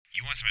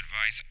want some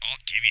advice, I'll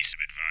give you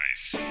some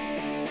advice.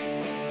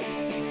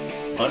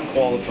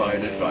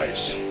 Unqualified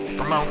advice.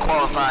 From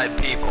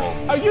unqualified people.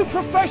 Are you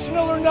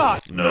professional or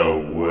not? No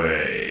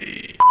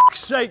way.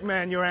 Sake,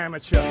 man, you're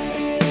amateur.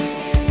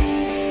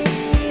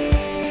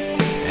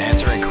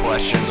 Answering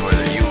questions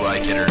whether you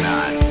like it or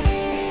not.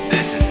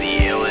 This is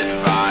the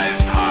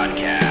Ill-Advised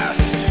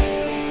Podcast.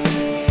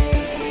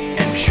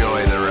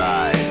 Enjoy the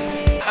ride.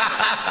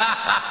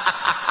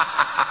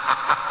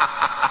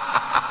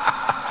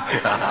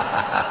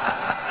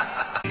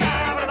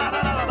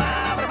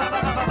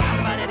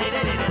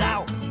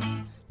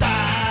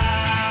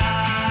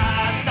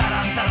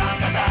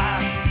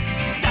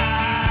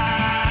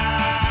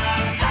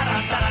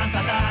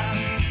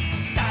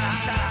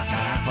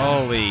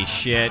 Holy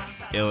shit,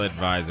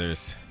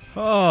 ill-advisors.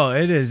 Oh,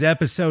 it is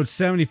episode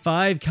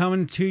 75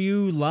 coming to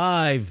you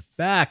live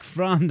back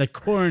from the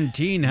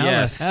quarantine. How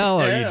Yes. the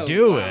hell are you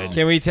doing?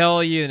 Can we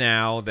tell you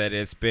now that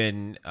it's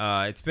been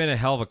a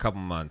hell of a couple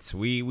months?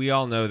 We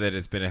all know that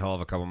it's been a hell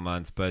of a couple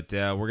months, but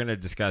we're gonna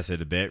discuss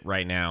it a bit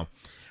right now.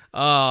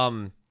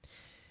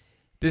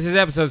 This is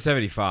episode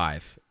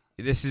 75.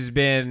 This has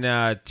been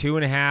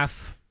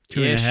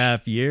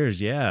 2.5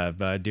 years, yeah,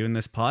 of doing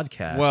this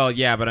podcast. Well,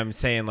 yeah, but I'm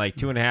saying like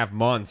 2.5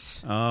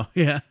 months. Oh,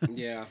 yeah.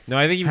 Yeah. No,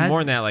 I think even Has-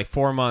 more than that, like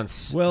 4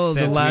 months. Well, the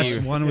since last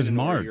we've- one was Depending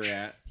on where March. you're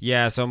at.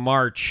 Yeah, so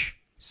March.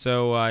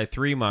 So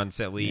 3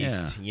 months at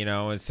least, Yeah. you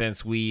know,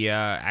 since we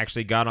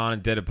actually got on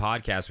and did a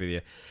podcast with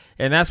you.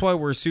 And that's why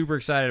we're super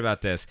excited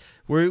about this.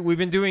 We've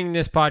been doing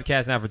this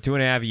podcast now for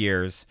 2.5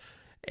 years.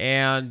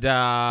 And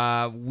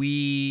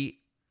we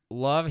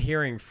love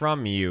hearing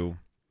from you.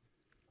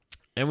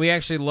 And we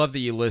actually love that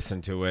you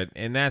listen to it.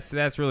 And that's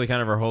really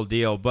kind of our whole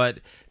deal.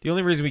 But the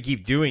only reason we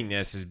keep doing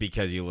this is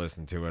because you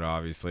listen to it,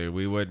 obviously.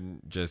 We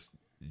wouldn't just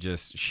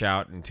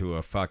shout into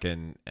a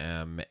fucking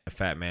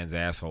fat man's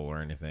asshole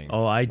or anything.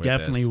 Oh, I with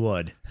definitely this.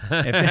 would.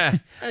 I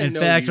In know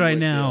fact, you right would,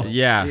 now, Bill.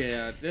 Yeah.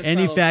 Yeah. that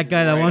any sounds fat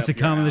guy that right wants to up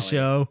your come on the alley.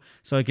 show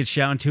so I could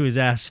shout into his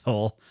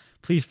asshole,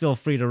 please feel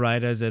free to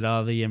write us at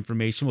all the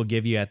information we'll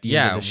give you at the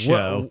end of the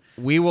show.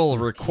 We will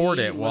record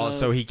He it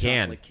so he loves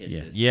can. chocolate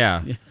kisses.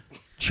 Yeah.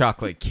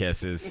 Chocolate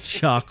kisses.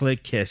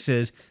 Chocolate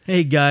kisses.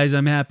 Hey, guys,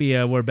 I'm happy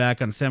we're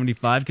back on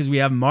 75 because we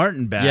have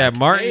Martin back. Yeah,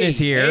 Martin Hey, is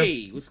here.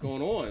 Hey, what's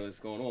going on? What's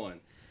going on?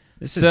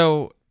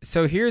 So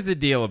here's the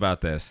deal about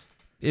this.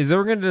 Is that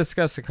we're going to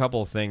discuss a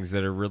couple of things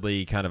that are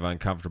really kind of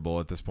uncomfortable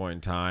at this point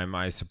in time,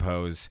 I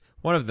suppose.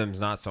 One of them's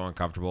not so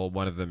uncomfortable.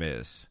 One of them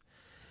is.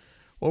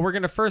 Well, we're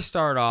going to first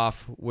start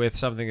off with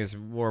something that's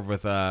more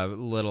with a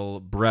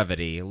little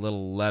brevity, a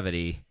little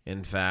levity,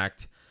 in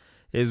fact,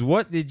 is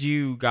what did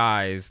you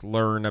guys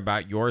learn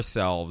about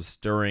yourselves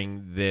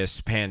during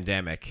this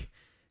pandemic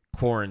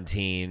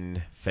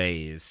quarantine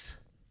phase?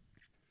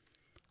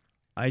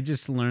 I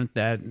just learned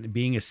that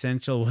being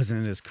essential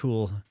wasn't as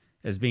cool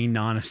as being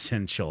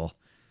non-essential.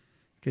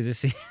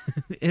 Because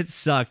it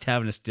sucked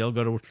having to still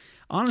go to work.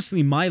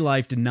 Honestly, my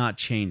life did not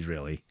change,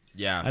 really.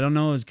 Yeah. I don't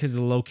know, it's because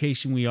of the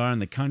location we are in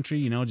the country,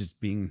 you know, just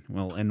being,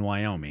 well, in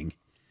Wyoming.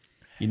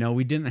 You know,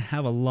 we didn't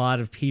have a lot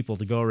of people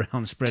to go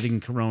around spreading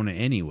corona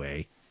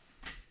anyway.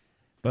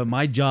 But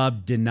my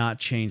job did not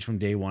change from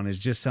day one. It's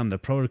just some of the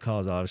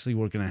protocols, obviously,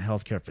 working in a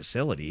healthcare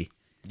facility.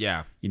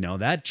 Yeah. You know,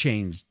 that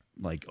changed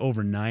like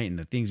overnight, and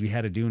the things we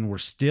had to do and we're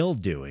still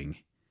doing.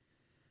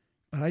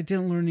 But I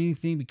didn't learn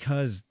anything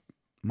because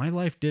my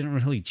life didn't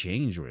really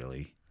change,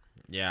 really.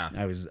 Yeah.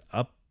 I was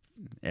up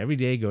every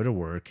day, go to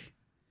work.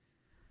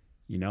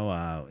 You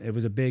know, it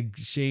was a big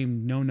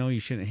shame. No,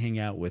 you shouldn't hang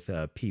out with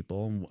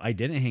people. I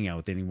didn't hang out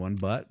with anyone,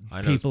 but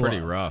I know people, it's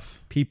pretty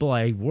rough. people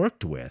I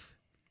worked with.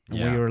 And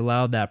Yeah. we were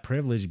allowed that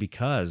privilege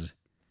because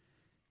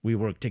we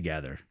worked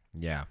together.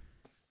 Yeah.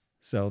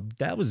 So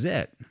that was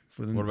it.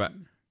 For the,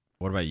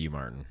 What about you,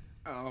 Martin?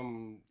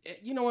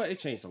 You know what? It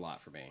changed a lot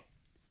for me.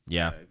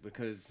 Yeah.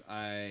 Because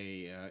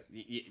my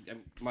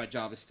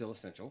job is still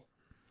essential.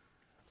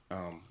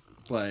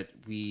 But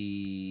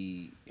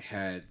we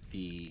had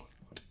the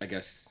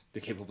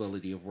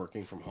capability of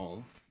working from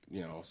home,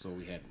 you know, so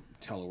we had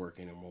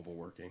teleworking and mobile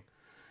working.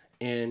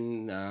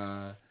 And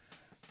I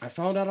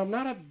found out I'm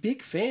not a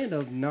big fan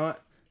of I'm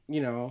not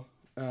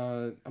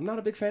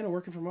a big fan of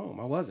working from home.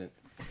 I wasn't.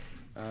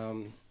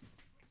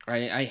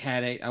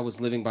 I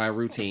was living by a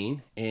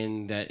routine,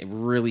 and that it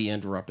really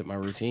interrupted my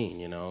routine,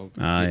 you know.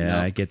 Oh,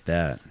 yeah, I get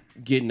that.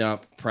 Getting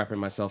up, prepping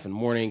myself in the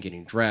morning,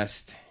 getting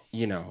dressed,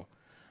 you know,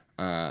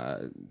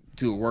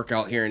 do a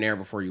workout here and there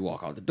before you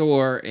walk out the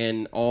door,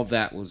 and all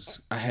that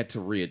I had to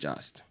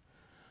readjust.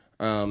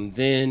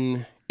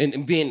 And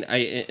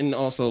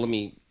also let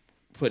me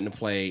put into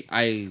play,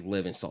 I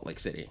live in Salt Lake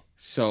City,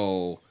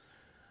 so,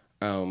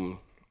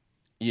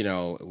 you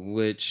know,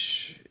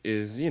 which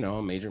is, you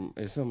know,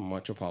 it's a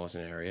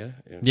metropolitan area.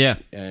 Yeah.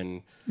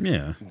 And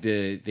Yeah.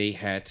 they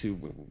had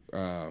to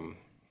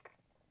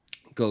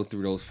go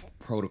through those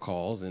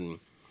protocols, and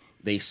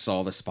they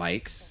saw the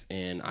spikes,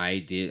 and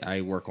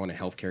I work on a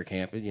healthcare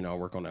campus, you know, I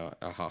work on a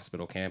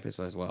hospital campus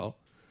as well.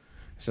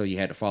 So you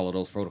had to follow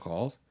those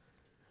protocols.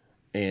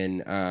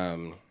 And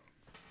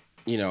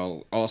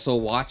also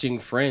watching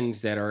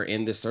friends that are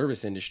in the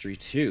service industry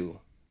too.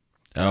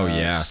 Oh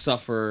yeah.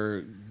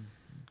 Suffer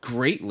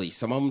greatly.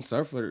 Some of them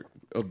suffer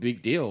a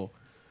big deal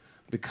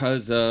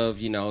because of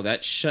that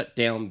shut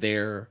down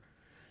their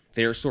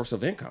source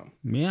of income.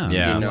 Yeah,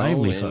 Yeah.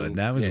 livelihood. and-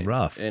 That was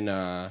rough. And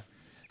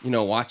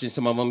watching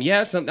some of them,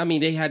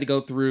 they had to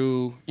go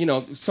through.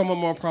 Some of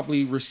them are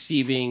probably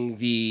receiving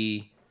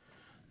the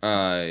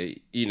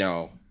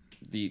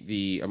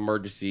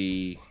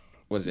emergency,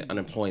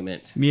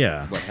 unemployment,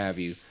 Yeah. what have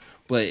you.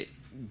 But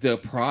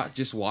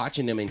just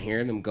watching them and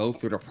hearing them go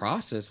through the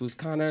process was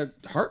kind of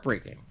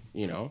heartbreaking.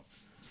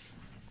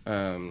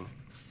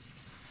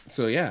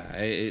 So yeah,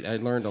 I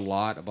learned a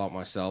lot about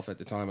myself at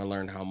the time. I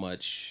learned how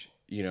much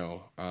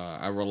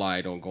I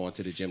relied on going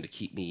to the gym to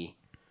keep me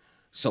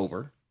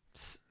sober.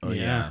 Oh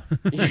yeah.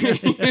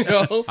 you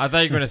know, I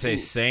thought you were gonna say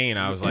sane.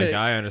 I was like,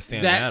 I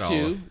understand that, that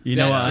too. all. You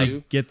know, that I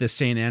too. get the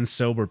sane and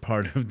sober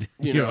part of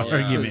your Because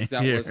argument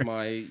that here. was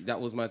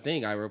my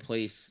thing. I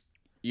replaced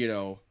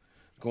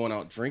going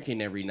out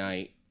drinking every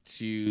night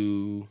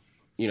to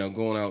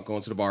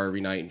going to the bar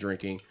every night and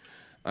drinking.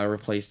 I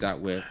replaced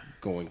that with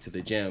going to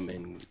the gym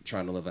and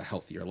trying to live a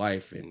healthier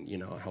life and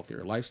a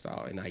healthier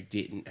lifestyle. And I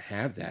didn't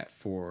have that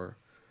for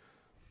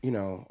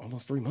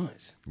almost 3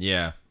 months.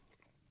 Yeah.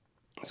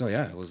 So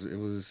yeah, it was an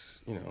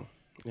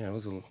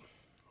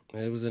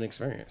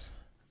experience.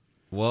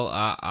 Well,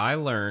 I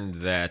learned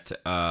that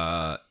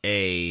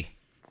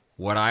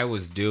what I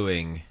was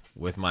doing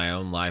with my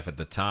own life at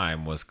the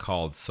time was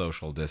called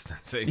social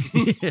distancing.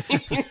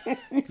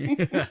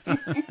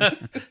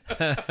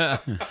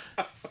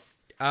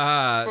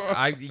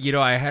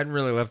 I hadn't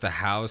really left the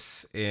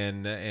house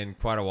in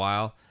quite a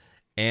while,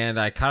 and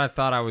I kind of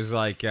thought I was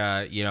like,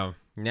 now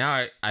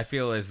I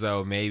feel as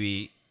though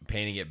maybe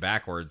painting it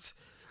backwards,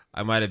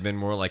 I might have been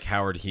more like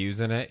Howard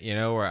Hughes in it,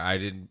 where I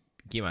didn't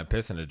keep my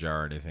piss in a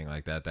jar or anything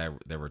like that.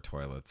 There were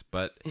toilets,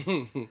 but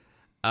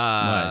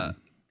at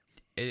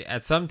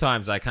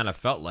sometimes I kind of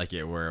felt like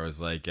it, where it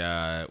was like,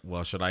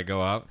 well, should I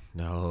go out?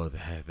 No,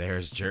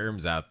 there's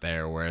germs out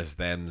there, whereas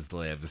them's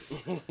lives.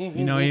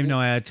 Even though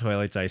I had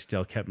toilets, I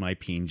still kept my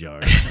peen jar.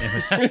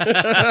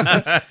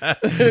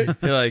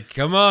 You're like,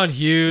 come on,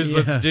 Hughes,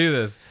 let's do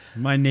this.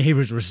 My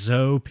neighbors were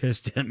so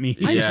pissed at me.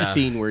 I've Yeah.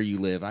 seen where you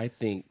live. I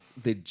think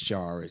the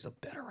jar is a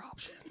better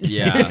option.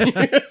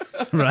 Yeah.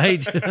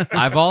 Right?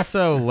 I've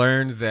also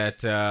learned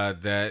that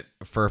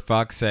for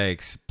fuck's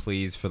sakes,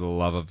 please, for the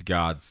love of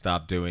God,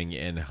 stop doing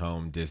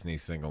in-home Disney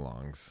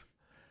sing-alongs.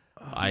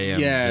 I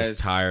am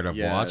just tired of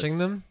watching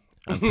them.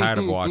 I'm tired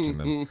of watching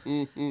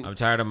them. I'm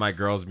tired of my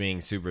girls being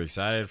super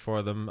excited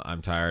for them.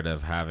 I'm tired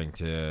of having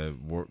to,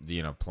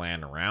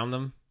 plan around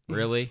them,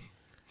 really.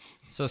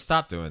 So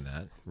stop doing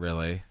that,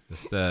 really.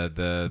 It's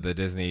the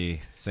Disney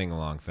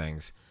sing-along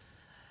things.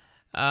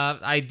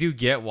 I do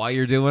get why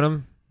you're doing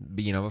them,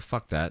 but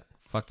fuck that.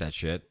 Fuck that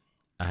shit.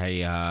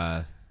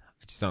 I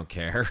just don't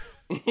care.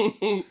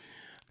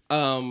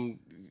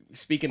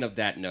 Speaking of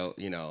that note,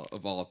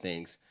 of all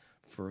things,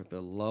 for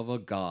the love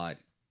of God,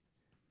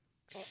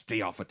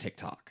 stay off of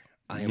TikTok.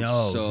 I am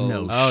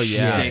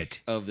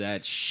sick of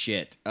that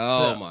shit.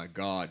 Oh my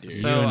God, dude.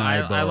 So You and I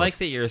I both. like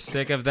that you're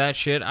sick of that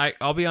shit.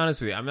 I'll be honest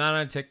with you. I'm not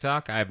on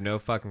TikTok. I have no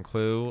fucking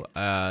clue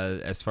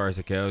as far as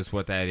it goes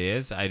what that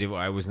is. I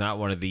was not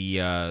one of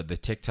the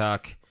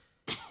TikTok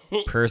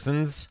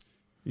persons.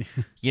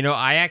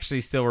 I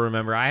actually still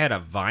remember I had a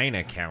Vine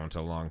account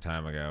a long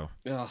time ago.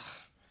 Ugh.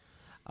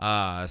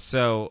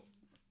 So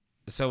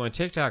when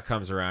TikTok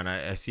comes around,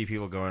 I see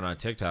people going on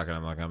TikTok, and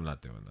I'm like, I'm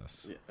not doing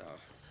this.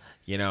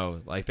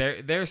 Like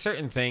there are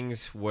certain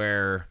things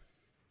where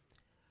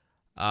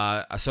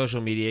a social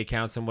media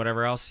accounts and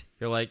whatever else,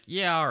 you're like,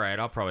 yeah, all right,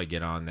 I'll probably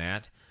get on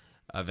that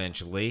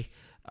eventually.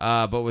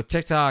 But with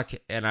TikTok,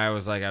 and I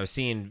was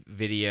seeing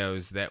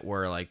videos that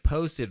were like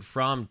posted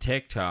from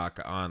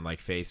TikTok on like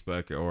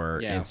Facebook or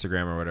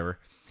Instagram or whatever,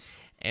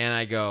 and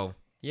I go,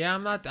 yeah,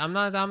 I'm not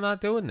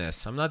doing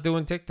this. I'm not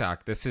doing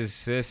TikTok. This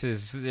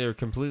is they're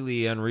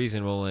completely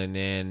unreasonable,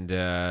 and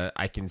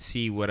I can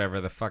see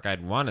whatever the fuck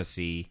I'd want to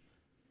see,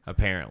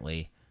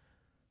 apparently,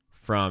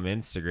 from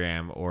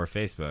Instagram or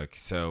Facebook.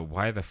 So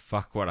why the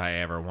fuck would I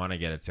ever want to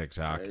get a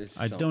TikTok?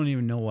 I don't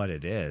even know what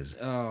it is.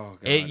 Oh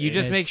God. You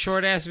just make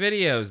short ass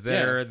videos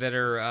Yeah.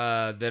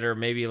 that are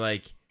maybe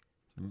like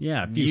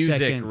Yeah, a few music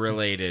seconds.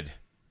 related.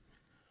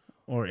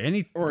 Or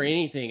any. or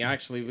anything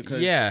actually,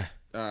 because Yeah.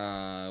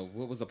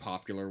 what was a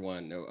popular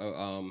one?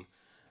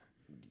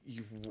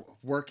 You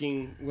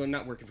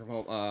not working from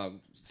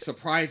home,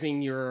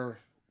 surprising your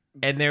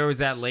And there was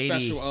that lady.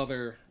 special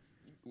other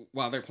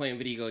while they're playing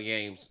video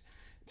games.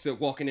 So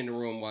walking in the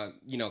room while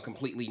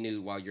completely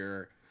nude while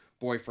your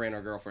boyfriend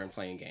or girlfriend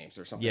playing games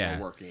or something Yeah.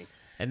 while working.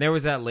 And there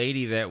was that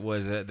lady that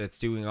was that's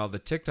doing all the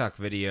TikTok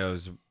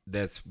videos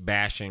that's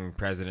bashing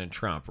President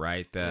Trump,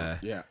 right?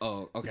 Yeah.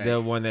 Oh, okay.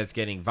 The one that's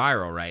getting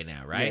viral right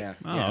now, right? Yeah.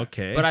 Oh,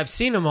 okay. But I've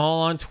seen them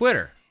all on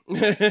Twitter.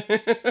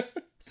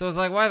 So it's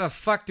like, why the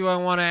fuck do I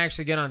want to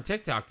actually get on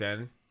TikTok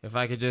then? If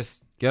I could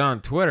just get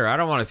on Twitter. I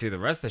don't want to see the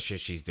rest of the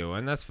shit she's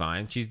doing. That's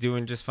fine. She's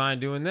doing just fine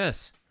doing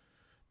this.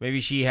 Maybe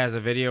she has a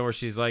video where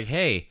she's like,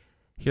 hey,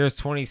 here's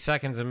 20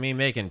 seconds of me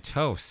making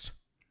toast.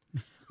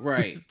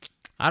 Right.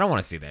 I don't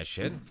want to see that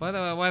shit. Why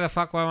the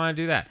fuck would I want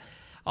to do that?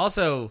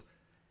 Also,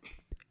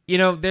 you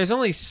know, there's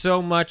only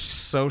so much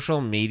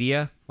social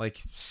media, like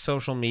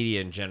social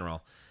media in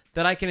general,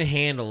 that I can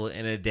handle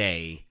in a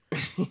day.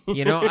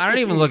 You know, I don't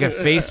even look at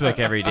Facebook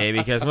every day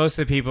because most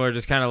of the people are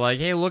just kind of like,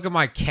 hey, look at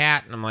my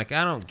cat. And I'm like,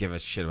 I don't give a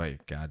shit about your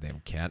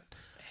goddamn cat.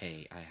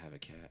 Hey, I have a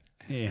cat.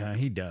 Yeah,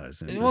 he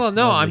does. Well,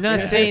 no, I'm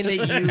not saying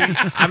that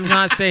you... I'm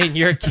not saying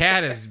your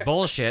cat is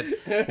bullshit.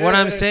 What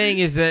I'm saying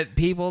is that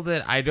people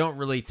that I don't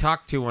really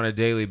talk to on a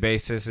daily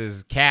basis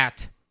is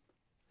cat.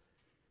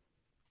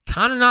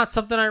 Kind of not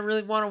something I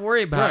really want to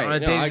worry about on a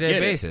day-to-day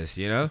basis,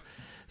 you know?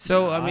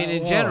 So, I mean,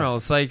 in general,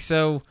 it's like,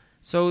 so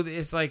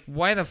it's like,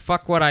 why the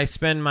fuck would I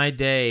spend my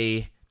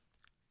day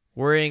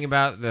worrying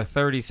about the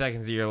 30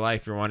 seconds of your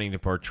life you're wanting to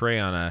portray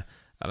on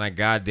a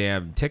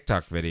goddamn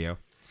TikTok video?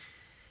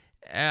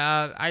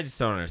 I just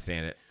don't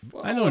understand it.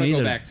 Well, I don't want to either.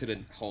 go back to the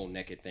whole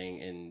naked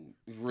thing and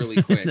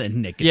really quick. The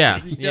naked Yeah,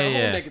 thing. The whole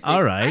naked thing.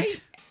 All right.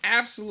 I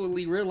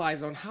absolutely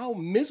realize on how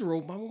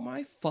miserable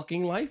my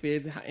fucking life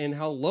is and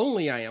how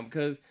lonely I am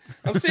because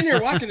I'm sitting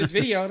here watching this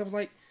video and I was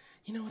like,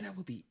 you know what, that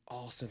would be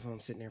awesome if I'm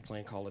sitting there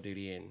playing Call of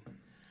Duty and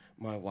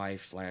my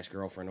wife /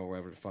 girlfriend or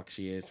whatever the fuck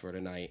she is for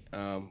the night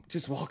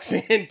just walks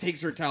in,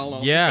 takes her towel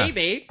off. Yeah. Hey,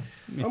 babe.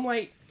 I'm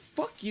like,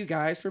 fuck you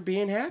guys for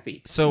being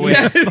happy. So wait,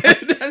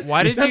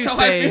 why did you That's how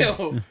say? I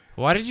feel.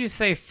 Why did you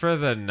say for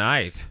the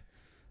night?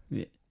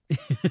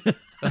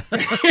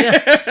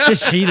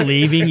 Is she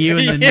leaving you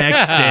in the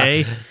next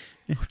day?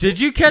 Did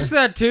you catch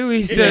that too?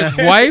 He said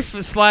wife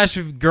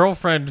 /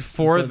 girlfriend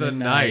for the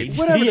night.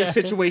 Whatever the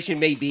situation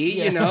may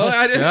be, you know.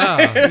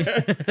 Yeah.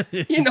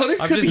 You know,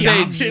 there I'm could just be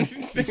saying,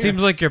 options. it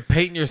seems like you're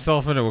painting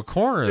yourself into a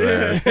corner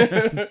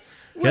there.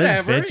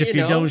 Whatever, Bitch, if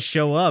you know. don't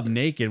show up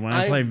naked when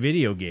I'm I- playing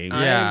video games.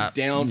 Yeah. I'm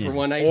down for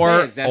one night Or-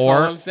 stands. That's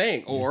or- all I'm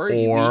saying. Or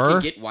we or- can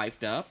get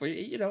wifed up, or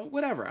you know,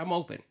 whatever. I'm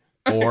open.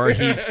 Or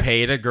he's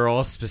paid a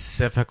girl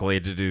specifically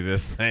to do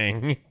this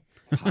thing.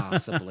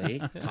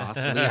 Possibly.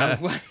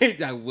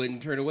 I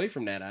wouldn't turn away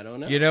from that. I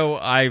don't know. You know,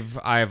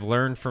 I've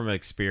learned from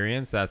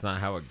experience that's not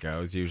how it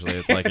goes. Usually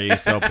it's like, are you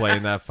still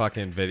playing that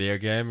fucking video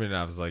game? And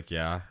I was like,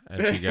 yeah.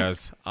 And she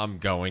goes, I'm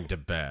going to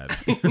bed.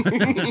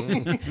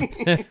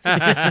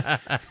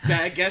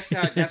 I guess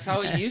that's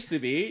how it used to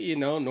be. You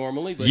know,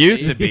 normally. But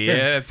Used to be.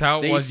 That's how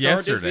it They was start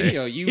yesterday. This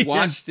video. You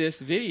watch this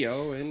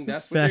video, and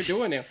that's what they're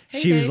doing now. Hey,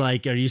 She was babe.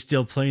 like, "Are you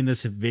still playing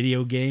this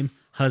video game,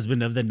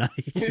 husband of the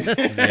night, for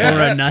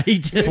a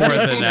night, For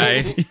the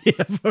night.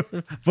 Yeah,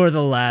 for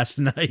the last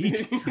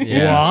night?"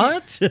 Yeah.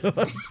 What?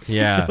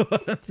 Yeah.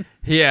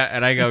 Yeah.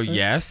 And I go,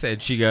 yes.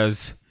 And she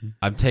goes,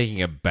 I'm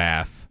taking a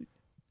bath.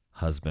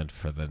 Husband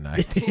for the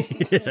night.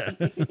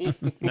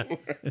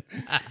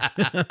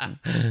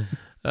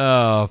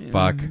 Oh,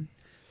 fuck.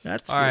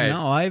 That's All good.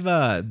 right.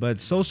 No, but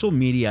social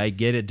media, I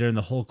get it during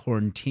the whole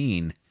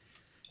quarantine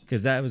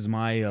because that was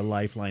my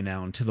lifeline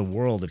out into the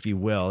world, if you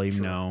will.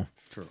 Even though,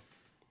 True.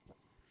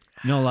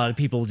 you know, a lot of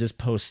people just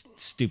post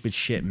stupid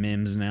shit,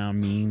 memes,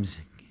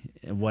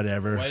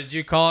 whatever. What did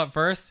you call it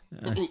first?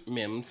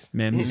 Mims.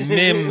 Memes,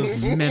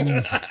 Mims.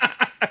 memes,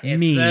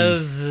 memes.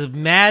 Those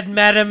Mad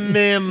Madam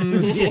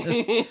Mims.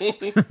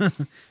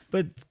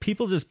 But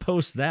people just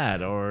post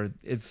that, or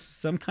it's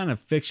some kind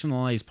of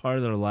fictionalized part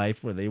of their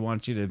life where they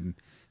want you to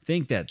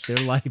think that their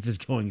life is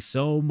going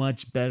so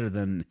much better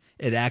than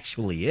it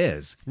actually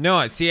is.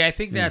 No, see, I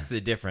think that's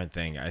the different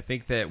thing. I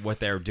think that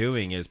what they're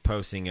doing is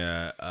posting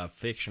a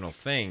fictional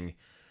thing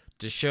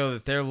to show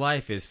that their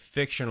life is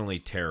fictionally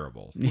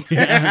terrible.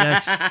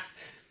 That's,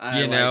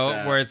 You know,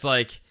 that. where it's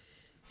like,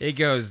 it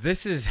goes,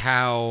 this is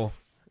how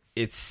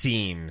it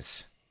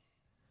seems.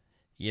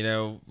 You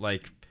know,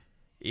 like,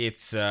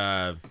 it's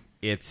the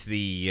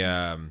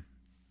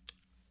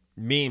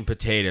meat and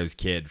potatoes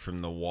kid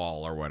from The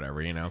Wall or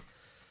whatever, you know?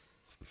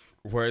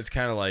 Where it's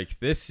kind of like,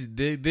 this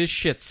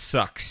shit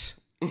sucks.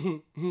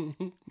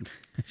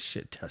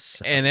 shit does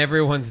suck. And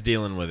everyone's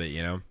dealing with it,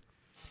 you know?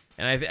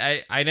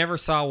 And I never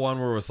saw one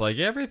where it was like,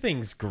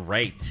 everything's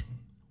great.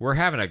 We're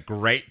having a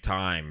great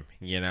time,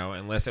 you know,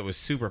 unless it was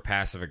super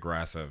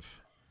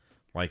passive-aggressive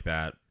like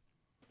that.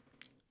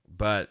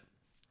 But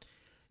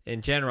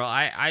in general,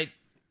 I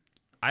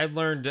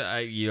learned,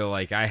 you know,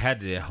 like I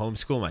had to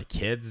homeschool my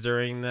kids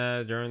during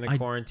the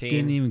quarantine. I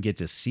didn't even get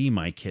to see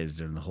my kids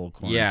during the whole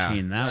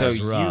quarantine. That so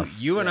was rough.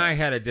 you and I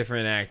had a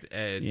different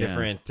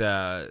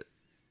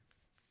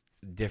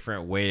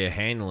different way of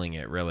handling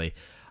it. Really,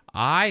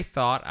 I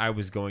thought I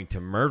was going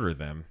to murder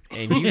them,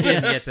 and you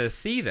didn't get to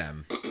see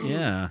them.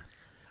 Yeah.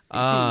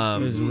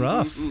 It was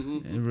rough.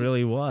 It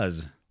really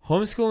was.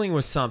 Homeschooling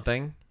was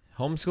something.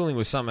 Homeschooling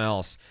was something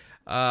else.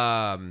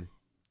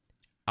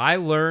 I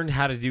learned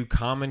how to do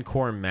Common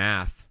Core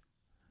math,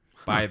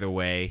 by the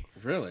way,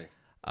 Really?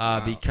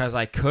 because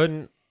I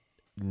couldn't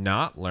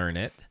not learn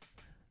it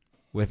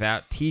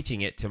without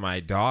teaching it to my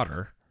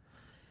daughter.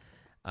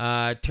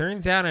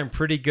 Turns out I'm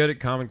pretty good at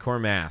Common Core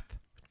math.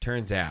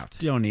 Turns out.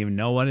 You don't even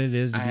know what it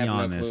is, to I be have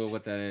honest. no clue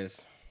what that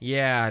is.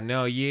 Yeah,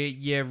 no,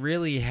 you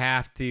really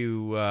have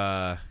to.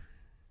 I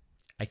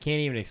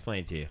can't even explain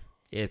it to you.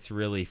 It's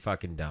really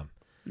fucking dumb.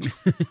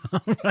 All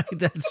right,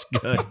 that's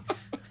good.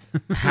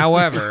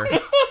 However,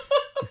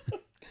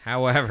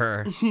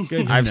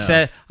 Good to I've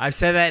know.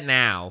 said that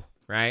now,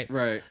 right?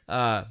 Right.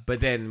 But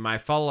then my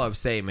follow-up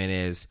statement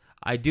is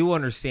I do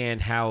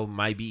understand how it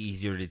might be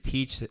easier to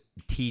teach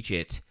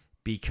it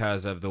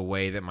because of the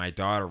way that my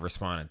daughter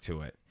responded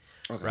to it.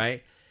 Okay.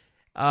 Right?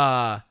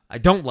 I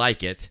don't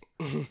like it.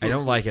 I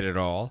don't like it at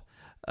all.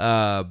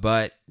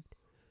 But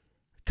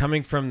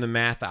coming from the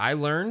math that I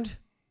learned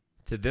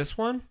to this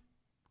one,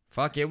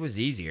 fuck, it was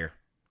easier.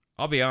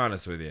 I'll be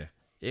honest with you.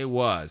 It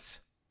was.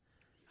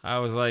 I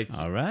was like,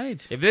 All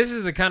right. if this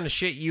is the kind of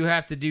shit you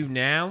have to do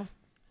now,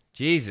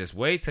 Jesus,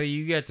 wait till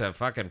you get to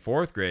fucking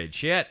 4th grade.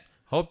 Shit.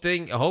 Hope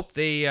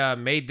they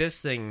made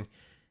this thing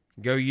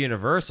go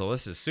universal.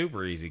 This is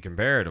super easy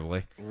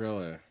comparatively.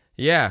 Really?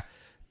 Yeah.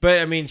 But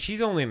I mean,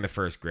 she's only in the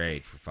 1st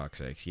grade, for fuck's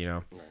sakes, you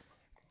know?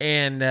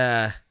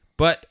 And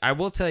but I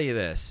will tell you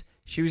this.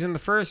 She was in the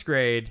 1st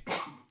grade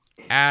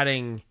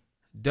adding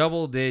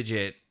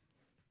double-digit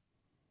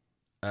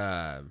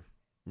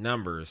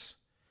numbers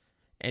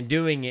and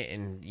doing it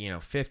in,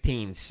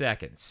 15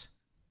 seconds.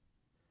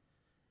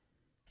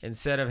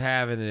 Instead of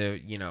having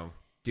to,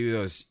 do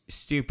those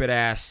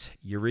stupid-ass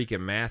Eureka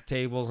math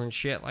tables and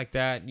shit like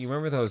that. You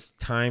remember those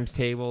times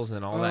tables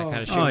and all that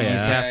kind of shit we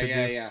used to have to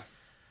do? Yeah.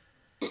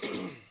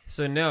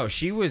 So no,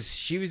 she was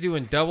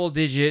doing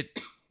double-digit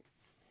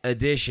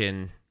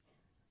addition,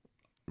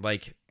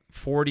 like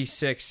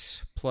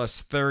 46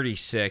 plus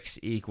 36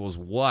 equals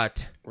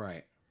what?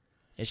 Right.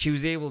 And she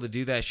was able to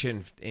do that shit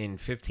in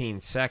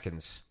 15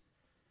 seconds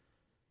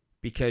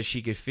because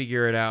she could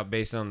figure it out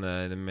based on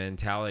the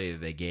mentality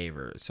that they gave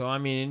her. So, I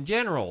mean, in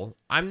general,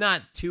 I'm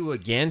not too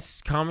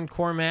against Common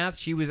Core math.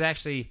 She was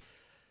actually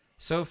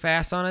so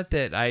fast on it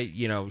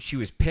that she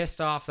was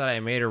pissed off that I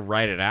made her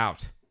write it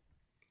out.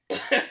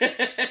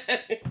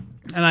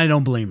 And I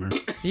don't blame her.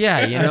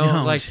 Yeah,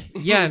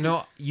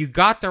 don't. you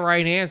got the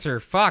right answer.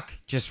 Fuck,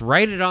 just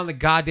write it on the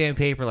goddamn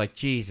paper. Like,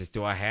 Jesus,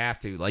 do I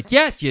have to? Like,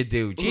 yes, you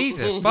do.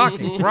 Jesus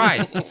fucking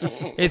Christ.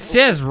 It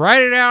says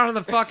write it out on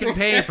the fucking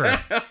paper.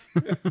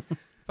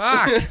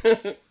 Fuck.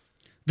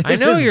 I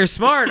know you're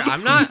smart.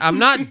 I'm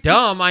not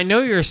dumb. I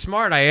know you're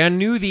smart. I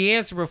knew the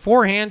answer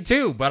beforehand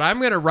too, but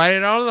I'm gonna write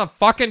it on the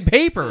fucking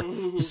paper.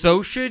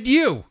 So should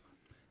you.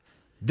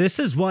 This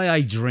is why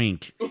I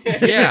drink.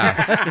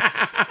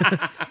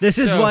 Yeah. This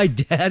is why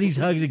Daddy's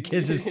Hugs and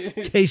Kisses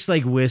taste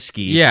like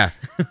whiskey. Yeah.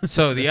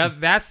 So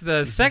that's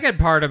the second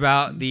part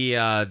about the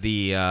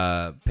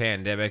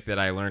pandemic that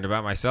I learned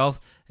about myself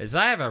is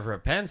I have a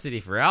propensity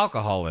for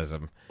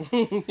alcoholism.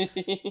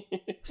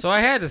 So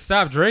I had to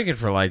stop drinking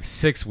for like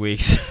 6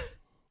 weeks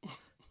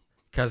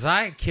because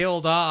I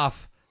killed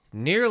off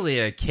nearly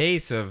a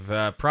case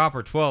of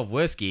Proper 12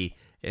 whiskey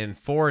in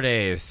 4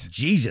 days.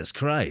 Jesus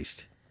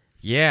Christ.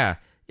 Yeah.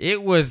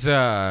 It was,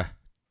 had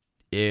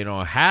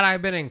I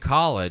been in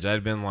college,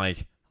 I'd been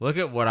like, look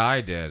at what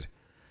I did.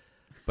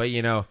 But,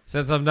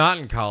 since I'm not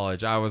in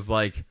college, I was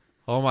like,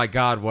 oh my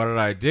God, what did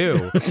I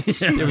do?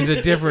 It was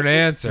a different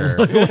answer.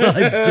 What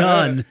I've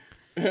done.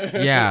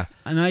 Yeah.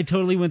 And I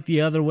totally went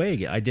the other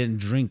way. I didn't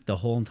drink the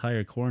whole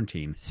entire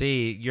quarantine.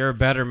 See, you're a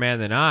better man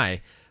than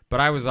I, but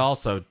I was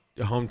also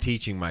home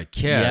teaching my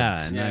kids.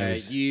 Yeah, and Yeah,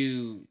 nice.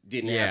 you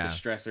didn't have the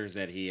stressors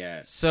that he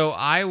had. So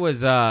I was,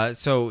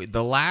 so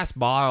the last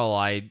bottle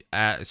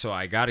so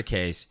I got a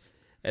case,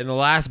 and the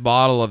last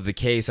bottle of the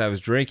case I was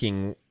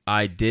drinking,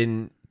 I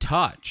didn't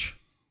touch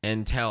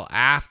until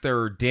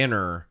after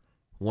dinner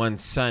one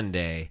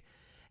Sunday,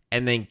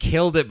 and then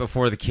killed it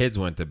before the kids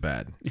went to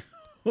bed.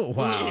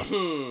 Wow.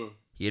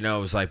 It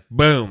was like,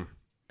 boom.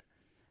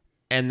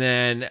 And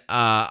then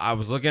I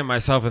was looking at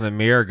myself in the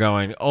mirror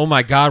going, oh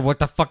my God, what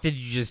the fuck did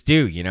you just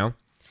do, You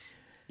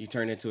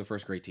turned into a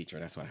first grade teacher.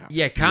 That's what happened.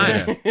 Yeah,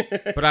 kind of.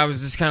 But I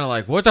was just kind of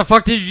like, what the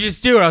fuck did you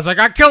just do? And I was like,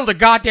 I killed a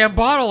goddamn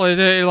bottle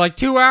in like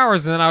 2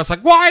 hours. And then I was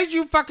like, why did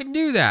you fucking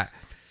do that?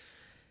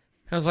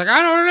 I was like,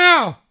 I don't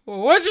know.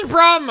 Well, what's your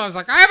problem? I was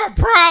like, I have a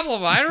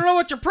problem. I don't know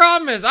what your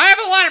problem is. I have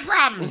a lot of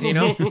problems,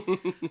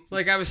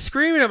 Like I was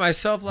screaming at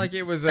myself like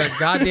it was a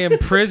goddamn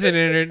prison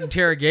and an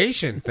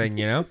interrogation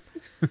thing,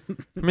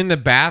 I'm in the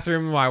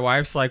bathroom. My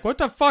wife's like, what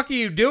the fuck are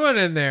you doing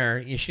in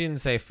there? She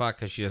didn't say fuck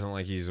because she doesn't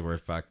like to use the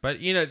word fuck. But,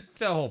 the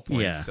whole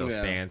point still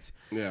stands.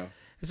 Yeah.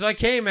 So I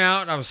came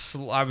out. I was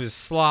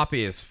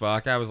sloppy as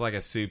fuck. I was like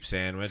a soup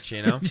sandwich,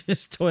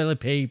 Just toilet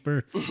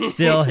paper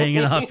still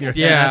hanging off your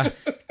Yeah. head.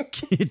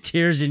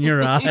 Tears in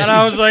your eyes. And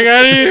I was like,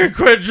 I need to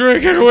quit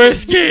drinking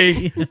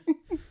whiskey.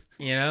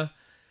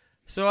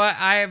 So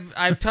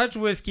I've touched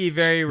whiskey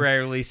very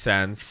rarely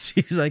since.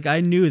 She's like, I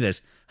knew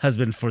this.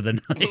 Husband for the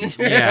night.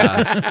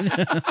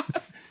 Yeah.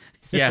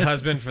 Yeah,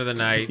 husband for the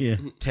night. Yeah.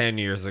 10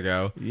 years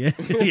ago. Yeah.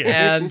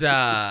 Yeah. And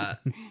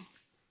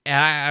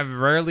I've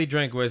rarely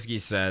drank whiskey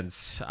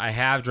since. I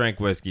have drank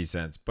whiskey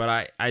since,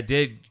 but I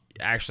did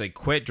actually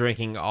quit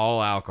drinking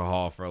all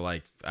alcohol for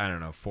like, I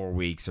don't know, 4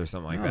 weeks or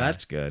something like Oh, that.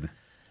 that's good.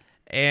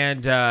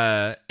 And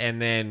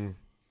then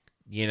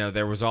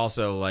there was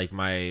also like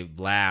my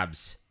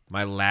labs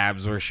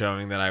were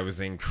showing that I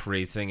was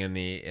increasing in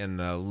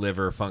the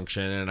liver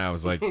function, and I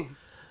was like,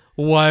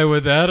 why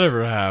would that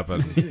ever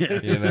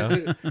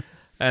happen?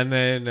 And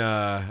then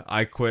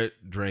I quit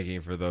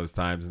drinking for those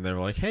times, and they were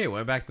like, hey, it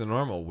went back to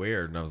normal.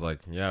 Weird. And I was like,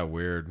 yeah,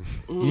 weird.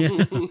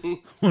 Yeah.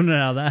 Wonder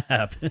how that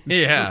happened.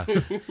 Yeah.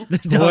 The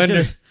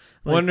doctor's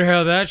Wonder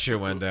how that shit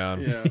went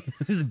down. Yeah.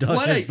 the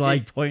doctor's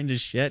pointing to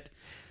shit.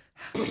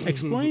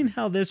 Explain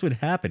how this would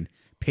happen.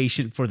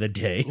 Patient for the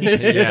day.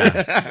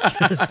 Yeah.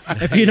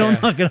 If you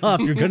don't knock it off,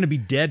 you're going to be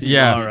dead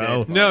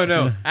tomorrow.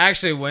 No.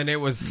 Actually, when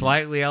it was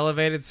slightly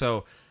elevated,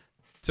 so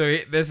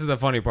this is the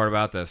funny part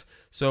about this.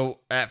 So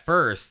at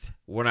first,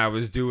 when I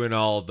was doing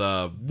all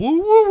the woo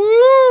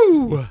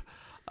woo woo,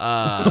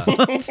 What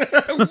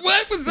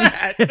was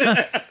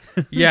that?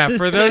 yeah,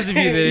 for those of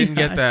you that didn't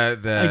get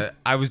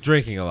I was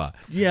drinking a lot.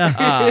 Yeah.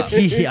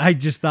 I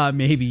just thought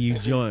maybe you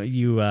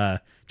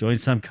joined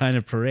some kind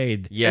of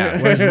parade.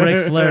 Yeah. Where's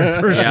Ric Flair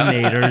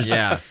impersonators?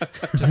 Yeah,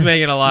 just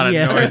making a lot of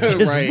noise.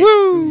 Right.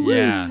 Woo!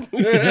 Yeah.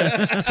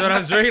 So when I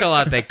was drinking a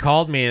lot, they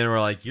called me and were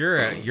like,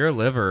 "Your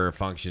liver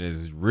function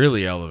is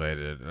really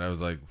elevated," and I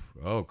was like,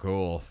 "Oh,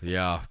 cool.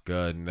 Yeah,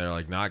 good." And they're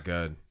like, "Not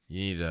good. You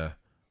need to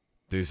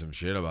do some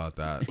shit about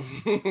that."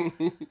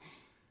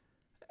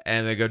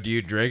 And they go, "Do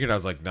you drink it?" I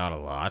was like, "Not a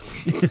lot."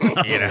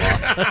 Looking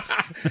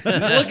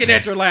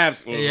at your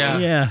labs. Yeah.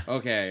 Yeah.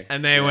 Okay.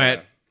 And they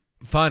went,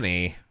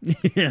 "Funny."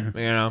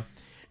 Yeah.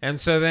 And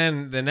so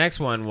then the next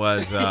one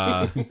was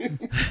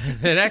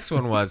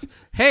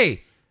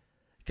hey,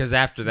 because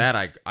after that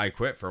I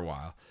quit for a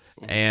while,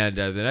 and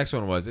the next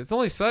one was, it's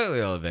only slightly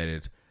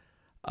elevated,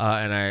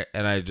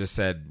 and I just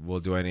said,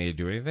 well, do I need to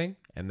do anything?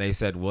 And they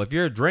said, well, if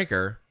you're a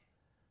drinker,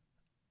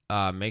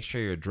 make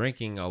sure you're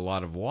drinking a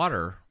lot of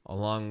water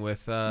along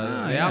with the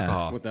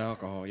alcohol. With the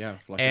alcohol, yeah.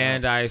 Flush it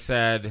And out. I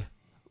said,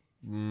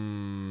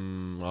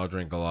 I'll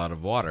drink a lot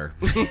of water.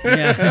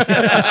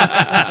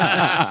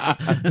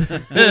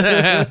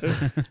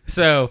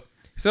 So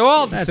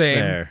all the That's same,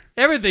 fair.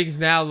 everything's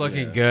now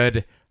looking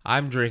good.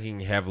 I'm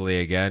drinking heavily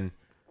again.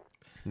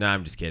 No,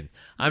 I'm just kidding.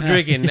 I'm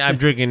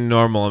drinking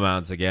normal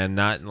amounts again,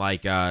 not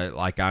like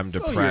I'm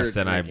So depressed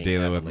you're and I'm drinking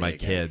dealing with heavily my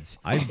again. kids.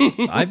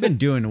 I've been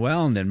doing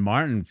well, and then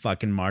Martin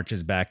fucking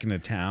marches back into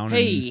town.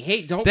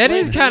 Hey, don't. That blame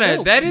is him.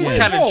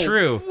 kind of Whoa.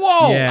 true.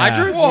 Whoa. Yeah. I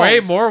drink Whoa, way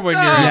more when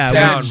you're in yeah,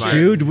 town, when- Martin.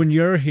 dude, when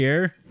you're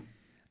here,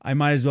 I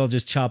might as well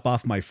just chop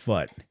off my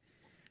foot.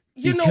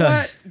 You know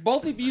Because- what?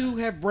 Both of you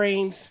have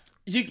brains.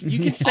 You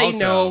can say Also,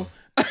 no.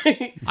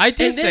 I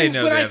did And say then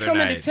no when the I other come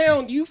night. into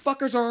town, you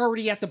fuckers are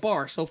already at the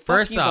bar. So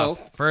fuck you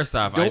both. First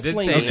off, I Don't did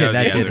blame say me. no Okay, the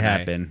that other did night.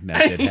 happen.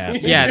 That did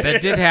happen. Yeah,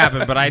 that did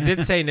happen, but I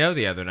did say no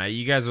the other night.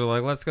 You guys were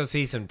like, let's go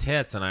see some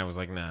tits, and I was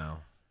like, no,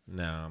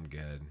 I'm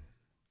good.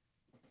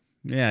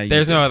 Yeah.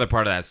 There's no other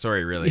part of that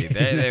story, really.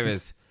 There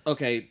was...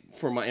 Okay,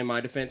 in my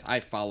defense,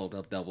 I followed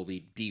up Double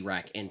B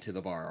D-Rack into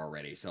the bar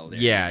already. So there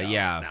Yeah, you go.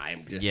 yeah. Nah,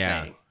 I'm just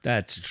Yeah. saying.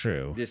 That's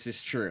true. This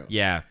is true.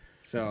 Yeah.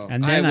 So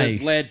And I then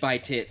was led by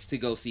tits to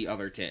go see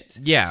other tits.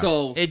 Yeah,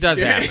 So it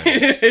does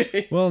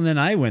happen. Well, and then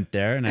I went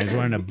there, and I was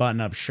wearing a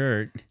button-up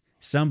shirt.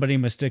 Somebody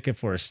mistook it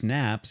for a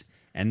snaps,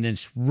 and then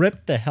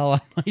ripped the hell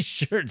out of my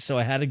shirt. So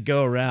I had to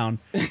go around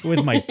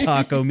with my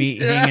taco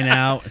meat hanging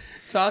out.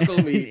 Taco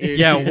meat. dude.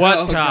 Yeah, what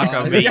Oh,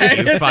 taco God. meat, you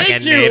Thank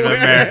fucking you. Native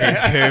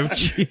American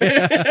cooch?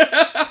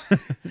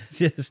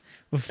 Yes.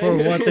 For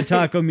what the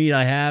taco meat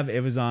I have,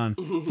 it was on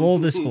full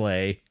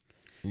display.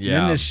 And then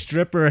Yeah. the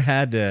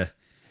stripper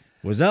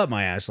was up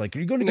my ass. Like, are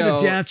you going to get No, a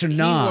dance or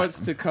not? He wants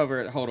to cover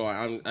it. Hold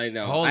on. I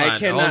know. Hold I on,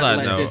 cannot hold on,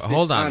 let no. this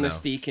Hold on, no.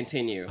 dishonesty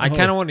continue. I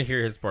kind of want to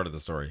hear his part of the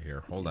story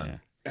here. Hold on.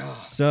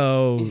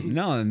 So,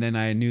 no, and then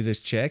I knew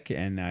this chick,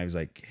 and I was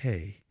like,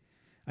 hey,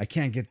 I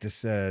can't get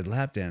this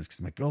lap dance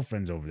because my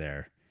girlfriend's over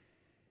there.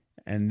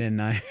 And then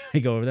I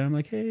go over there, I'm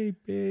like, hey,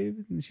 babe.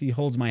 And she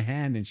holds my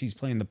hand, and she's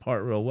playing the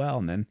part real well.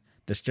 And then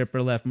the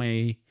stripper left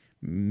me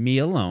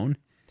alone,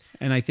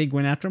 and I think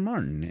went after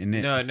Martin. And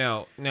it,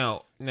 No.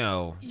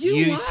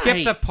 You lied.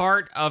 skipped the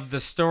part of the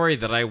story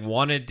that I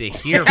wanted to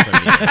hear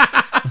from you.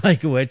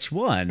 like, which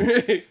one?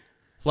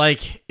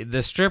 Like,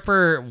 the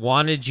stripper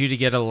wanted you to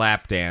get a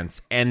lap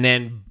dance, and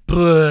then...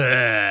 Bleh.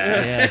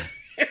 Yeah.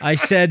 I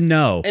said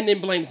no. and then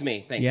blames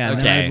me. Thanks. Yeah, and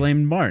Okay. then I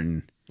blamed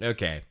Martin.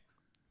 Okay.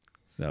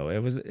 So it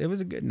was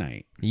a good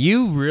night.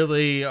 You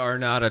really are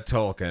not a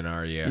Tolkien,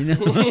 are you? You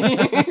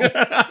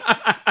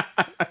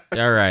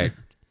know? All right.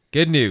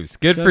 Good news.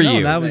 Good So, for no,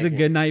 you. that was a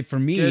good night for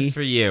me. Good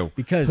for you.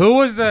 Because- who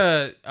was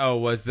the?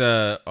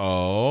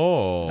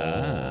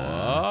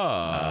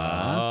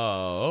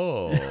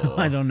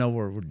 I don't know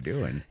what we're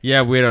doing.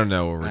 Yeah, we don't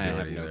know what we're I doing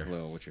have no either.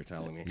 clue what you're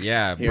telling me.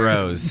 Yeah, Here.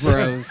 bros.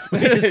 Bros. We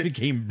just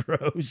became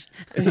bros.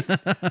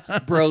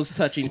 Bros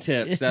touching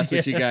tips. That's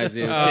what you guys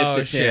do. Oh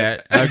Tip to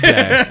tip. shit.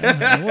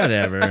 Okay.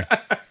 Whatever.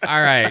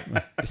 All right.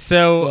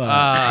 So,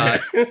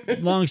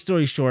 Long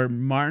story short,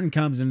 Martin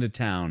comes into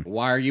town,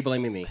 Why are you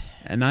blaming me?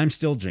 and I'm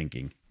still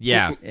drinking.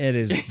 yeah. It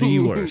is the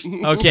worst.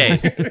 Okay.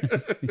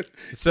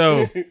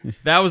 So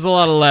that was a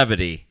lot of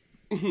levity.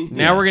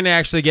 Now we're going to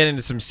actually get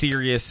into some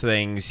serious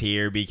things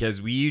here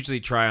because we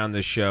usually try on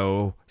the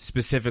show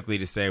specifically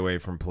to stay away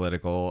from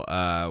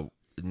political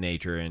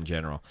nature in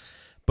general.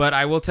 But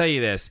I will tell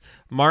you this.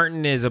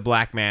 Martin is a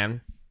black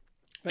man.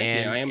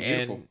 Thank you. I am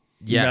beautiful.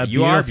 Yeah, You're a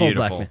you are beautiful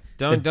black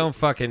beautiful. man. Don't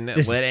fucking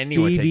This let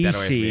anyone take that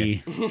away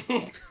from you.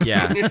 BBC.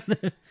 Yeah.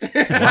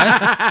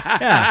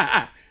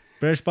 Yeah.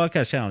 British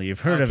Podcast Channel.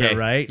 You've heard of Okay. it,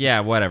 right? Yeah,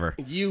 whatever.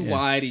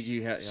 Why did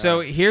you have... So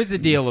here's the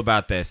deal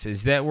about this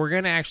is that we're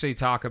going to actually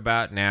talk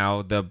about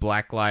now the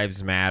Black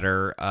Lives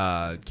Matter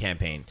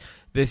campaign.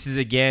 This is,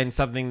 again,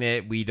 something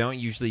that we don't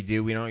usually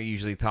do. We don't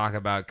usually talk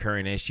about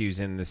current issues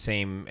in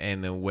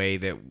the way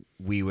that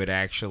we would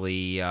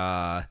actually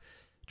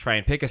try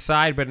and pick a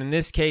side. But in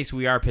this case,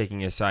 we are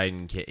picking a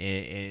side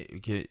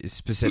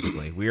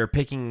specifically. We are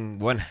picking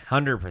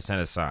 100%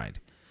 a side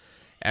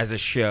as a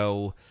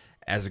show,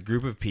 as a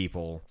group of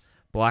people.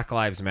 Black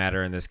Lives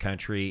Matter in this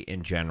country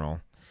in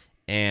general.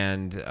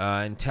 And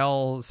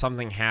until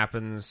something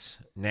happens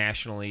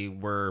nationally,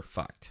 we're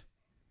fucked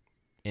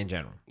in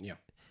general. Yeah.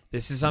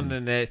 This is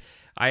something that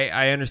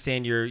I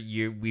understand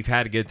we've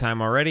had a good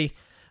time already.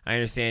 I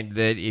understand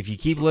that if you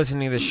keep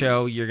listening to the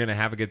show, you're going to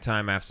have a good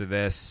time after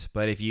this.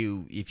 But if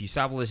you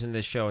stop listening to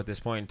this show at this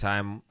point in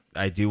time,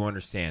 I do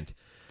understand.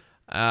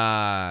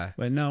 But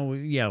no,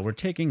 we're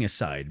taking a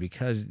side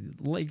because,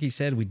 like you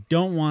said, we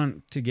don't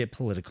want to get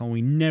political.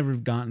 We never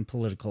have gotten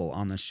political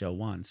on the show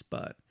once.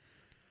 But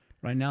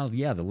right now,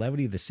 the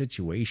levity of the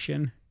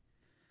situation.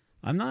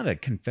 I'm not a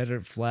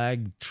Confederate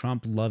flag,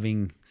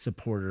 Trump-loving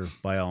supporter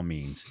by all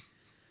means.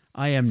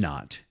 I am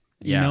not.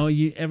 Yeah.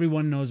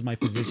 Everyone knows my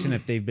position.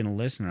 If they've been a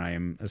listener, I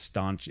am a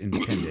staunch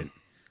independent,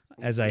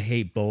 as I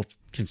hate both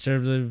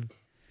conservative,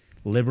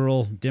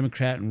 liberal,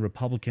 Democrat, and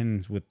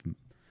Republicans with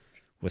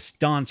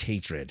staunch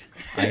hatred.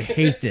 I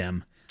hate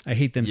them. I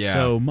hate them Yeah.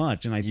 so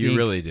much. And I You think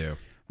really do.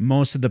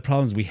 most of the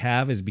problems we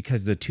have is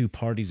because the two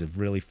parties have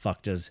really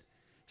fucked us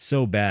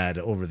so bad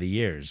over the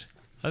years.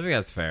 I think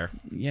that's fair.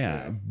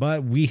 Yeah,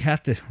 but we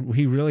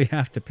really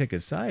have to pick a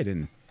side.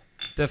 And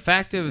The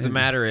fact of the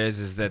matter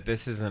is that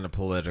this isn't a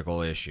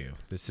political issue.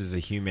 This is a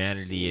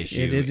humanity issue.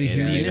 It is a in the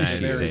humanity United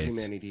issue. Very States.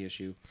 humanity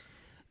issue.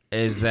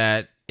 Is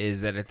that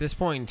at this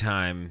point in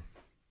time,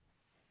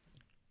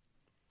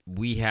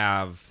 we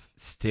have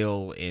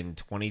still in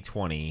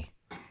 2020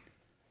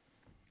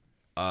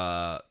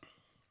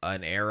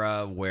 an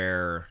era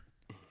where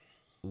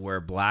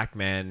black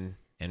men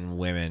and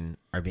women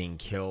are being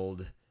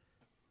killed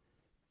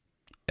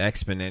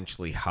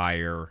exponentially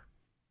higher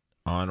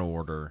on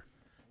order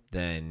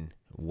than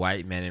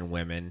white men and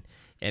women,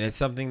 and it's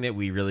something that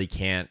we really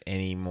can't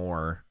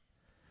anymore.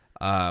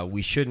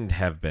 We shouldn't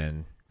have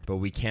been, but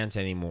we can't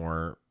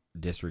anymore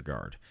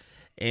disregard.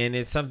 And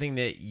it's something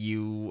that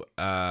you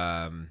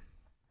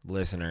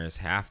listeners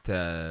have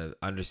to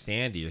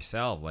understand to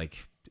yourself.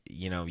 Like,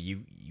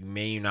 you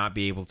may not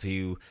be able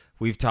to.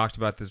 We've talked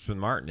about this with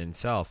Martin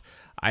himself.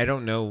 I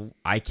don't know.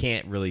 I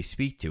can't really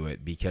speak to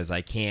it because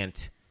I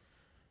can't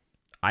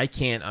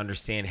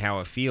understand how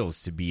it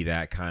feels to be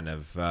that kind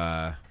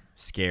of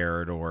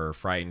scared or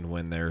frightened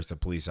when there's a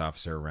police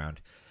officer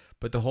around.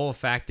 But the whole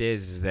fact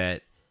is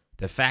that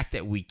the fact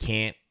that we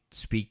can't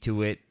speak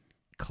to it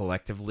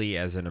collectively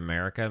as an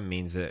America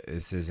means that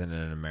this isn't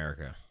an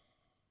America.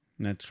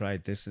 that's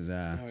right. This is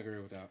I agree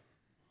with that.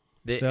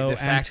 The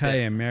fact that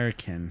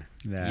anti-American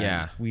that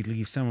Yeah. we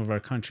leave some of our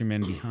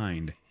countrymen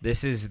behind.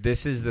 this is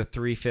the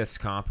 3/5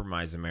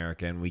 compromise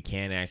America, and we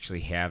can't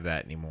actually have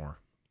that anymore.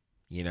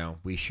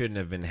 We shouldn't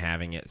have been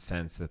having it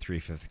since the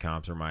 3/5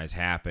 compromise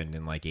happened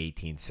in like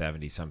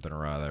 1870 something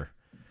or other.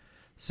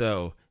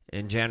 So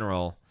in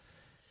general,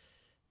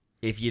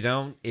 if you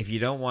don't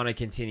want to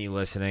continue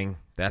listening,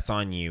 that's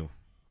on you,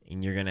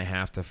 and you're gonna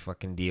have to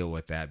fucking deal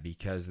with that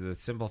because the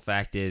simple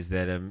fact is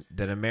that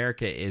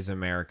America is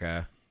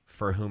America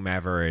for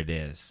whomever it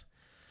is.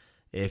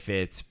 If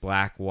it's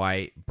black,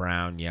 white,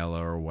 brown,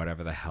 yellow, or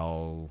whatever the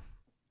hell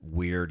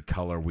weird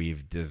color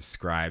we've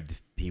described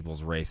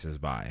people's races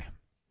by.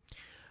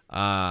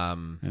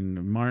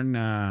 And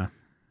Martin,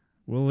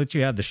 we'll let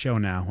you have the show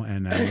now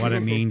and what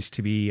it means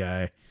to be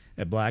a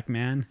black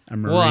man, a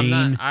Marine. Well, I'm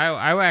not.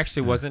 I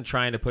actually wasn't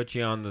trying to put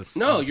you on the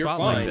No, on the you're spot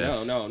fine. like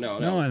this. No.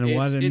 and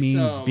what it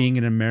means being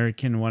an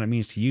American, what it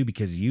means to you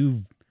because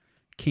you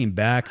came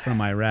back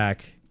from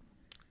Iraq,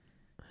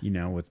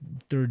 with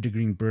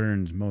 3rd-degree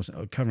burns,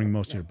 covering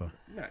most of your body.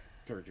 Not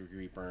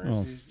 3rd-degree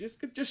burns. Oh. It's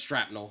just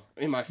shrapnel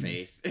in my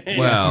face.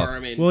 Well- Or, I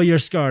mean, Well, you're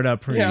scarred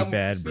up pretty yeah,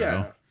 bad,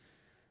 bro.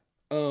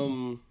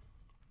 yeah.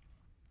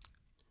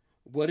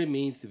 What it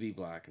means to be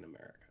black in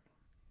America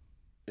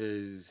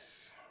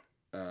is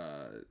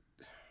Well,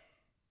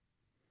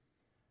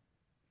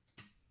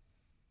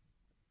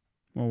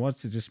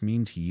 what's it just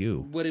mean to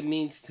you? what it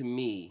means to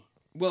me.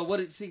 Well,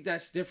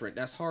 that's different.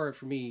 That's hard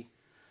for me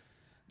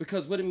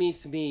because what it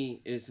means to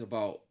me is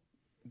about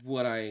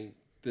what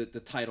the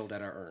title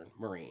that I earn,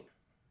 Marine.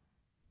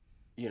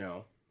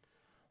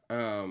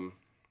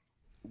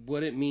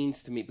 What it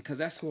means to me because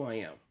that's who I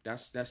am.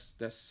 That's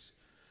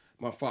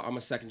my fault. I'm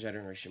a 2nd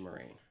generation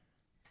Marine.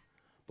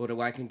 But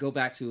what I can go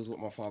back to is what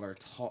my father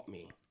taught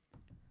me.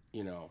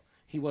 You know,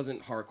 he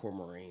wasn't hardcore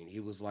Marine. He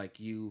was like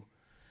you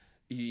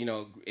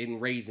know, in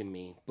raising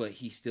me, but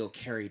he still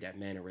carried that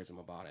mannerism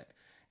about it.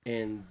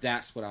 And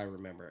that's what I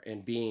remember.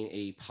 And being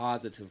a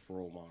positive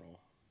role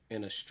model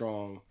and a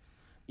strong,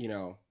 you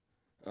know,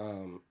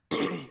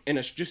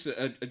 and just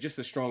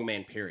a strong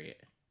man, period.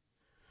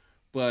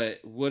 But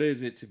what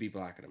is it to be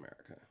black in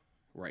America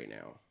right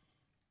now?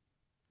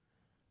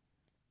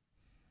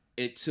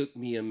 It took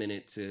me a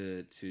minute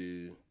to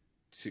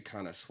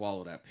kind of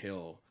swallow that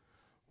pill,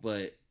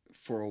 but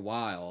for a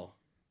while,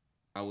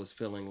 I was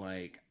feeling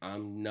like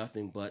I'm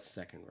nothing but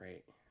second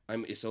rate.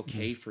 It's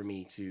okay for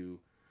me to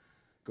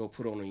go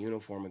put on a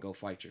uniform and go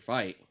fight your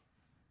fight,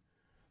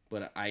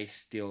 but I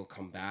still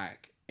come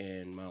back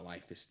and my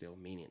life is still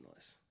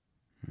meaningless.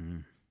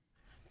 I'm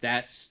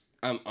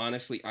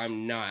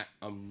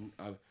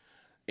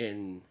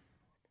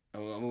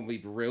gonna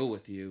be real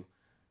with you.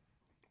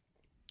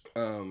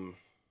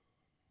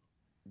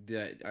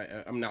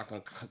 That I'm not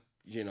gonna,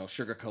 you know,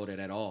 sugarcoat it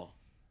at all.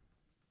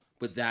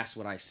 But that's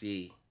what I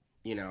see.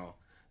 You know,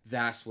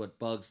 that's what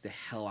bugs the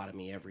hell out of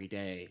me every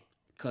day.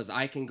 Cause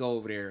I can go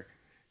over there,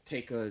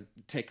 take a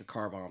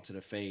car bomb to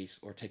the face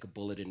or take a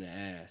bullet in the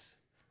ass,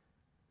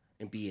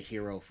 and be a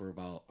hero for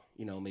about,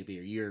 you know, maybe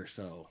a year or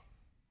so.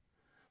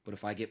 But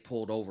if I get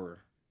pulled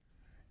over,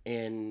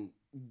 and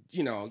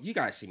you know, you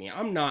guys see me,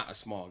 I'm not a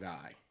small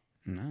guy.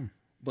 No.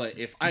 But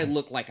if I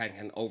look like I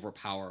can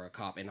overpower a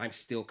cop and I'm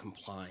still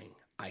complying,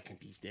 I can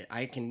be dead.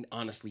 I can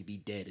honestly be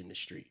dead in the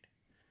street.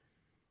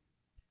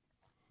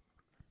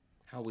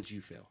 How would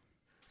you feel?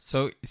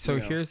 So You know?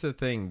 here's the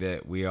thing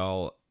that we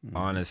all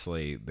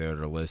honestly that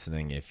are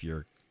listening,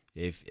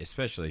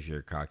 especially if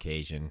you're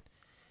Caucasian,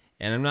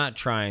 and I'm not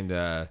trying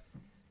to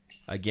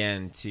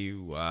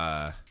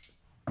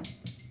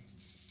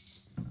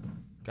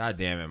God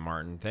damn it,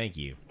 Martin. Thank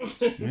you.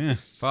 Yeah.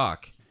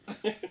 Fuck.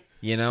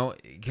 You know,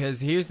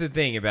 because here's the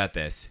thing about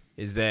this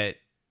is that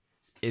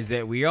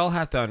we all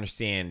have to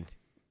understand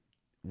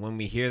when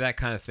we hear that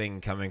kind of thing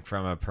coming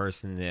from a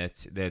person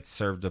that's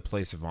served a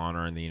place of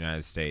honor in the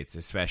United States,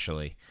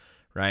 especially,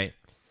 right?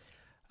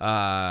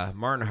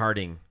 Martin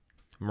Harding,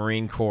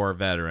 Marine Corps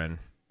veteran,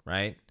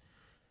 right?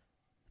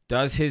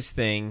 Does his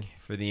thing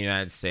for the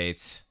United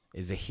States,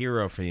 is a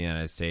hero for the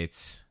United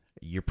States.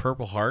 Your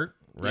Purple Heart,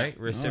 right?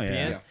 Oh,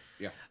 Recipient.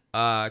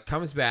 Yeah.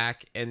 Comes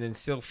back and then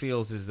still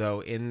feels as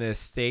though in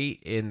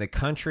the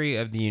country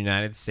of the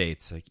United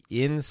States, like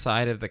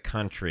inside of the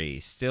country,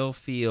 still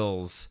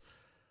feels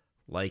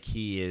like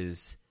he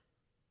is,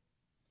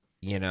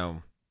 you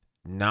know,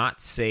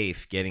 not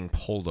safe getting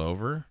pulled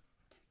over.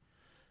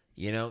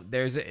 You know,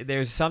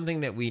 there's something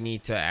that we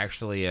need to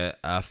actually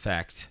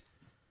affect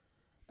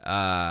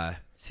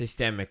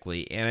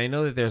systemically, and I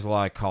know that there's a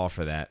lot of call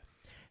for that,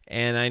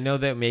 and I know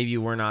that maybe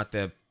we're not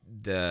the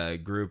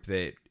group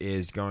that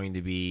is going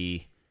to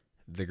be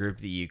the group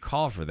that you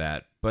call for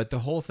that. But the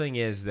whole thing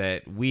is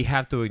that we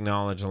have to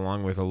acknowledge,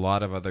 along with a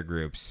lot of other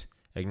groups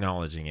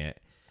acknowledging it,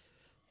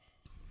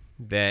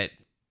 that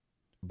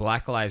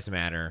Black Lives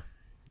Matter,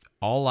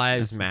 all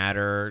lives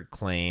matter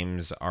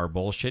claims are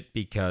bullshit,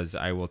 because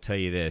I will tell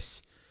you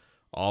this,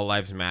 all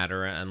lives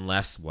matter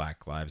unless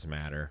Black Lives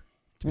Matter.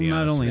 Well,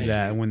 not only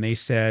that, when they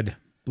said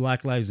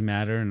Black Lives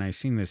Matter, and I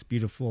seen this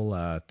beautiful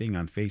thing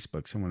on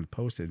Facebook, someone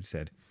posted and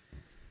said,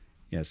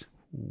 yes,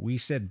 we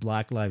said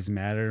Black Lives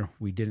Matter.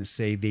 We didn't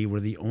say they were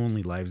the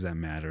only lives that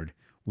mattered.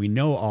 We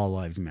know all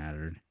lives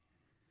mattered,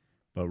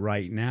 but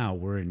right now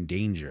we're in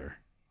danger.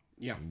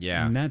 Yeah.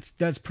 Yeah. And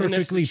that's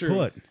perfectly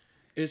put.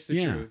 It's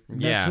the truth.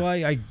 That's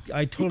why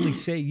I totally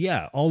say,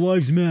 yeah, all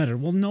lives matter.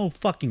 Well, no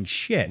fucking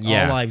shit.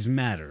 Yeah. All lives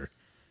matter.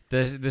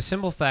 The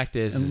simple fact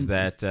is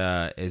that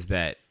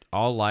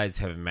all lives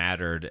have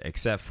mattered,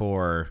 except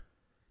for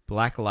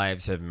Black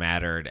lives have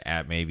mattered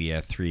at maybe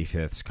a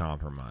 3/5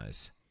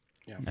 compromise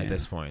at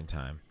this point in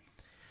time.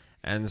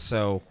 And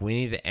so we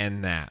need to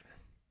end that.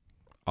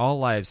 All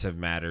lives have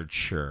mattered,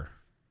 sure.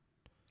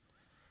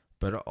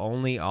 But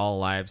only all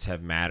lives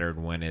have mattered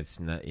when it's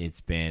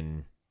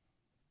been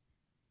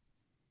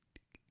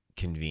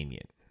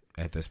convenient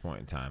at this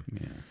point in time.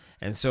 Yeah.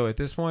 And so at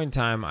this point in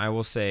time, I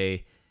will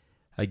say,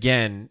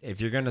 again,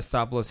 if you're going to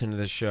stop listening to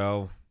the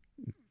show,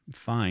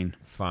 Fine.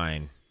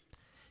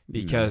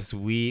 Because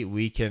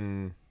we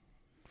can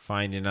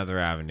find another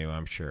avenue,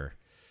 I'm sure.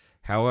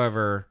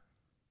 However,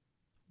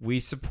 we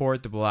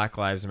support the Black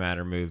Lives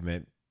Matter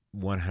movement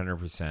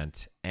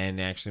 100% and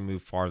actually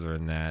move farther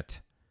than that.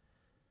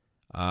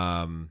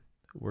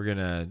 We're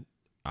gonna.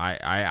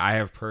 I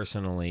have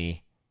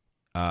personally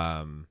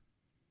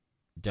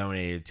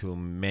donated to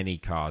many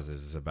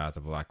causes about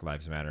the Black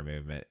Lives Matter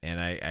movement,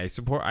 and I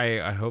support.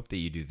 I hope that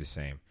you do the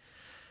same,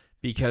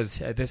 because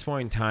at this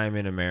point in time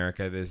in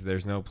America,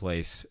 there's no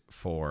place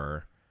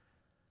for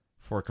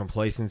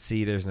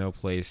complacency. There's no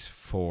place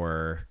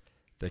for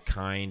the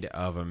kind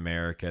of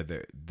America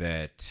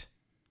that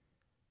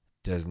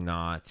does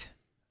not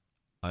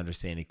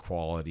understand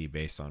equality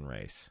based on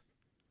race.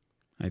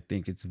 I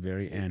think it's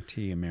very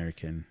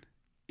anti-American.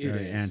 It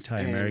Very is.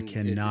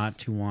 anti-American And it not is-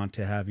 to want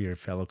to have your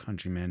fellow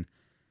countrymen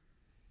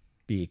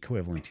be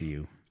equivalent to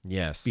you,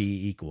 Yes.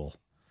 be equal.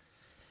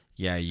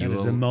 Yeah, you That is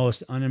will. the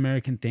most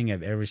un-American thing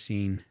I've ever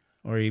seen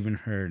or even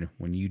heard,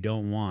 when you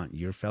don't want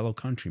your fellow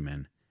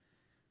countrymen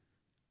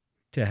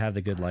to have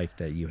the good life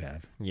that you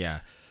have. Yeah.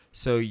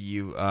 So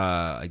you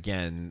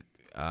again,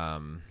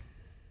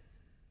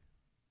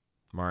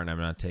 Martin, I'm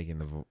not taking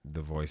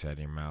the voice out of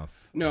your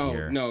mouth.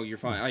 here. No, you're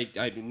fine.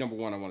 I number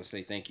one, I want to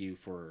say thank you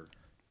for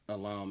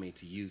allowing me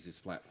to use this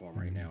platform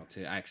right now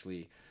to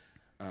actually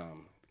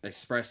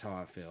express how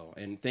I feel,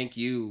 and thank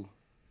you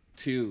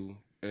too.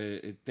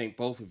 Thank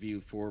both of you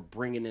for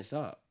bringing this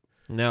up.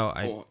 No,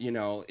 Well, you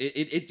know,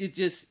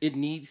 it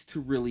needs to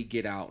really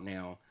get out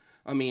now.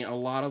 I mean, a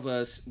lot of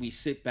us, we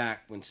sit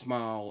back and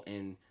smile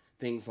and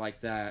things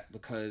like that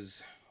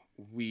because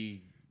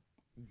we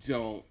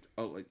don't,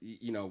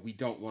 we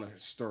don't want to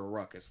stir a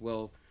ruckus.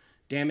 Well,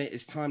 damn it,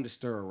 it's time to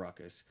stir a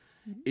ruckus.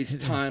 It's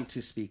time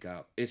to speak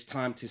up. It's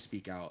time to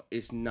speak out.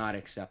 It's not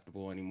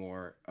acceptable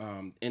anymore.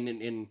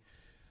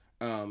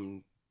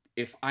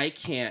 If I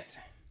can't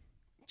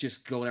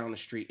just go down the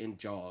street and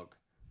jog,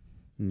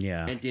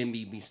 Yeah. and then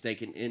be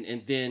mistaken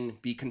and then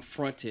be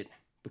confronted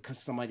because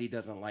somebody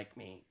doesn't like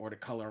me or the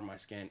color of my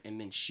skin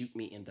and then shoot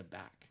me in the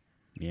back,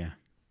 Yeah.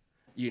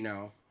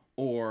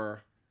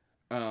 or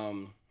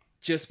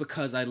just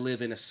because I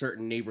live in a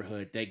certain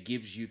neighborhood that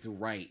gives you the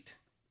right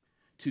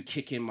to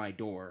kick in my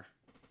door,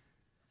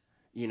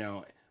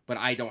 but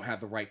I don't have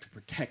the right to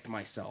protect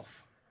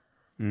myself,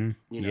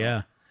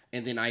 Yeah.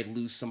 and then I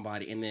lose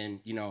somebody and then,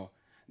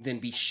 then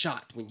be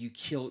shot when you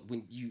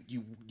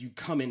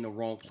come in the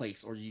wrong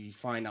place, or you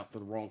find out the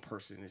wrong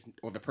person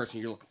or the person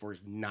you're looking for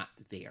is not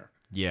there.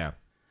 yeah.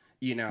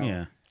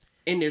 Yeah.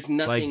 And there's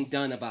nothing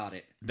done about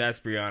it. That's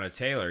Breonna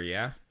Taylor,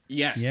 yeah?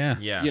 Yes. Yeah.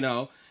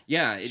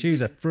 Yeah. She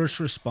was a first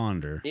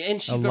responder.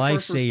 And she's a a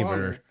first lifesaver.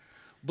 responder.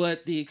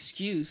 But the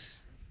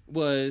excuse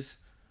was,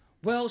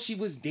 well, she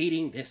was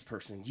dating this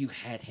person. You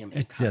had him in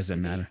It custody.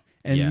 doesn't matter.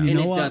 And Yeah. you And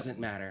know it what? doesn't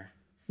matter.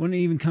 When it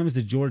even comes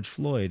to George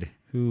Floyd,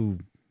 who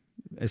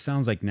it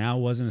sounds like now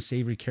wasn't a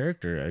savory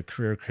character, a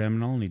career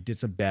criminal, and he did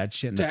some bad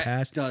shit in the That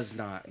past. does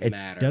not It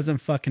matter. doesn't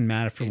fucking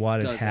matter for It what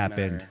had doesn't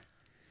happened. matter.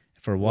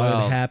 For what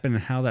Well- had happened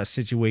and how that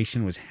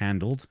situation was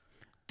handled,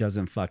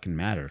 doesn't fucking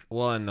matter.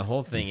 Well, and the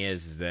whole thing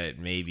is that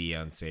maybe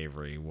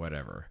unsavory,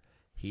 whatever.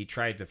 He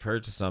tried to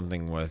purchase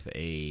something with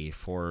a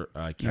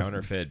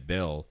counterfeit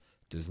bill.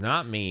 Does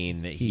not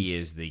mean that he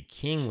is the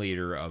king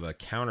leader of a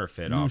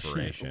counterfeit No shit.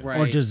 operation. Right.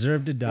 Or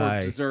deserve to Or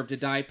die. deserve to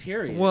die,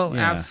 period. Well,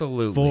 Yeah,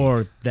 absolutely.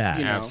 for that.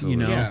 You know?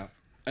 absolutely. You know,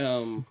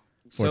 Yeah.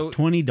 for So-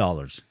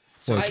 $20.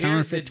 So For a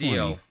here's the counterfeit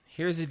deal. 20.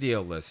 Here's the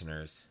deal,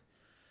 listeners.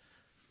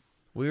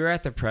 We are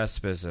at the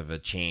precipice of a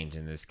change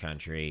in this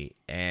country,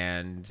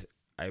 and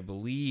I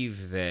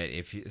believe that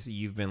if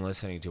you've been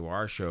listening to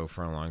our show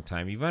for a long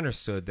time, you've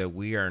understood that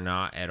we are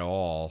not at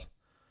all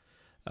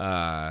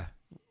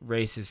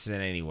racist in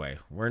any way.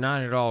 We're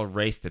not at all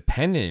race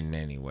dependent in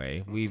any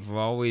way. We've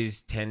always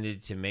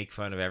tended to make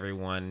fun of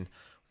everyone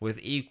with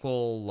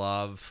equal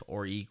love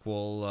or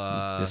equal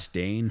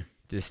Disdain.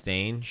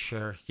 disdain.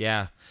 Sure,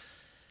 yeah.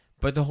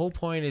 But the whole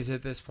point is,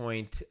 at this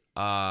point,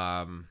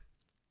 when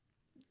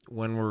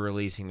we're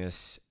releasing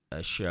this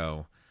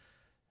show,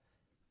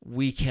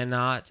 we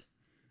cannot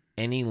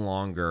any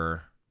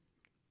longer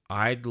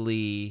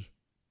idly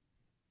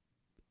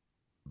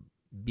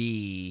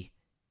be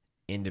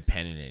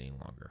independent any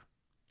longer.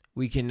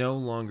 We can no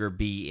longer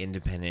be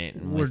independent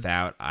and We're-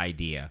 without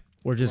idea.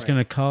 We're just Right. going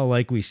to call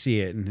like we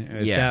see it. And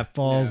if Yeah. that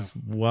falls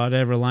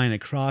whatever line it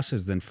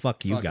crosses, then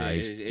fuck you Fuck it.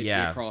 guys. It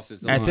Yeah. crosses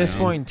the At line. this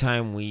point in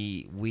time,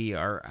 we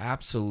are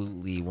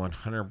absolutely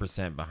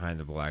 100% behind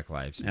the Black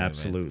Lives Movement.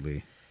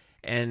 Absolutely.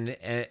 And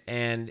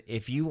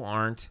if you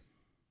aren't,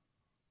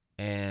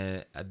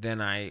 and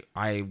then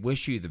I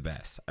wish you the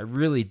best. I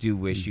really do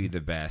wish you the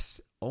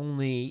best.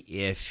 Only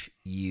if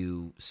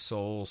you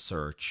soul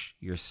search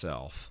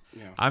yourself.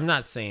 Yeah. I'm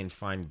not saying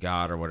find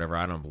God or whatever.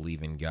 I don't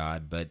believe in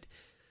God, but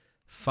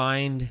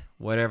find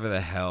whatever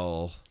the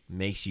hell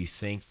makes you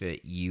think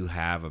that you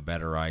have a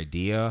better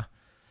idea,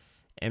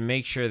 and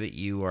make sure that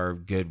you are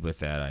good with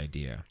that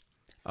idea.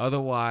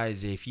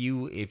 Otherwise, if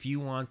you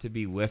want to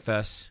be with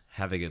us,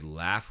 have a good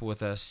laugh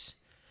with us,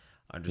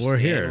 understand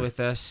here. with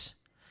us,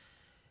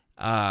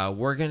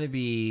 we're going to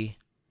be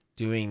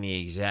doing the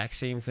exact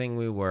same thing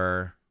we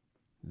were.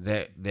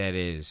 That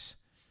is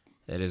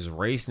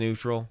race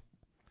neutral.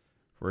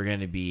 We're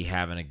going to be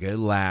having a good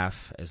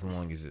laugh as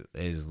long as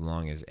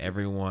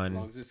everyone As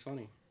long as it's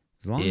funny.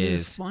 As long as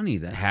is it's funny,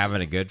 that's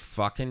having a good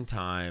fucking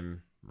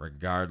time,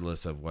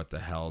 regardless of what the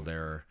hell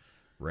their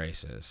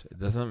race is. It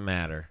doesn't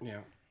matter. Yeah.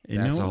 You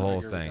That's know the what? whole I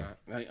agree with thing.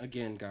 that.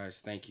 Again, guys,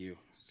 thank you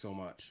so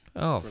much.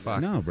 Oh, for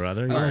fuck. No,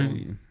 brother.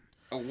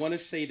 I want to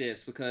say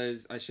this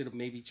because I should have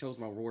maybe chose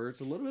my words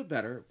a little bit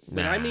better.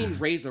 When Nah. I mean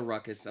raise a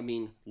ruckus, I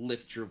mean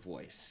lift your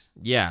voice.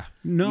 Yeah.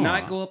 No.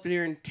 Not go up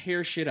there and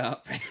tear shit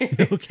up.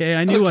 Okay,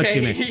 I knew what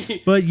you Okay.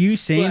 meant. But you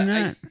saying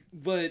that?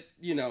 But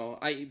you know,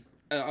 I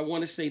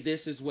want to say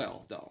this as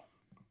well, though.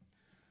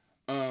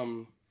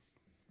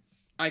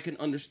 I can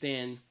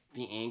understand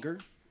the anger.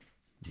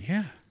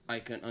 Yeah. I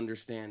can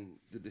understand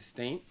the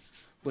disdain.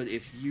 But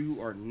if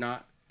you are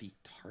not the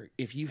target,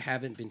 if you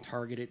haven't been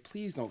targeted,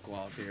 please don't go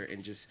out there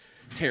and just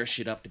tear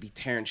shit up to be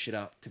tearing shit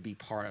up to be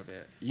part of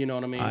it. You know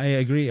what I mean? I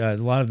agree. A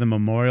lot of the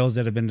memorials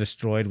that have been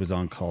destroyed was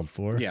uncalled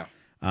for. Yeah.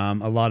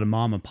 A lot of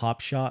mom and pop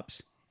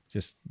shops,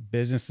 just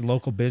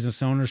local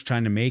business owners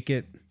trying to make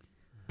it,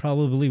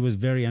 probably was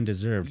very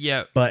undeserved.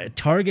 Yeah. But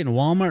Target and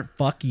Walmart,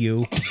 fuck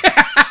you.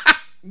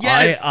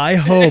 Yes. I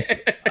hope.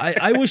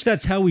 I wish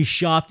that's how we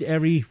shopped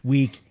every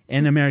week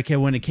in America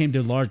when it came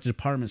to large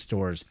department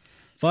stores.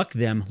 Fuck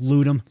them.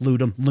 Loot them, loot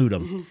them, loot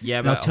them. Yeah,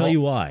 and I'll but tell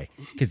you why.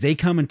 Because they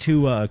come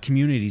into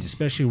communities,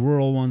 especially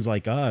rural ones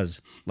like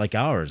ours,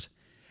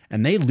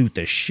 and they loot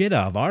the shit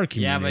out of our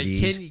Yeah, but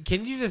communities.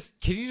 can you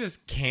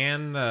just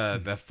can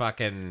the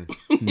fucking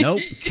Nope.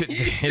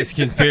 his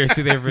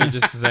conspiracy there for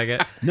just a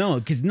second? No,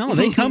 because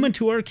they come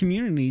into our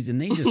communities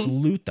and they just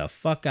loot the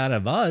fuck out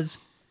of us.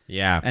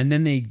 Yeah. And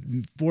then they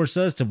force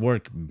us to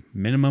work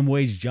minimum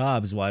wage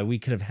jobs while we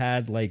could have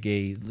had like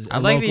a I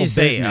like that local you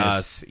say business.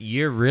 us.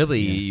 You're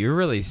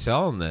really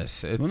selling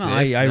this. It's, Well, no,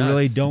 it's I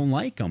really nuts. don't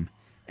like them.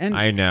 And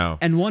I know.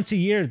 And once a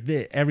year,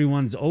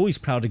 everyone's always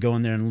proud to go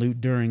in there and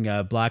loot during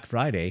Black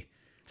Friday.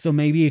 So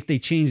maybe if they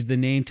change the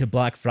name to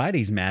Black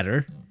Fridays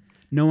Matter,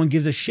 no one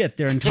gives a shit.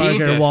 They're in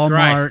Target or Jesus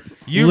Walmart.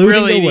 Christ. You looting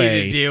really away.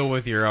 need to deal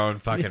with your own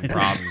fucking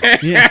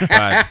problems.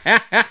 Yeah.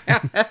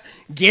 But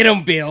Get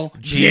him, Bill.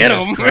 Get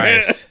Jesus him.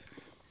 Christ.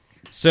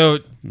 So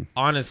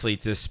honestly,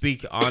 to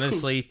speak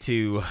honestly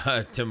to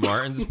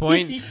Martin's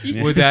point,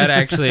 without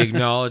actually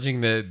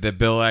acknowledging that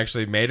Bill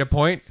actually made a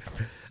point,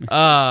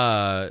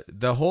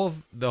 the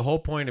whole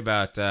point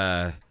about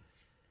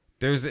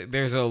there's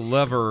a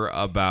lever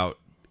about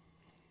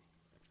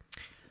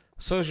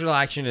social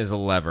action is a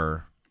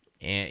lever,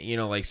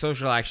 and like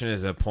social action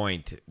is a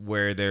point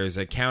where there's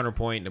a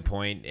counterpoint and a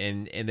point,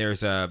 and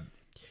there's a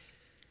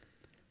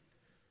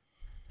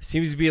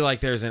seems to be like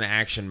there's an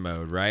action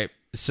mode, right?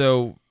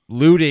 So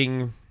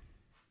looting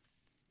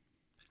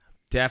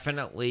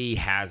definitely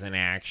has an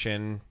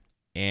action,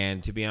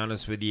 and to be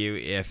honest with you,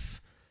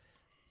 if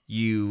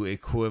you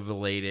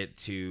equivalate it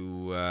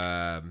to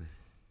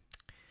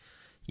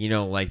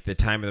like the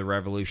time of the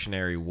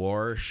Revolutionary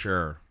War,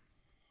 sure,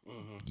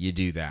 you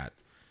do that.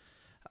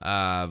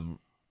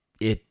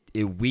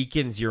 It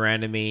weakens your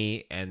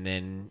enemy and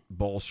then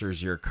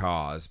bolsters your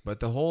cause, but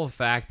the whole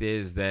fact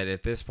is that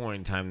at this point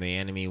in time the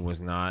enemy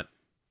was not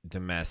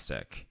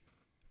domestic,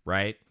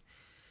 right?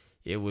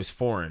 It was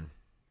foreign.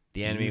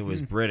 The enemy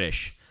was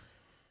British.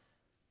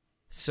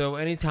 So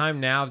anytime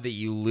now that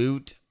you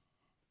loot,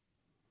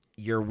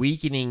 you're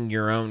weakening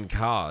your own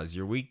cause.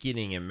 You're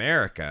weakening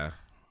America,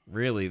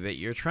 really, that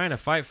you're trying to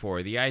fight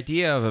for. The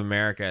idea of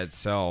America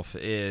itself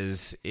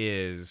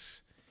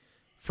is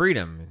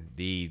freedom.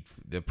 The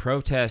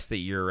protest that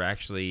you're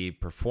actually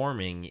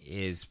performing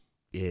is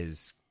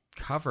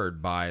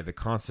covered by the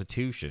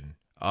Constitution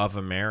of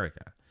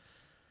America.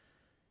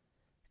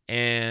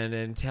 And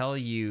until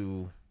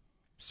you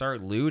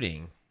start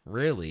looting,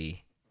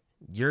 really,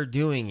 you're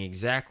doing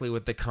exactly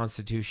what the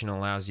Constitution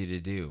allows you to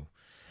do.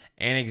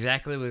 And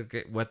exactly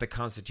what the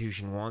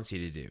Constitution wants you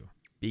to do.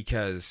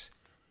 Because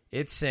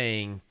it's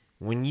saying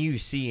when you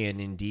see an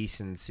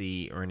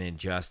indecency or an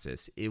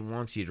injustice, it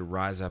wants you to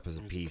rise up as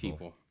a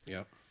people.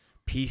 Yep.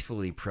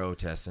 Peacefully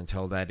protest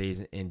until that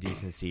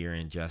indecency or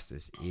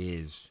injustice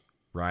is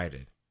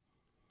righted.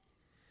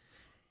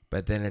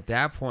 But then at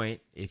that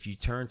point, if you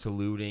turn to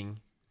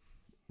looting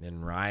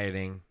and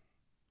rioting,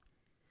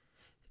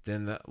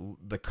 then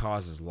the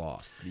cause is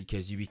lost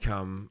because you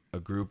become a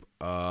group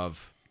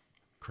of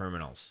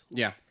criminals.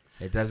 Yeah.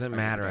 It doesn't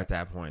matter at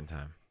that point in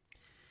time.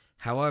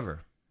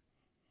 However,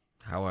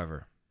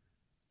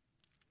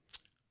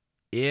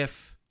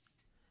 if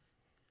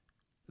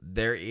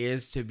there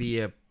is to be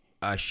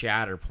a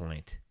shatter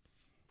point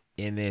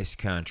in this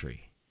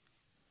country,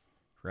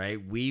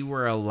 right? We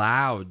were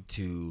allowed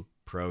to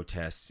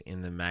protest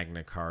in the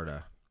Magna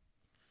Carta,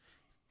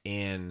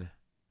 in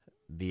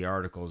the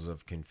Articles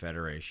of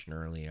Confederation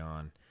early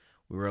on.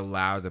 We were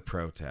allowed to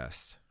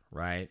protest,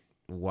 right?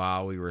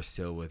 While we were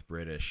still with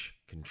British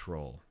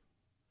control.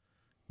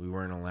 We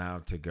weren't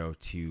allowed to go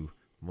to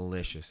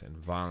malicious and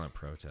violent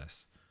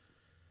protests.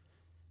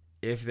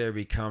 If there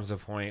becomes a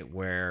point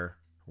where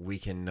we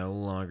can no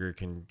longer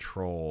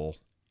control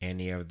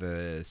any of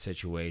the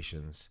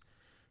situations,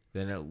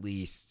 then at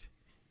least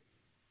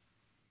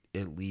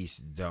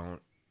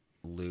don't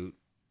loot,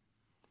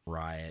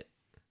 riot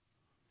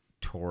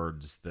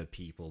towards the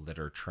people that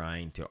are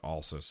trying to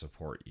also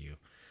support you,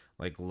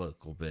 like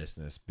local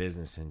business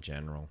in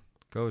general.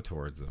 Go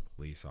towards the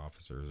police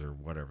officers or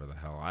whatever the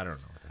hell. I don't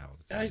know what the hell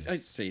to tell you.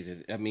 I'd say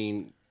that. I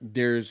mean,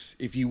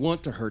 if you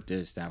want to hurt the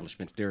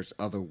establishments, there's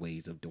other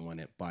ways of doing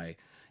it by,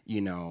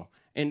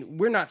 and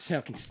we're not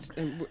talking.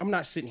 I'm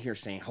not sitting here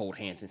saying hold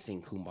hands and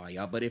sing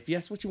Kumbaya, but if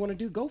that's what you want to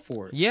do, go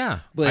for it. Yeah,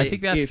 but I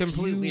think that's if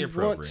completely you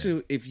appropriate. Want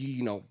to, if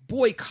you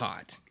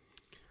boycott,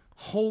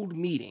 hold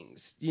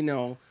meetings,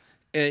 things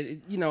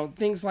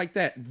like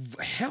that.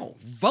 Hell,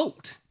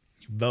 vote.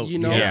 Vote.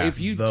 If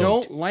you vote.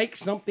 don't like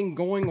something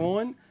going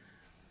on,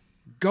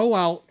 go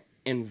out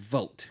and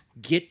vote.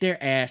 Get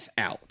their ass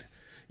out.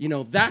 You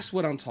know, that's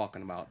what I'm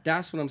talking about.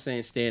 That's what I'm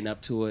saying. Stand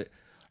up to it.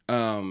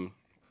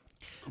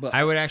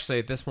 I would actually,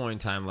 at this point in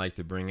time, like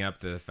to bring up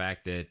the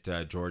fact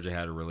that Georgia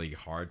had a really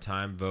hard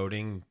time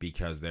voting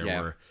because there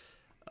were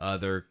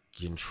other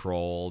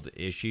controlled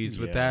issues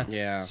with that.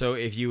 Yeah. So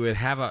if you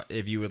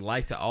would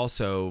like to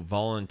also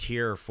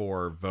volunteer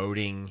for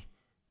voting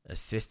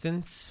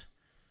assistance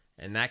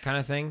and that kind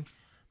of thing,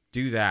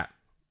 do that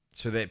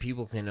so that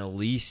people can at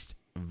least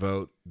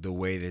vote the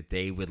way that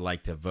they would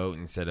like to vote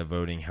instead of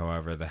voting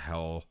however the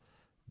hell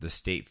the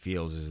state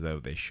feels as though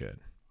they should.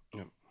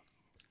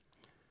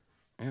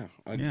 Yeah.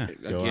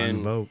 Go out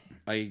and vote.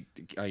 I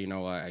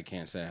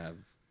can't say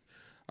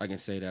I can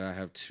say that I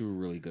have two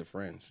really good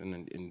friends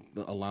and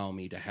allow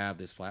me to have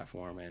this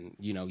platform, and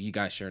you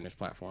guys sharing this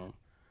platform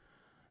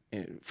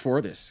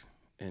for this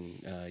and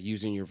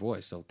using your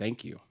voice. So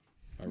thank you.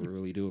 I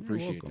really do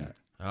appreciate that.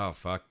 Oh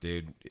fuck,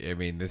 dude. I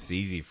mean, this is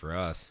easy for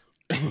us.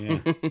 Yeah.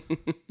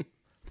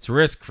 It's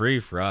risk free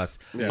for us.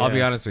 I'll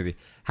be honest with you.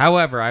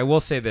 However, I will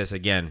say this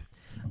again.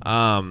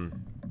 If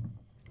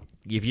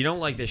you don't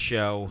like this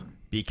show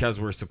because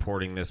we're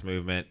supporting this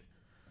movement,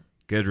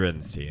 good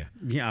riddance to you.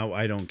 Yeah,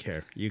 I don't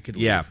care. You could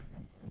leave. Yeah.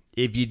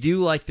 If you do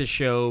like the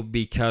show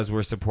because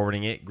we're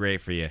supporting it, great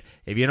for you.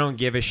 If you don't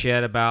give a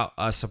shit about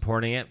us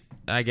supporting it,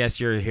 I guess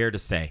you're here to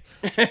stay.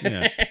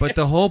 Yeah. But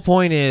the whole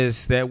point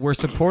is that we're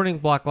supporting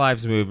Black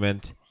Lives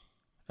Movement,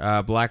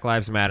 Black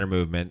Lives Matter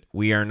movement.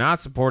 We are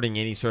not supporting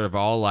any sort of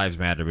All Lives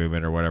Matter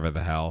movement or whatever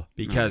the hell.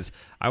 Because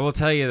I will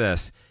tell you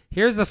this.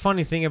 Here's the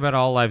funny thing about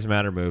All Lives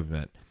Matter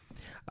movement.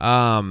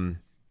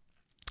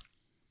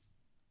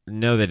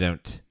 No, they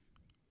don't.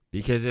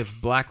 Because if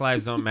Black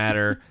lives don't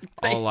matter,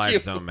 all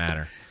lives don't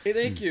matter. Hey,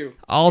 thank you.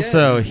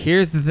 Also,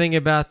 here's the thing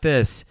about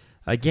this.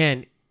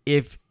 Again,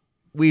 if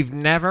we've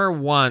never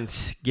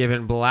once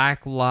given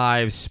Black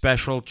lives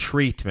special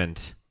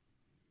treatment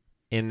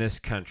in this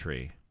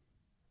country.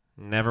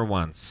 Never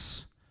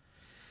once.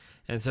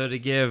 And so to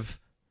give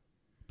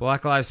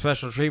Black lives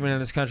special treatment in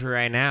this country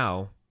right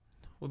now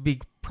would be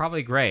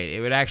probably great.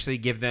 It would actually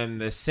give them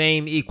the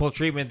same equal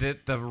treatment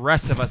that the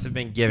rest of us have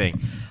been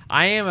giving.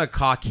 I am a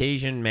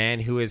Caucasian man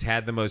who has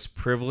had the most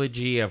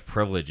privilegey of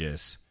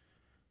privileges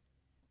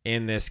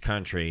in this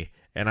country,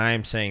 and I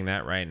am saying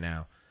that right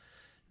now.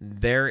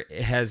 There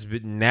has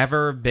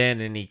never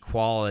been an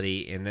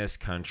equality in this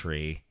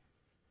country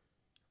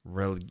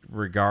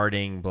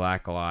regarding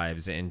Black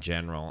lives in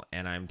general,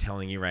 and I'm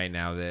telling you right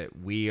now that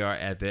we are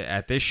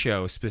at this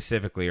show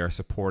specifically are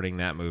supporting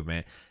that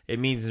movement. It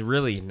means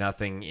really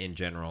nothing in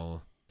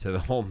general to the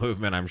whole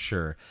movement, I'm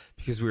sure,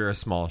 because we're a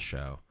small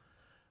show.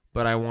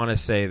 But I want to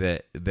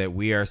say that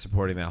we are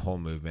supporting that whole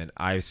movement.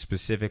 I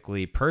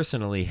specifically,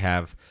 personally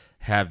have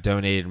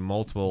donated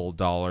multiple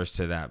dollars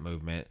to that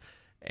movement,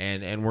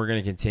 and we're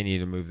going to continue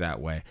to move that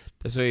way.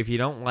 So if you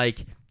don't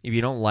like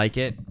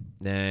it,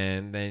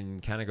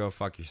 then kind of go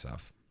fuck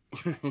yourself.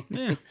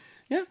 Yeah.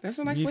 Yeah, that's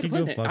a nice You way to can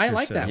put go it. fuck I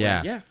like yourself.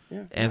 that Yeah. one.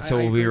 Yeah. And I so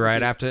we'll agree be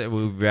with you.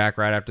 we'll be back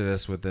right after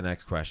this with the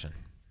next question.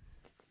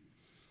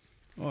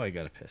 Oh, I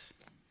gotta piss.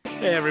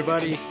 Hey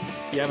everybody,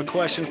 you have a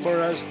question for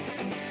us?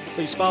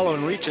 Please follow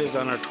and reach us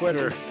on our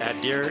Twitter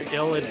at Dear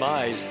Ill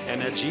Advised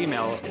and at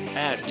Gmail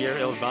at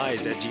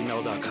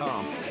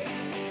deariladvised@gmail.com.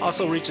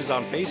 Also reach us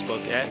on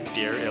Facebook at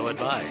Dear Ill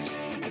Advised.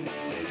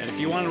 And if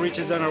you want to reach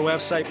us on our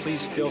website,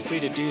 please feel free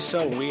to do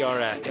so. We are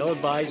at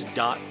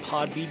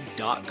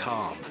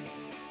illadvised.podbean.com.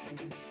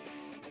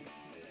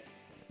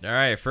 All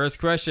right, first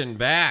question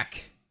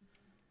back.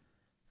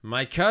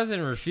 My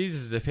cousin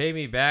refuses to pay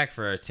me back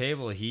for a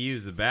table he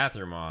used the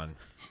bathroom on.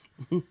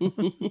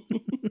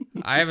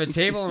 I have a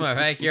table in my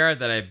backyard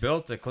that I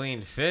built to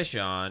clean fish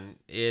on.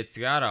 It's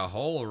got a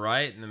hole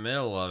right in the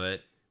middle of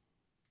it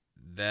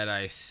that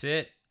I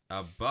sit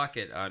a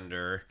bucket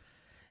under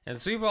and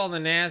sweep all the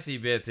nasty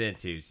bits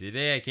into.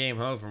 Today I came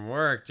home from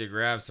work to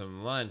grab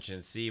some lunch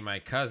and see my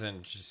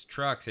cousin's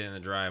truck's in the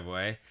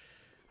driveway.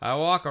 I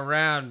walk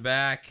around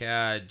back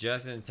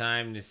just in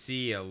time to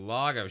see a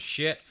log of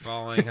shit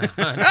falling onto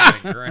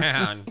the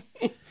ground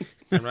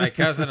and my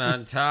cousin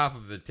on top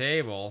of the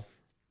table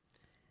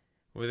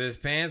with his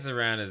pants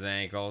around his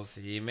ankles.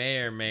 He may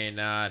or may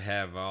not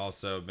have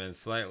also been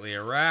slightly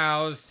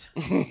aroused.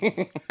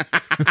 I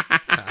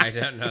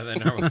don't know the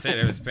normal state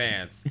of his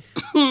pants.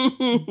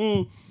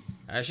 I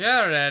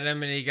shouted at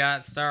him and he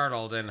got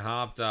startled and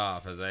hopped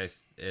off as I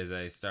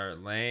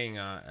start laying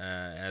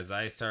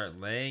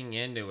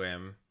into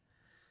him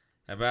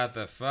about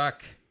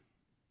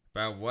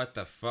what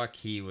the fuck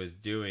he was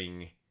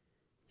doing.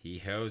 He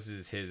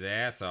hoses his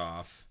ass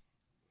off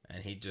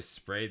and he just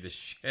sprayed the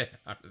shit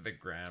onto the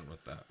ground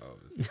with the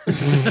hose.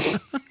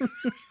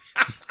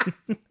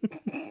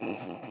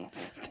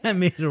 That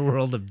made a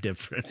world of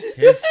difference.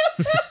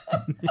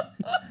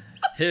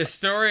 His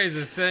story is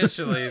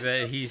essentially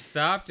that he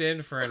stopped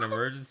in for an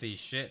emergency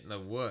shit in the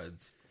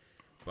woods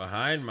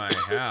behind my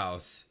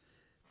house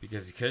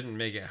because he couldn't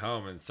make it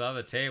home and saw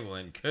the table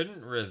and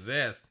couldn't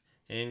resist,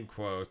 in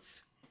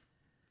quotes.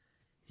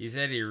 He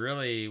said he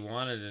really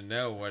wanted to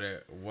know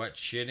what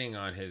shitting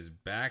on his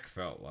back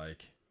felt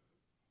like.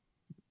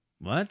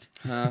 What?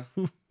 Huh?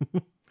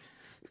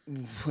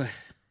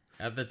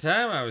 At the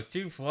time, I was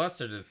too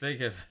flustered to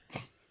think of.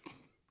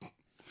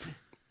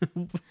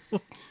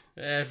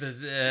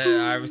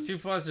 I was too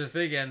flustered to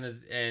think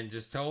and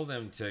just told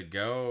him to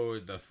go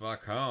the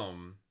fuck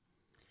home.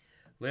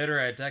 Later,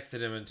 I texted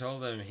him and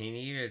told him he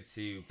needed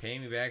to pay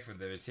me back for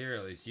the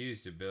material he's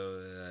used to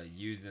build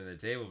used in the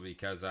table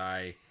because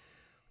I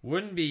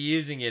wouldn't be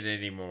using it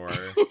anymore.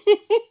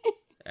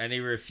 And he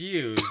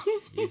refused.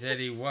 He said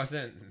he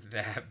wasn't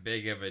that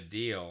big of a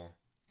deal,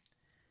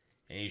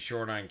 and he's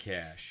short on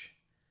cash.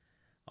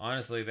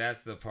 Honestly,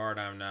 that's the part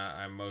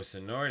I'm most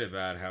annoyed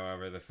about.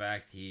 However, the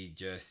fact he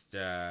just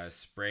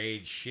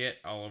sprayed shit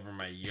all over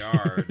my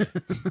yard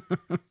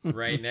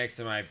right next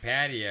to my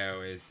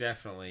patio is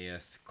definitely a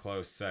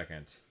close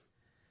second.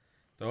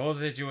 The whole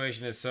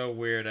situation is so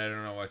weird, I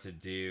don't know what to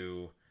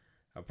do.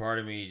 A part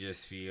of me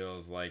just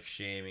feels like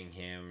shaming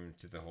him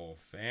to the whole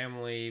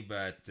family,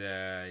 but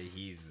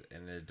he's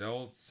an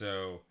adult,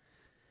 so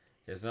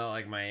it's not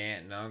like my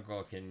aunt and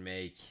uncle can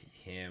make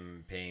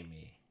him pay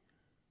me.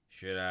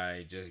 Should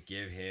I just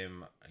give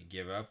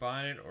up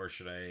on it, or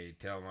should I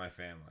tell my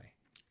family?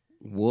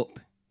 Whoop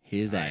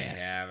his ass.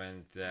 I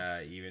haven't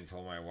even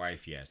told my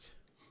wife yet.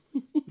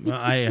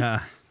 Well,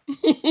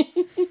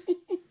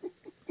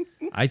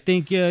 I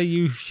think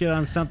you shit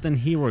on something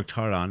he worked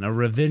hard on. A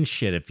revenge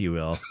shit, if you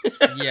will.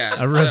 Yeah.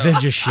 A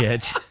revenge of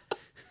shit.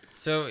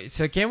 So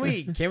can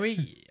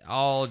we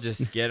all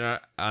just get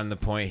on the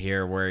point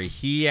here where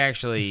he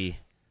actually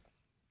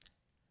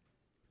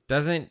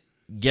doesn't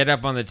get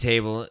up on the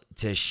table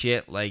to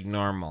shit like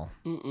normal?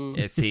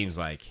 It seems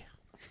like.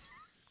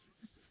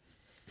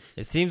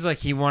 It seems like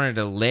he wanted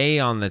to lay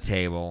on the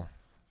table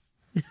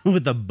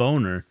With a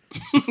boner.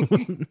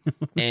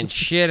 and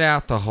shit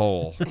out the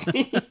hole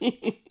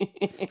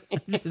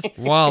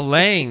while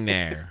laying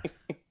there.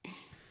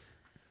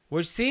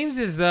 Which seems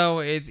as though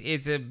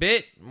it's a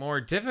bit more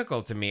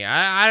difficult to me.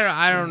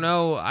 I don't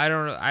know.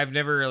 I've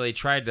never really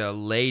tried to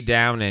lay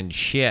down and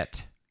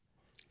shit.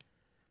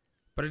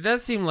 But it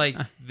does seem like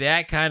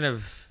that kind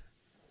of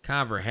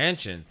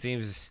comprehension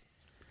seems...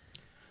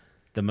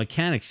 The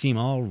mechanics seem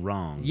all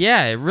wrong.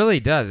 Yeah, it really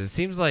does. It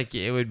seems like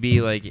it would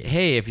be like,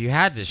 hey, if you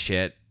had to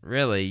shit,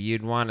 really,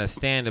 you'd want to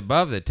stand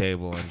above the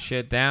table and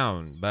shit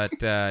down.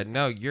 But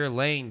no, you're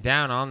laying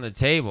down on the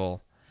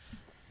table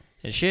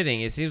and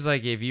shitting. It seems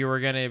like if you were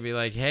going to be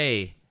like,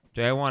 hey,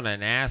 do I want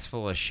an ass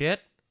full of shit?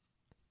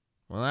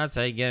 Well, that's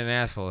how you get an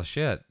ass full of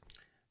shit.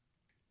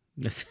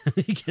 You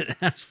get an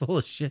ass full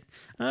of shit.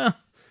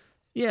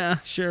 Yeah,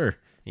 sure.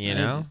 You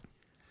know?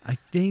 I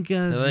think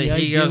the He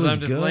idea goes, was I'm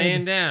just good.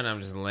 laying down.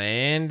 I'm just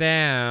laying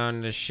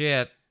down to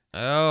shit.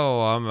 Oh,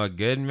 I'm a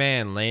good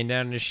man laying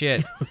down to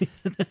shit.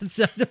 He's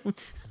a good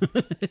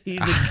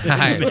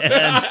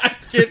man.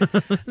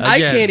 I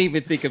can't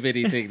even think of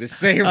anything to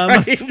say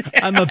right now.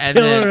 I'm a And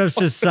pillar then- of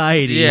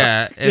society.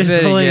 Yeah, and Just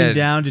then laying again-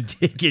 down to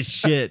take his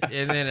shit.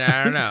 And then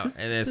I don't know.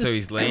 And then so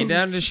he's laying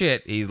down to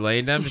shit. He's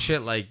laying down to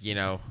shit like, you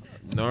know,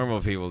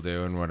 normal people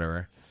do and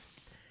whatever.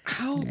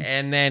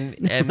 And then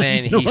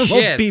he Normal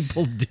shits.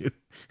 people do.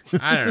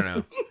 I don't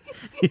know.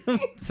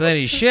 So then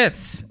he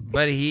shits,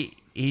 but he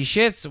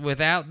shits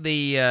without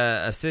the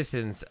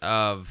assistance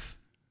of,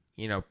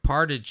 you know,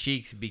 parted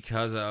cheeks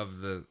because of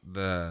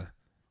the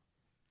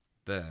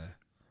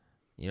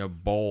you know,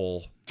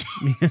 bowl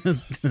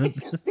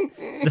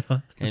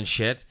and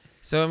shit.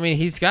 So I mean,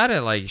 he's got to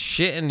like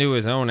shit into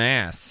his own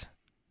ass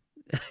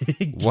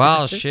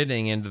while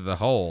shitting into the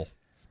hole.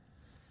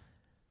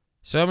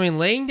 So I mean,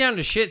 laying down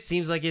to shit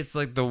seems like it's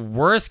like the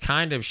worst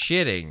kind of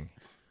shitting.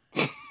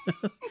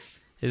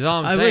 Is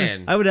all I'm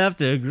saying. I would have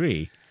to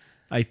agree.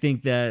 I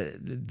think that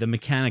the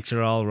mechanics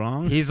are all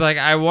wrong. He's like,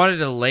 I wanted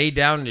to lay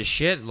down to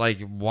shit. Like,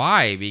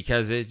 why?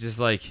 Because it just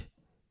like,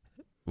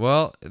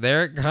 well,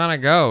 there it kind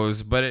of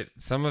goes, but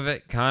some of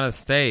it kind of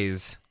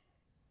stays.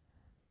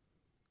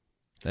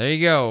 There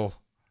you go,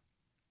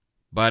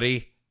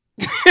 buddy.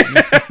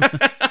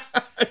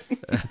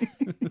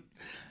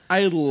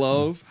 I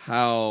love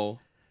how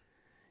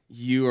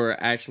you are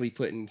actually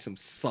putting some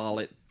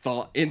solid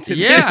thought into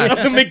Yeah.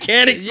 this. The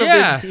mechanics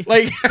Yeah. of it.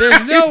 Like,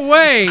 There's no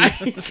way.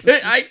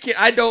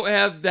 I don't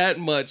have that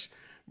much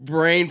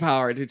brain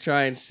power to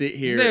try and sit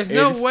here. There's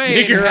no and way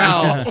in figure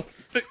hell. out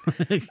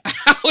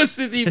how is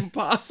this even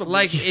possible?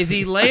 Like, is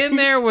he laying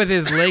there with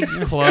his legs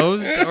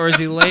closed, or is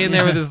he laying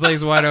there with his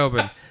legs wide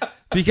open?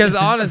 Because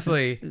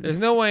honestly, there's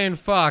no way in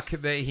fuck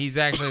that he's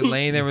actually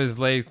laying there with his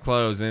legs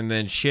closed and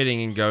then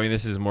shitting and going,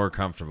 this is more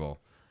comfortable.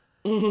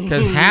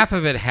 Because half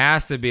of it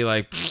has to be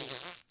like,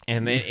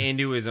 and then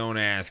into his own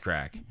ass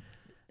crack.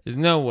 There's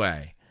no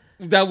way.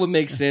 that would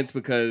make sense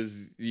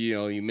because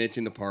you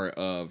mentioned the part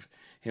of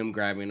him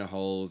grabbing the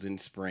hose and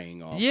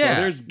spraying off. Yeah,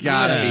 so there's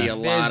gotta be a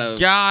lot of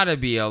gotta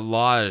be a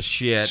lot of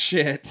shit.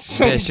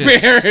 somewhere It's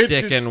just just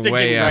sticking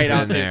way right up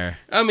out in there.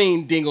 I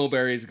mean,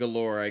 dingleberries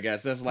galore. I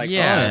guess that's like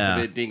Yeah.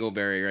 ultimate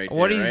dingleberry right there.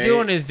 What he's right?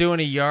 doing is doing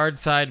a yard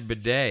side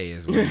bidet.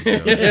 Is what he's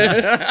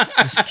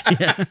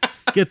doing.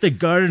 Get the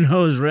garden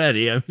hose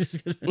ready. I'm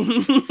just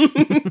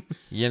gonna...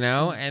 You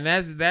know, and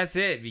that's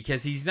it,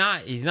 because he's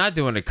not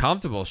doing a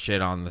comfortable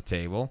shit on the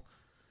table.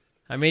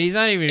 I mean, he's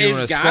not even doing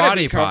a It's gotta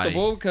squatty be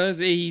comfortable potty. because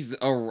he's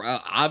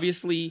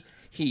obviously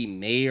he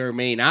may or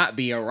may not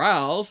be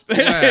aroused.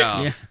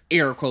 Well, Yeah.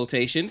 Air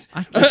quotations.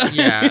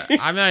 yeah,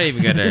 I'm not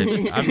even gonna.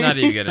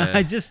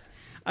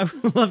 I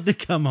would love to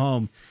come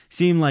home,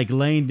 see him like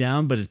laying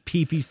down, but his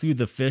pee-pee's through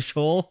the fish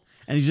hole,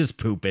 and he's just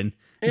pooping.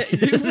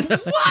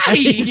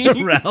 He's Why?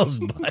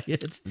 aroused by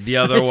it. The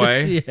other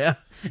way, Yeah.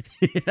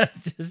 Yeah,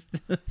 just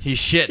he's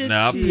shitting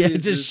up. Yeah,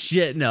 just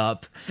shitting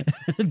up.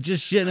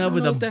 Just shitting I up don't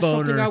with know a if that's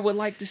something I boner would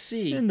like to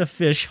see. in the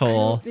fish I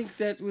hole. don't think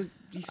that would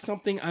be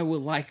something I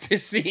would like to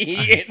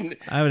see. And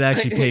I would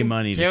actually pay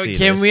money to see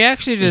Can this. we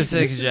actually just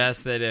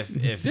suggest that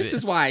if this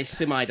is why I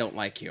semi don't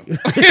like you.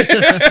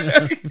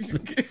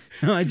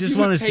 No, I just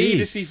want to Pay see.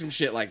 to see some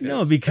shit like this.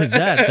 No, because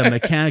the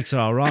mechanics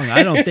are all wrong.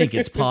 I don't think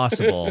it's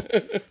possible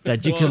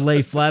that you can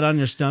lay flat on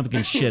your stomach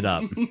and shit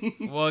up.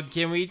 well,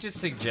 can we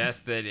just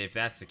suggest that if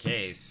that's the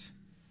case,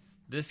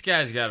 this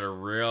guy's got a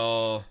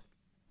real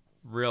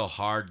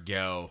hard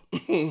go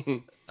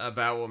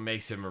about what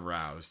makes him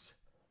aroused.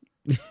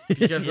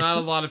 Because not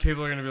a lot of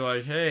people are going to be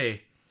like,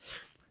 hey,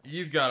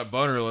 you've got a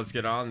boner, let's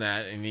get on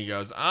that. And he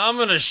goes, I'm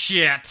going to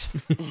shit.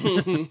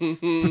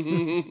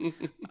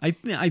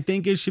 I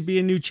think it should be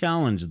a new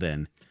challenge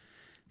then.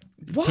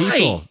 why?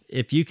 People,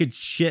 if you could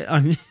shit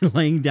on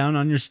laying down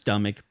on your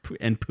stomach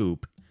and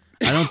poop,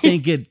 I don't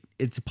think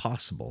it's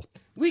possible.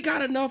 We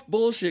got enough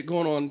bullshit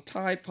going on.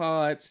 Tide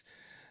Pods,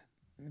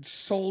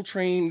 Soul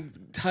Train,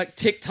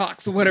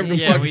 TikToks, or whatever the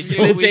Yeah, fuck. we do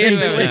the have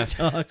dance-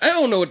 enough. I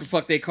don't know what the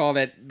fuck they call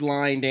that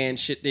line dance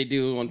shit they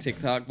do on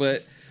TikTok,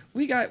 but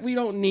we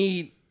don't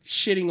need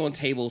shitting on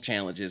table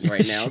challenges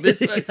right now.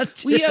 This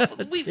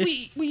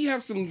we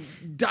have some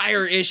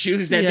dire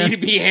issues that Yeah. need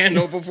to be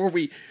handled before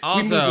we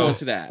move on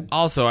to that.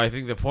 Also, I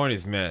think the point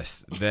is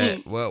missed.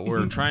 That what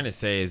we're trying to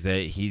say is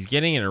that he's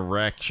getting an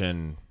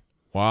erection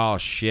while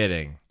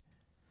shitting.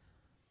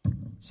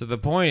 So the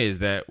point is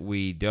that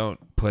we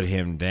don't put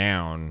him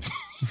down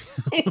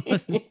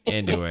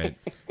into it.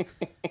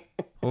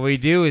 What we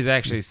do is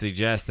actually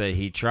suggest that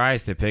he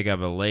tries to pick up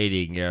a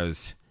lady and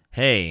goes,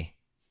 hey,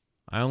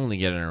 I only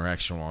get an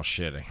erection while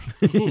shitting.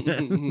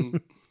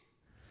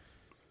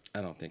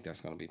 I don't think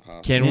that's going to be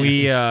possible.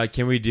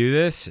 Can we do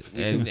this?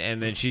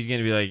 And then she's going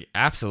to be like,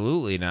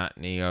 absolutely not.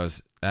 And he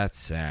goes, that's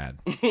sad.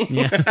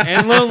 Yeah.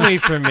 And lonely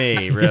for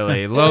me,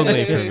 really.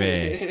 Lonely for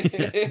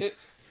me.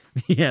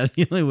 Yeah,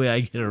 the only way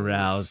I get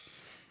aroused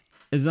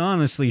is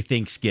honestly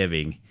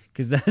Thanksgiving,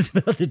 because that's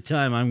about the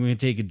time I'm going to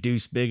take a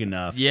deuce big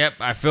enough. Yep,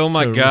 I fill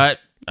my So- gut.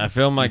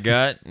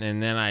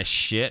 And then I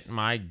shit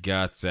my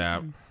guts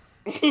out.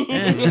 It's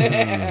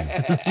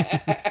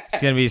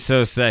going to be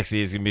so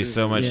sexy. It's going to be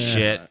so much Yeah.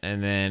 shit.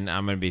 And then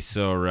I'm going to be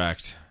so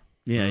erect.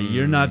 Yeah,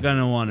 you're not going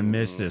to want to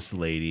miss this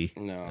lady.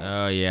 No.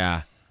 Oh,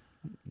 yeah.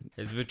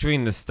 It's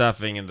between the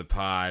stuffing and the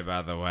pie,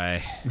 by the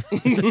way.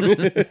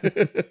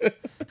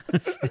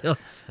 Still,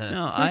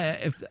 no,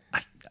 I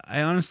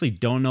honestly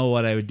don't know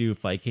what I would do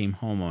if I came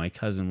home and my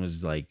cousin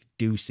was like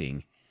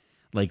deucing,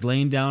 like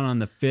laying down on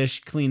the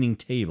fish cleaning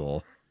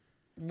table.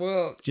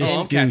 Well, Just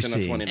I'm catching a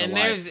deucing. 20 to and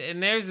life.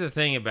 there's the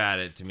thing about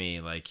it to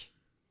me, like,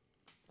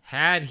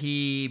 had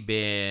he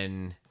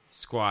been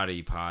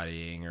squatty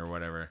pottying or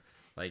whatever,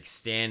 like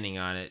standing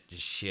on it,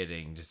 just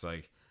shitting, just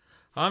like,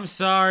 I'm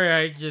sorry,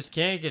 I just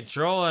can't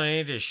control it, I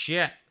need to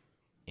shit.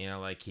 You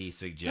know, like he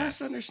suggests.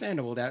 That's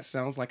understandable. That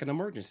sounds like an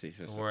emergency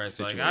system. Where it's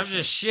situation. like, I'm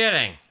just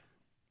shitting.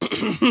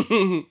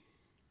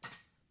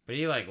 But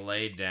he like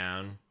laid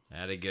down,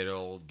 had a good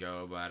old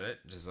go about it,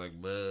 just like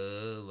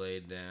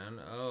laid down.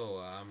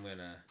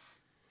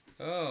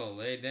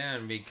 Lay down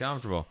and be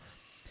comfortable,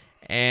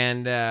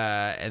 and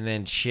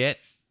then shit,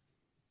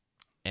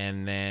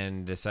 and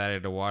then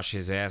decided to wash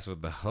his ass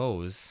with the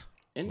hose,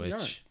 In the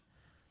yard. which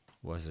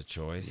was a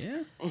choice.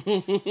 Yeah,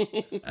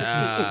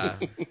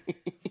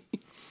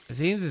 It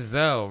seems as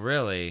though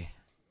really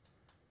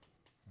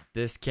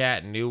this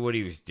cat knew what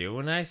he was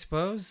doing, I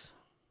suppose.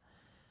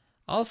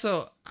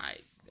 Also,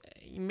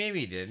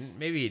 maybe he didn't.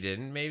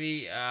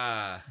 Maybe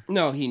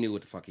No, he knew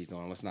what the fuck he's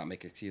doing. Let's not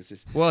make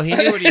excuses. well, he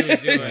knew what he was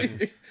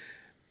doing.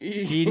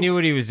 He knew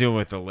what he was doing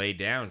with the lay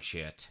down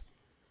shit.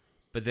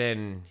 But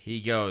then he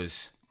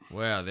goes,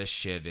 well, this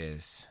shit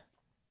is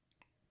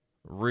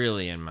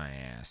really in my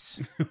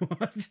ass.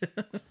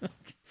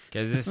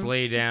 Because this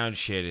lay down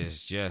shit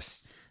is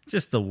just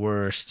the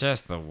worst.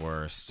 the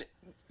worst.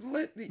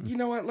 You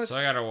know what? Let's. So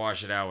I gotta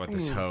wash it out with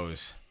this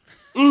hose.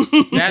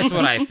 That's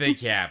what I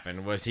think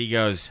happened. Was he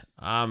goes,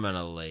 I'm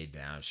gonna lay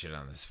down shit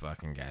on this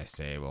fucking guy's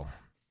table.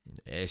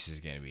 This is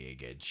gonna be a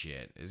good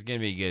shit. It's gonna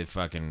be a good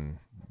fucking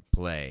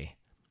play.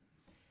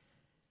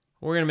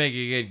 We're gonna make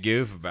a good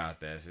goof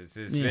about this. It's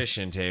this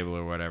fishing table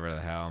or whatever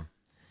the hell.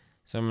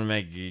 So I'm gonna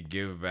make a good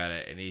goof about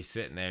it. And he's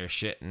sitting there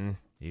shitting.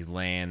 He's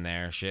laying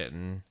there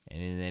shitting,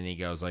 and then he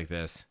goes like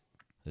this.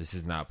 This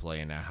is not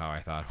playing out how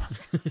I thought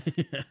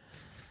it was.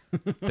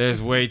 There's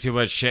way too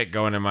much shit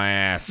going in my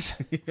ass.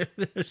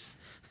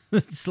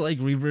 It's like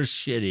reverse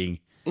shitting.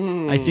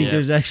 I think Yep.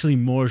 there's actually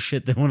more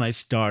shit than when I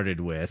started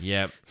with.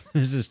 Yep.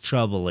 This is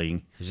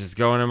troubling. It's just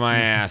going in my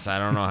ass. I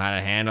don't know how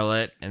to handle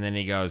it. And then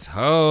he goes,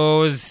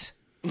 hose.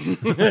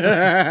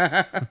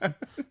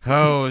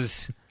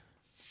 Hose.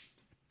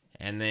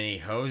 And then he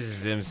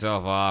hoses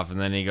himself off, and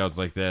then he goes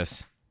like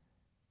this.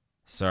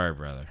 Sorry,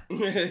 brother.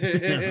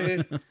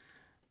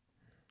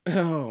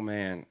 Oh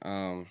man.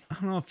 I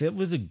don't know if it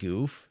was a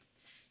goof.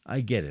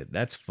 I get it.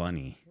 That's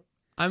funny.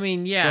 I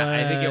mean, yeah,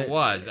 I think it But-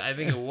 was. I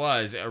think it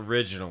was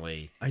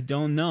originally. I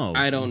don't know.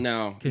 I don't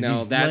know. 'Cause No,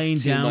 he's that's laying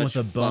too down much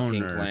with a fucking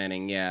boner.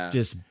 planning. Yeah.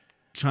 Just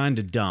trying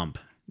to dump.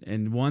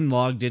 And one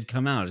log did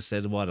come out. It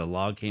said, what, a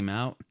log came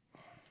out?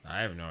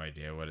 I have no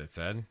idea what it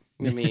said.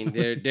 I mean,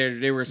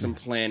 there was some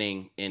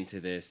planning into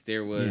this.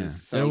 There was Yeah.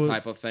 some There was-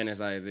 type of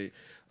fantasizing.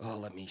 Oh,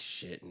 let me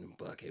shit in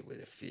a bucket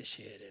with a fish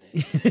head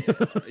in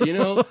it. You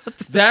know,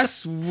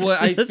 that's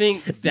what I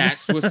think.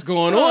 That's what's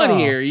going on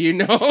here. You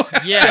know.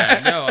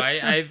 Yeah, no,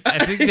 I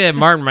think that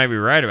Martin might be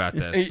right about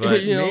this.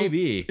 But, You know?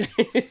 Maybe.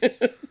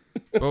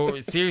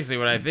 but seriously,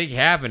 what I think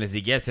happened is he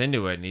gets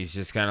into it, and he's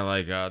just kind of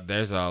like,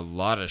 there's a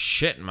lot of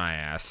shit in my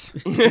ass.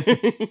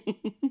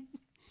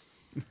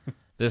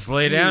 This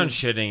lay down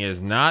shitting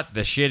is not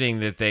the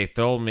shitting that they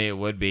told me it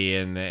would be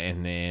in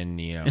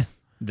you know.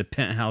 The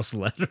penthouse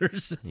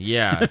letters.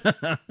 Yeah.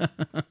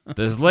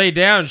 This lay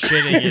down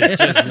shitting is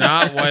just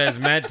not what it's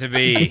meant to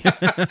be.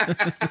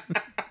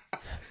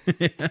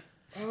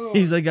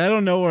 He's like, I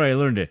don't know where I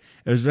learned it.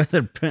 It was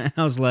rather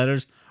penthouse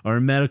letters or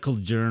a medical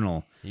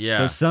journal. Yeah.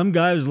 But some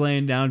guy was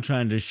laying down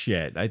trying to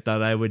shit. I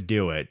thought I would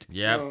do it.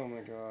 Yep. Oh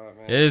my god,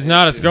 man. It is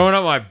not. It's going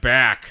up my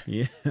back.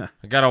 Yeah.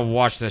 I gotta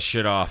wash this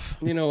shit off.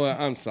 You know what?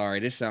 I'm sorry.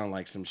 This sounds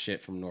like some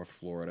shit from North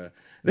Florida.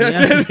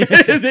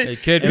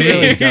 It could It be.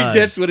 really does.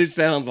 That's what it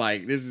sounds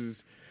like. This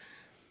is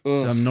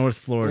Some North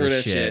hear Florida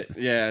that shit.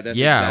 Yeah, that's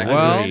Yeah, exactly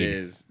well- what it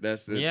is.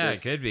 That's the, Yeah, that's,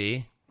 it could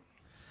be.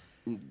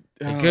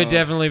 It could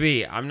definitely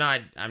be. I'm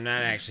not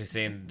actually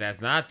saying that's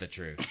not the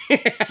truth.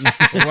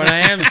 But what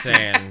I am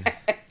saying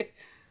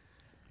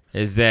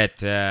is that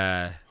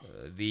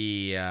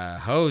the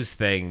hose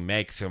thing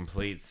makes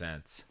complete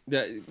sense.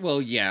 Well,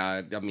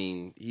 yeah. I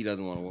mean, he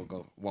doesn't want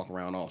to walk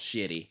around all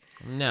shitty.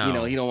 No. You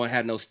know, he don't want to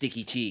have no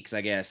sticky cheeks. I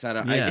guess. I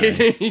don't.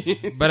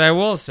 Yeah. But I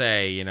will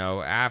say, you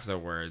know,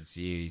 afterwards,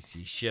 you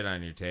shit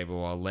on your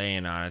table while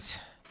laying on it.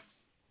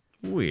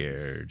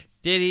 Weird.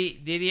 Did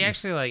he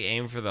actually like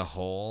aim for the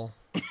hole?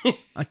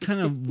 I kind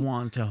of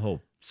want to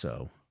hope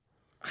so.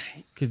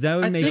 Because that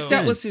would I make think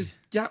sense.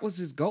 that was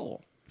his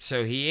goal.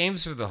 So he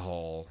aims for the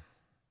hole,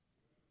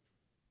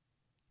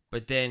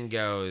 but then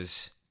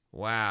goes,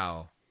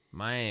 "Wow,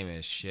 my aim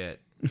is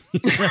shit."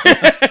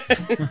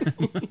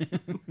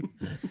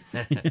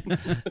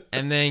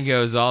 And then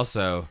goes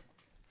also,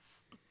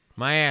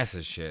 "My ass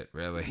is shit,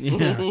 really."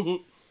 Yeah.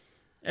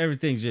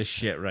 Everything's just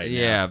shit right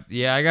now.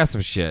 Yeah, I got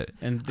some shit.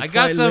 And the I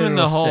got quite some in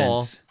the literal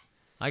hole. sense.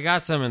 I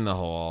got some in the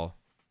hole.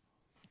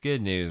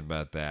 Good news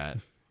about that.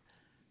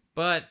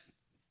 But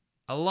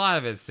a lot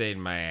of it stayed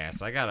in my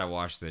ass. I gotta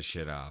wash this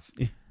shit off.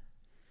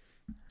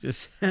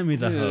 Just hand me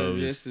the Yeah, hose.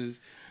 This is,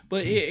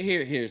 but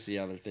here's the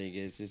other thing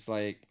is it's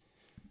like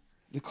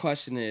the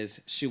question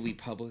is, should we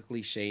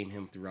publicly shame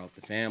him throughout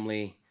the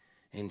family,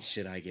 and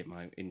should I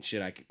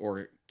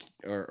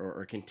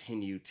or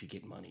continue to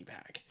get money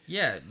back?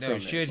 Yeah, no, From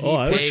should this. he Oh,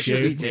 I would pay for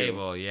shave the you.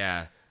 table?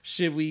 Yeah.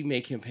 Should we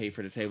make him pay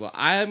for the table?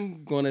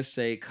 I'm gonna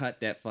say cut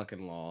that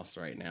fucking loss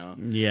right now.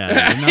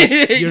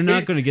 Yeah, you're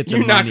not going to get the You're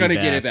not money gonna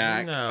back. get it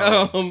back.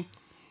 No.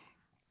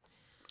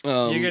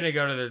 Um, You're gonna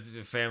go to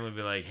the family and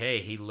be like, "Hey,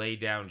 he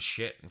laid down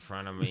shit in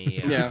front of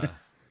me. Yeah.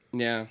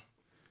 yeah.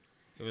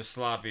 It was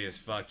sloppy as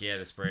fuck. He had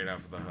to spray it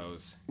off with a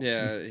hose."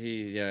 Yeah,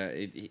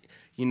 you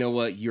know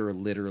what? You're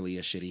literally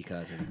a shitty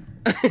cousin.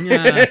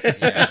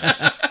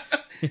 Yeah.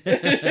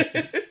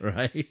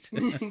 Right?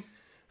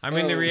 I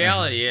mean, the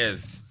reality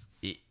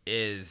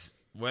is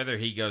whether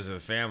he goes to the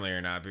family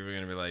or not, people are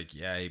gonna be like,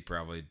 "Yeah, he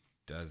probably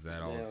does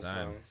that all the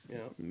time."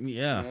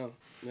 Yeah.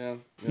 Yeah.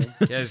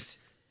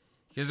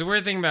 Because the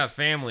weird thing about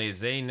family is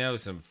they know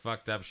some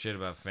fucked up shit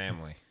about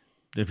family.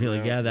 They'd be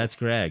like, yeah, that's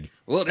Greg.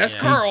 Well, that's Yeah.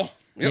 Carl.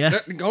 Yep,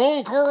 Yeah. go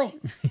on, Carl.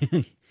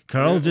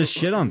 Carl just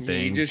shit on He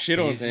things. just shit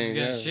on He's just things.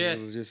 gonna yeah. shit.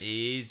 It was just-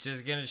 He's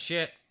just gonna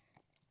shit.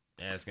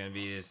 Yeah, it's gonna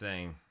be this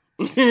thing.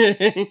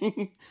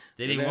 Did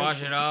Did he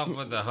wash it off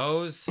with the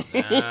hose?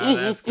 Nah,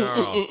 that's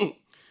Carl.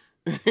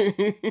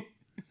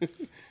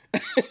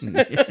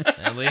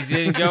 At least he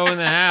didn't go in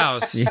the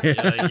house. You're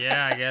like,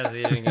 yeah, I guess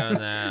he didn't go in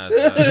the house.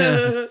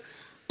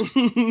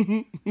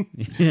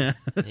 Yeah.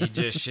 He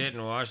just shit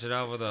and washed it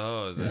off with a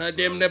hose. I God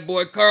damn, suppose. that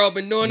boy Carl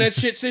been doing that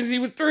shit since he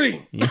was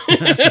 3.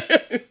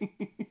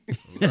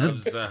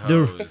 Loves the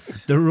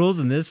hose. The rules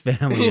in this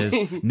family is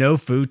no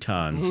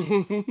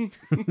futons.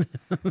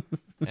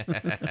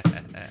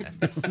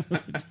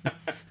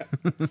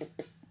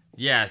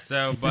 Yeah,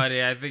 so,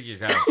 buddy, I think you're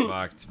kind of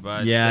fucked.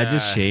 But Yeah,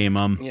 just shame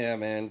them. Yeah,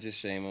 man, just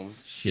shame him.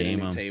 Shame Get a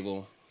new him.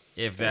 table.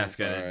 if that's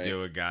That's gonna alright.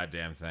 do a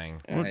goddamn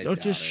thing. Or I just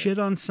doubt it. shit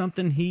on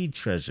something he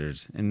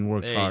treasures and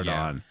works There you hard go.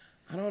 on.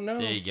 I don't know.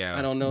 There you go.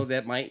 I don't know.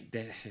 That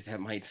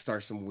might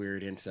start some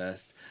weird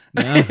incest.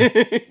 No.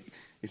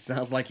 It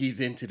sounds like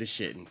he's into the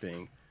shitting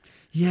thing.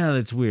 Yeah,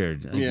 that's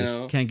weird. I You just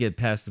know? can't get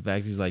past the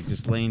fact he's like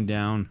just laying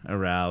down,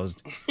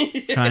 aroused,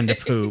 trying to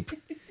poop.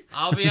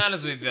 I'll be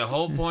honest with you. The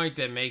whole point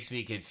that makes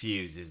me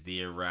confused is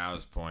the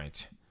aroused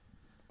point.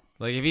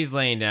 Like, if he's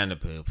laying down to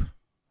poop,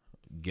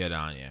 good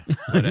on you.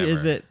 Whatever.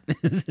 Is it?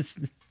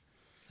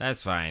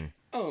 That's fine.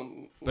 Oh,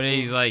 But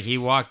he's like, he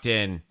walked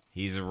in,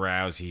 he's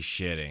aroused, he's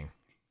shitting.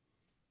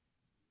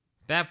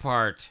 That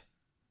part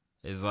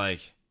is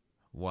like,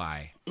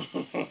 why?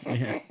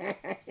 Yeah.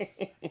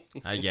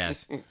 I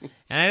guess. And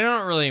I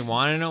don't really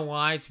want to know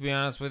why, to be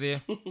honest with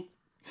you.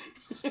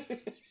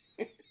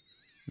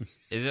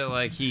 Is it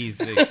like he's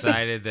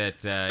excited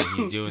that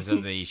he's doing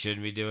something he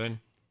shouldn't be doing?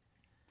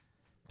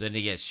 Then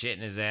he gets shit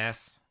in his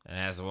ass and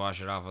has to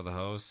wash it off with a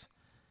hose?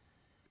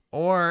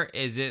 Or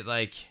is it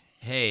like,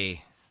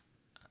 hey,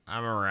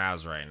 I'm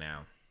aroused right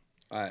now,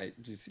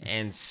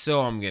 and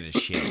so I'm going to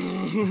shit?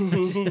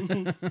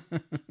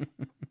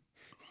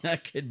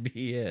 That could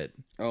be it.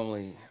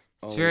 only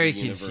very the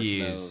universe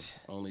confused. knows.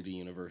 Only the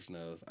universe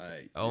knows.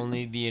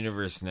 Only the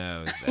universe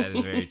knows. That is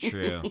very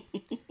true.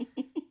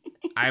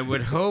 I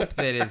would hope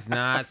that it's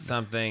not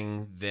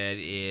something that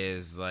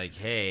is like,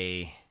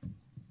 hey,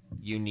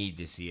 you need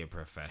to see a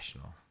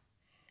professional.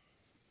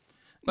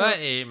 But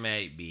it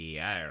might be.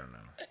 I don't know.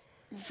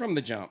 From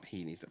the jump,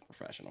 he needs a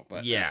professional.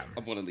 But Yeah.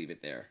 I'm going to leave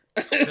it there.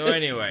 So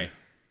anyway,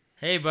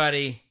 hey,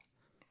 buddy,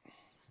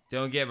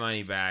 don't get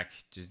money back.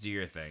 Just do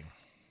your thing.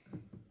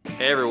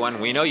 Hey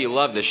everyone, we know you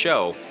love the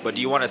show, but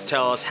do you want to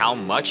tell us how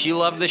much you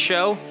love the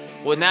show?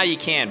 Well, now you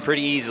can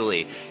pretty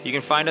easily. You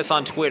can find us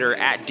on Twitter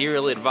at Dear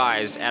Ill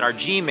Advised, at our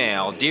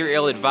Gmail,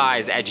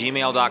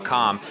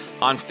 dearilladvised@gmail.com,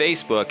 on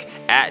Facebook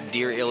at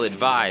Dear Ill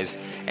Advised,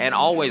 and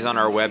always on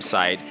our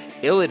website,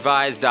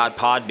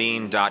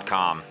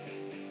 illadvised.podbean.com.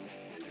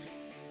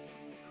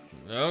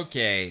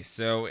 Okay,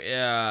 so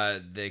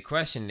the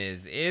question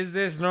is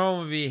this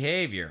normal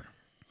behavior?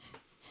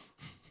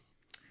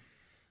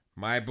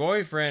 My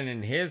boyfriend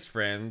and his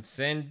friends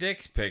send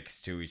dick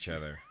pics to each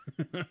other.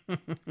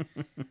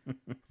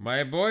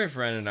 My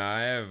boyfriend and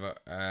I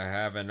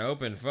have an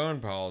open phone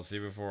policy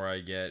before I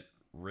get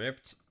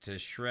ripped to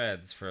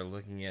shreds for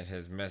looking at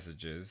his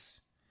messages.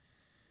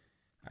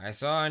 I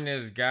saw in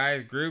his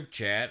guys' group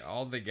chat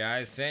all the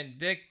guys sent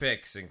dick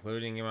pics,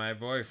 including my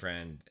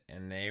boyfriend,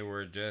 and they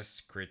were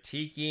just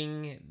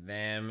critiquing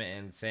them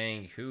and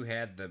saying who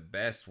had the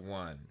best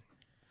one.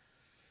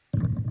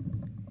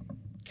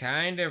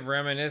 Kind of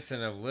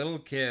reminiscent of little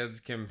kids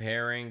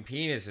comparing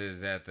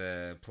penises at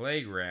the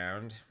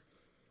playground.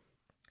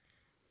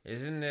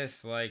 Isn't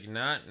this like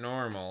not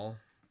normal?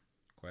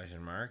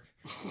 Question mark.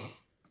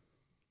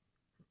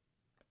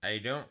 I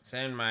don't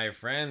send my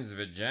friends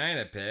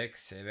vagina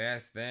pics and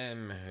ask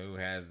them who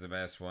has the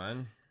best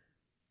one.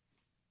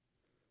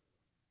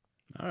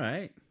 All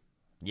right.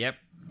 Yep.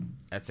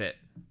 That's it.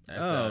 That's,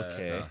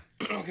 Okay.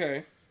 that's all.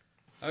 Okay.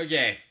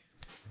 Okay.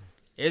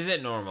 Is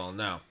it normal?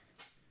 No.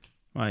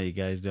 Why, you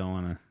guys don't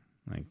want to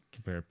like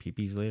compare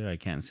peepees later? I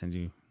can't send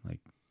you like.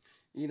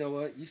 You know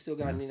what? You still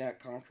got any of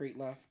that concrete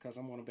left? Because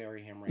I'm going to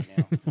bury him right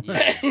now.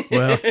 Yeah.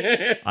 Well,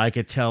 I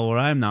could tell where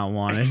I'm not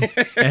wanted,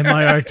 and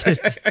my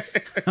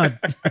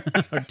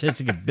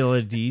artistic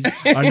abilities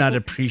are not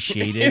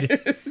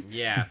appreciated.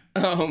 Yeah.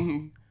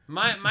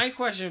 My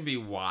question would be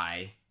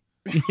why?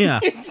 Yeah,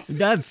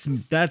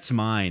 that's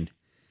mine.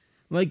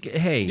 Like,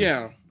 hey,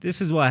 Yeah. this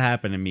is what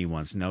happened to me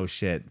once. No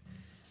shit.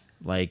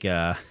 Like,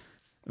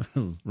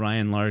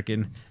 Ryan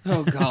Larkin,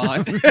 Oh,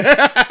 God.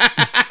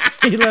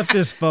 he left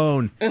his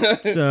phone,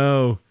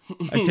 so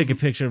I took a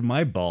picture of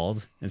my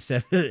balls and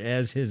set it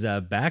as his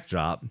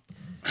backdrop,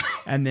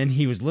 and then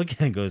he was looking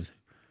and goes,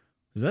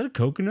 "Is that a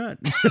coconut?"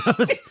 I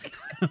was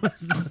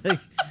like,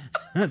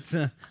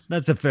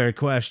 "That's a fair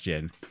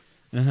question."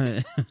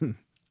 It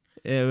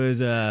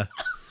was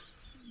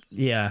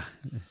yeah,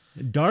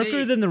 darker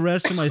See- than the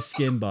rest of my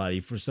skin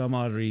body for some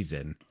odd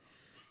reason,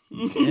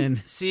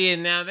 and See,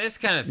 and now this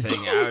kind of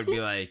thing, I would be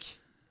like,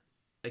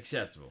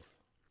 acceptable.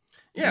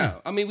 Yeah.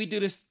 I mean, we do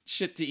this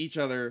shit to each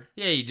other.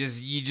 Yeah, you do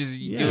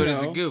Yeah. it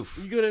as a know? goof.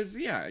 You good as,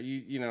 yeah,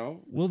 you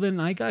know. well, then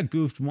I got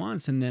goofed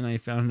once, and then I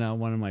found out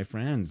one of my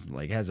friends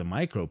like has a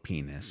micro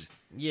penis.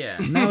 Yeah.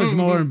 And that was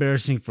more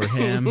embarrassing for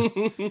him.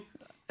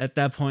 At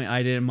that point,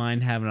 I didn't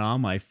mind having it on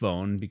my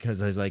phone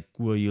because I was like,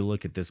 "Will you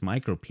look at this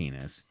micro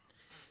penis?"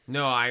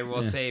 No, I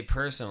will say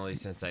personally,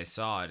 since I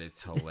saw it,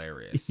 it's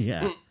hilarious.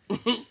 Yeah.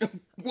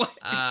 What?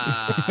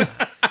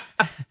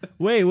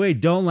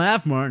 Wait, don't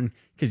laugh, Martin.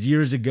 Because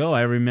years ago,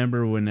 I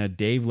remember when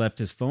Dave left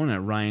his phone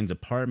at Ryan's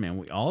apartment,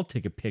 we all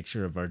took a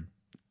picture of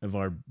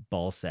our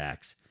ball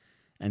sacks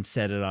and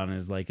set it on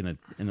as like in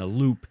a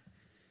loop,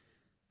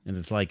 and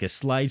it's like a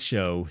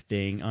slideshow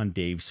thing on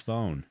Dave's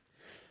phone.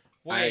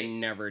 I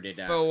never did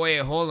that. But wait,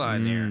 hold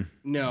on there.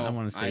 No, I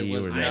wanna say you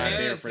was were not there. I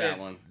there noticed for that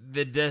one.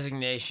 The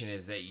designation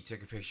is that you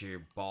took a picture of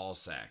your ball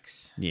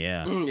sacks.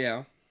 Yeah.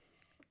 Yeah.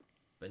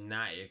 But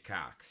not your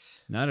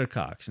cocks. Not her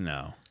cocks,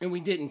 no. And we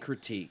didn't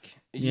critique.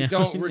 You Yeah,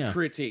 don't yeah.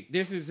 critique.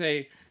 This is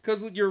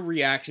because with your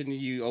reaction,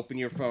 you open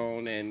your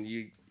phone and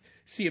you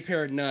see a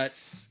pair of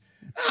nuts.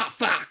 Ah,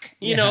 fuck!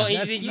 You Yeah, know, and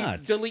that's then you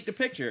nuts. delete the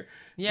picture.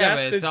 Yeah,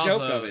 That's but the it's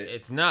joke also, of it.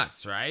 it's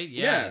nuts, right?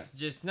 Yeah. It's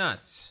just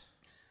nuts.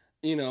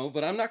 You know,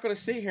 but I'm not going to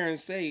sit here and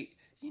say,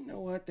 you know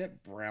what,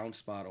 that brown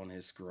spot on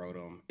his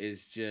scrotum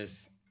is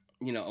just,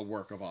 you know, a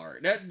work of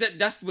art.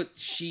 That's what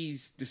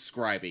she's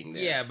describing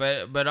there.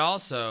 Yeah, but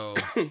also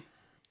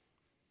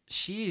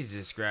she's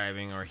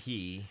describing, or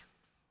he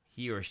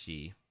or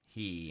she,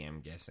 I'm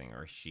guessing,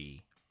 or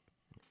she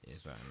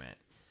is what I meant.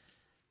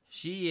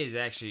 She is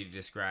actually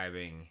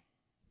describing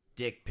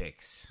dick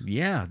pics.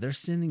 Yeah, they're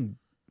sending.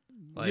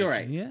 Like, You're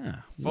right. Yeah,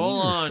 Full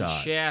wiener on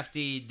shots.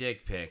 shafty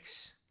dick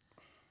pics.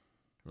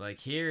 Like,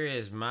 here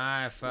is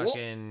my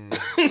fucking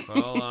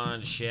full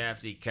on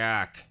shafty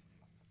cock.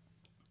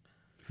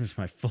 Here's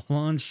my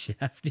full-on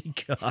shafty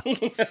cock.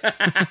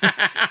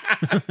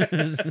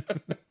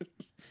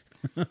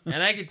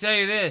 And I can tell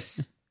you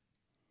this.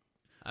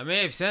 I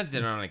may have sent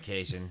it on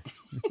occasion.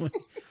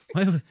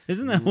 Why,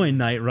 isn't that why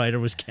Knight Rider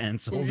was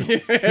canceled?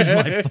 Here's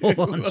my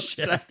full-on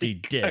shafty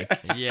dick.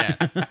 Yeah.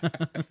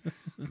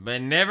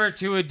 But never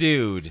to a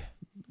dude.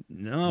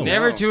 No,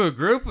 Never to a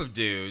group of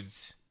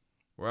dudes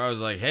where I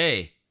was like,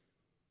 hey,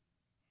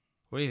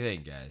 what do you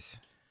think, guys?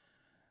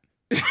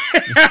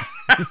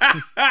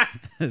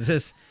 is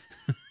this?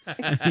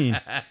 I mean,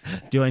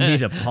 do I need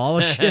to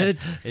polish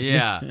it?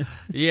 Yeah.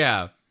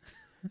 Yeah.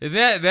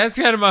 That's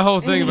kind of my whole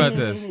thing about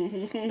this.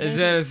 Is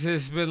that it's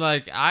just been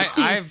like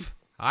I've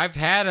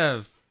had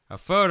a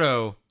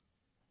photo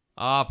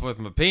op with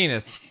my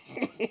penis.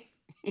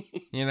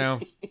 You know,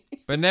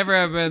 but never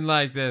have been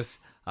like this.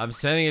 I'm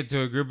sending it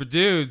to a group of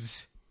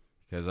dudes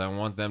because I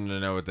want them to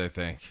know what they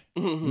think.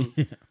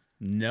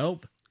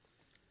 Nope.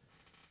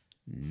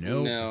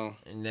 No,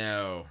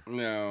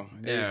 No.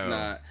 it's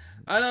not.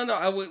 I don't know.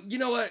 I would. You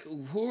know what?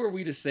 Who are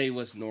we to say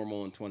what's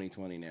normal in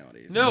 2020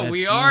 nowadays? No,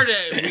 we are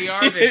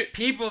the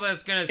people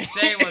that's gonna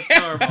say what's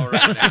normal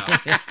right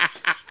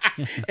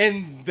now.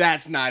 And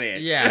that's not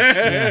it.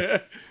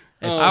 Yes.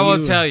 I will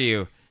tell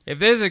you, if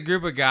there's a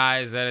group of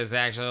guys that is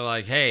actually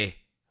like, hey,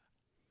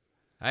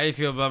 how you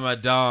feel about my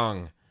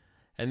dong?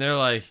 And they're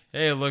like,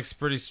 hey, it looks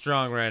pretty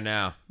strong right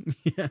now.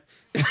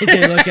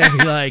 They look at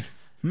me like,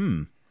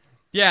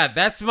 Yeah,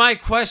 that's my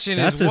question.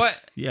 That's Is a what?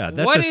 s- yeah,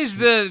 that's what a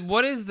is s-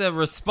 what is the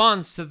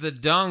response to the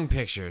dong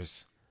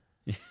pictures?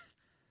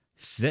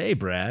 say,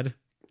 Brad,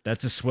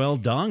 that's a swell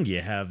dong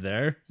you have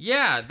there.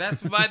 Yeah,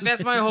 that's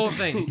my whole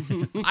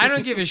thing. I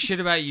don't give a shit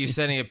about you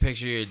sending a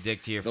picture of your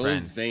dick to your Those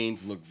friend.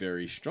 veins look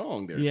very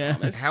strong there, Yeah.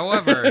 Thomas.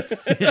 However,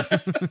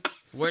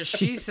 what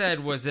she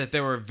said was that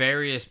there were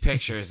various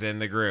pictures in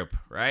the group,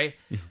 right?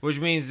 Which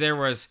means there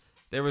was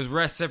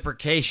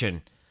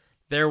reciprocation.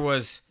 There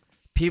was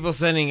people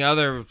sending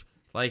other,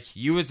 like,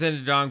 you would send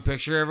a dong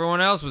picture,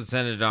 everyone else would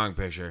send a dong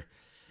picture.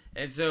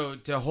 And so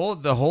the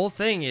whole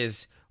thing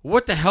is,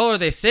 what the hell are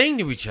they saying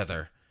to each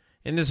other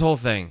in this whole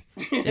thing?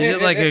 Is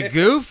it like a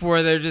goof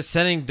where they're just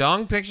sending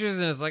dong pictures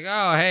and it's like,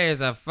 oh, hey,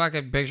 it's a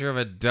fucking picture of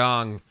a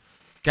dong.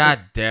 God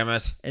damn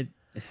it.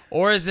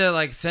 Or is it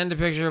like send a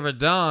picture of a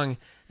dong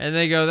and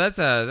they go, that's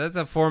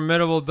a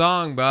formidable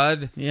dong,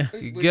 bud. Yeah.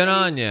 Good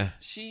on you.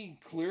 She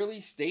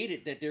clearly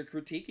stated that they're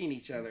critiquing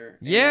each other.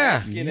 And Yeah.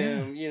 asking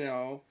him, you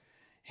know,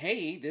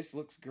 hey, this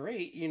looks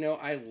great. You know,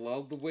 I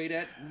love the way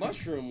that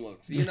mushroom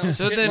looks. You know,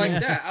 So shit then-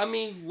 like that. I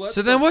mean, what?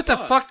 So then what the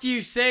fuck do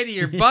you say to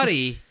your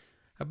buddy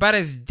about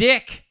his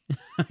dick?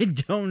 I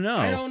don't know.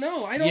 I don't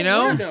know. I don't You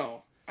know? want to know.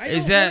 I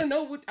Is don't that- want to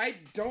know what. I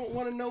don't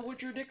want to know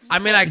what your dick's. I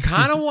mean, I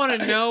kind of want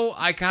to know.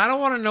 I kind of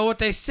want to know what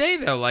they say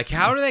though. Like,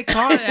 how do they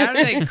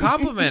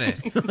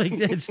compliment it? Like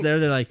it's there.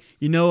 They're like,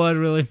 you know what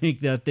really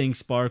make that thing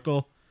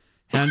sparkle?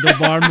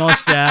 Handlebar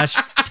mustache,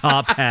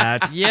 top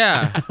hat.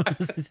 Yeah,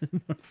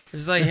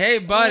 it's like, hey,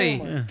 buddy,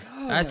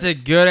 that's a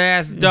good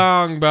ass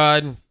dong,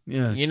 bud.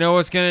 Yeah. You know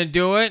what's gonna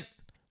do it?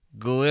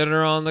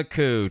 Glitter on the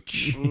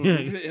cooch.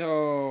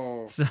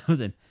 Oh,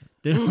 Something.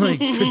 They don't like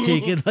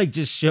critique it. Like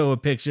just show a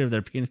picture of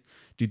their penis.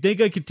 Do you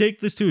think I could take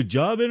this to a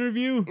job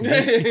interview?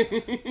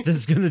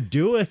 That's gonna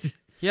do it.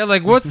 Yeah,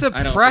 like, what's the I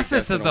don't think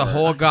preface that's of the gonna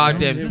whole work.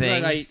 goddamn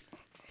thing? Like,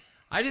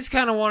 I just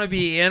kind of want to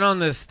be in on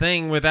this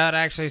thing without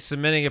actually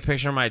submitting a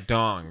picture of my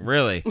dong.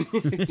 Really,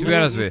 to be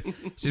honest with you,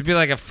 just be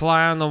like a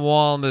fly on the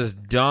wall in this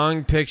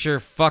dong picture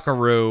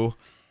fuckaroo,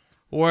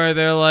 where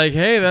they're like,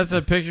 "Hey, that's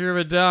a picture of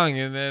a dong,"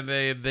 and then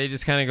they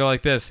just kind of go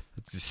like this: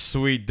 "It's a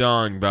sweet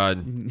dong,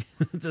 bud.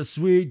 It's a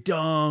sweet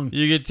dong.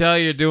 You can tell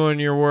you're doing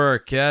your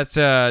work. That's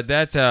a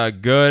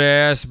good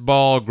ass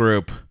ball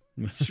group."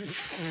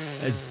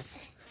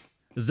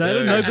 Is that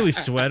an ugly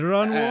sweater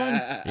on one?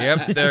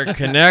 Yep, they're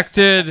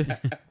connected.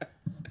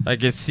 I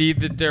can see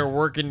that they're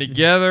working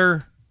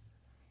together.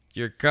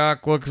 Your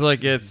cock looks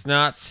like it's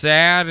not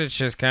sad, it's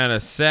just kind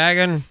of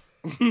sagging.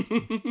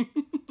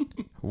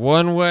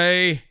 One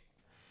way.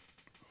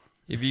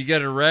 If you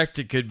get erect,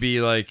 it could be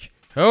like,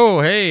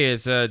 oh, hey,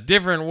 it's a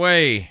different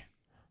way.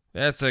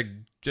 That's a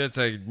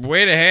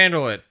way to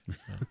handle it.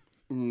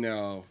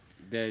 no,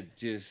 that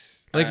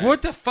just Like,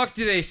 what the fuck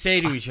do they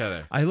say to each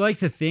other? I like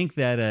to think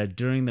that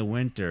during the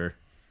winter,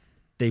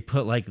 they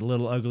put like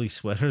little ugly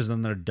sweaters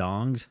on their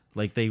dongs,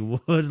 like they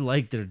would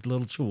like their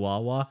little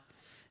chihuahua,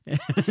 and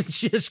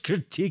just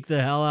critique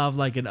the hell out of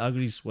like an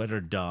ugly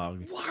sweater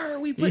dog. Why are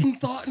we putting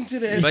thought into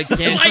this? But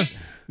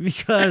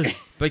Because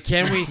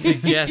can we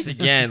suggest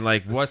again,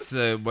 like, what's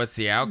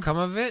the outcome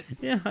of it?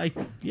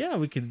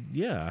 we could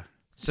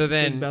So think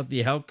then, about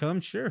the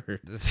outcome, sure.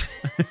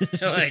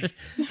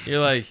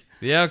 you're like,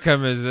 the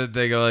outcome is that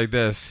they go like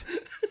this.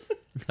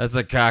 That's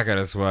a cock on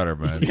a sweater,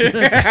 man.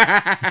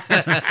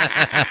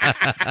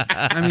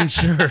 I mean,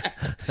 sure,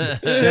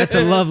 that's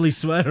a lovely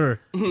sweater,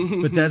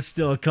 but that's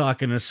still a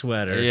cock in a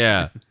sweater.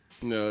 Yeah.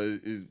 No,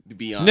 to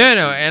be honest.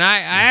 No, and I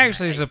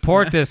actually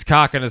support this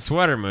cock in a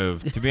sweater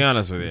move, to be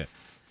honest with you.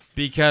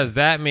 Because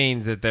that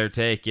means that they're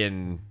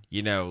taking,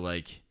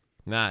 like,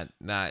 not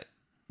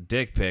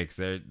dick pics,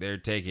 they're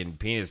taking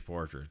penis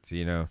portraits,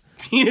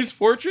 Penis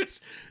portraits?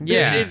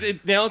 Yeah.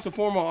 Now it's a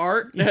form of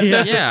art? Yeah.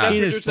 That's what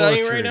Penis you're telling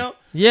me portrait. right now?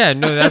 Yeah,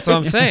 no, that's what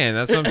I'm saying.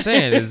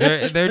 Is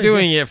they're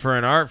doing it for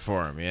an art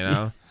form,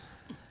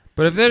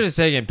 But if they're just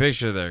taking a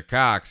picture of their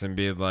cocks and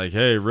being like,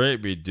 "Hey,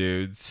 rape me,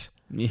 dudes,"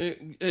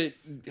 and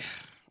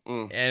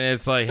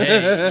it's like,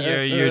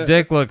 "Hey, your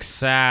dick looks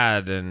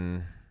sad,"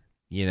 and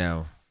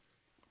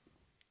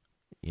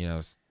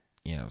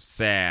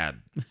sad.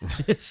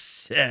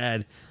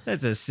 Sad.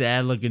 That's a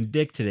sad looking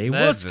dick today.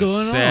 That's What's going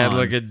on? sad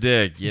looking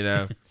dick,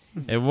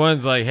 And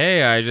one's like,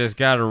 "Hey, I just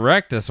got a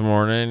wreck this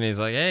morning." And he's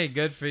like, "Hey,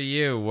 good for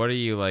you. What are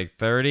you, like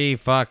 30?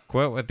 Fuck,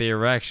 quit with the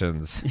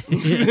erections." To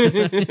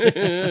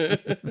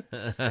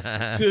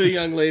the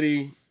young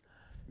lady,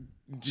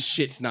 just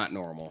shit's not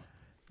normal.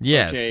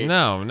 Yes, Okay.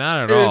 no,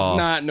 not at It's all.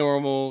 not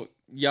normal.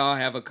 Y'all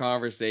have a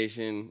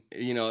conversation.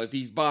 If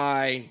he's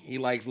bi, he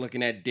likes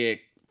looking at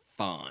dick,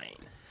 fine.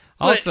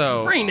 But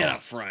Also, bring that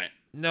up front.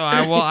 no,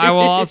 I will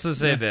also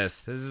say this.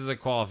 This is a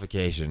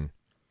qualification.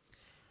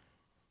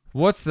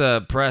 What's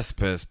the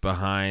precipice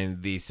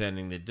behind the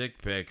sending the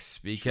dick pics?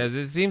 Because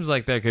it seems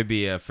like there could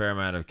be a fair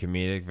amount of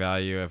comedic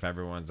value if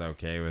everyone's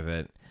okay with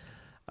it.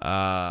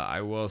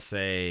 I will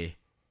say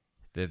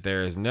that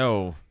there is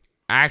no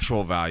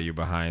actual value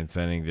behind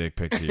sending dick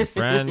pics to your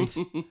friend.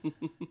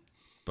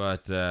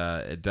 But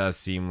it does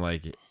seem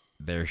like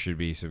there should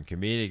be some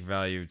comedic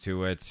value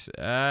to it.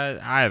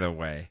 Either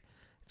way.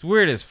 It's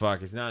weird as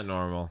fuck. It's not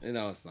normal.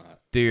 No, it's not.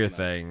 Do your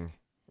thing.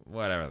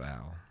 Whatever the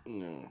hell.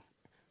 No.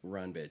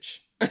 Run, bitch.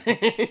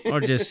 Or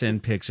just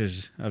send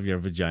pictures of your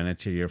vagina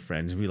to your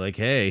friends and be like,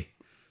 "Hey,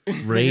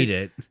 rate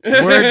it.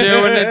 We're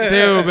doing it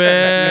too,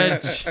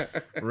 bitch.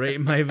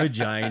 Rate my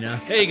vagina."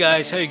 Hey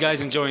guys, how you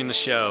guys enjoying the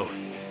show?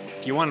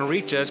 If you want to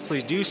reach us,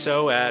 please do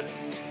so at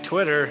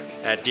Twitter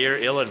at Dear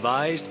Ill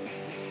Advised,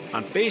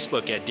 on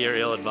Facebook at Dear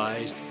Ill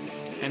Advised,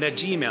 and at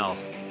Gmail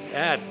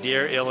at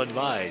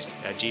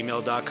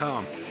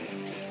dearilladvised@gmail.com.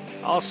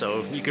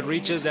 Also, you could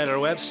reach us at our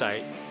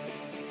website,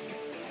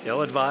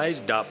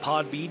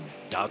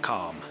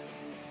 illadvised.podbean.com.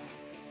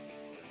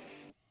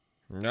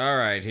 All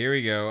right, here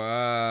we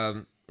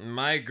go.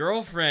 My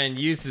girlfriend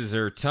uses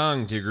her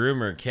tongue to groom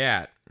her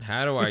cat.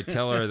 How do I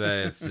tell her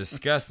that it's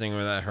disgusting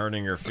without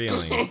hurting her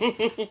feelings?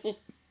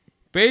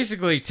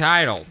 Basically,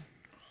 title.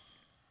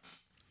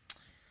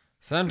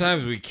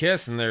 Sometimes we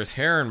kiss and there's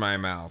hair in my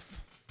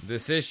mouth.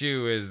 This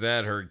issue is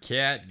that her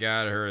cat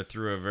got her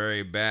through a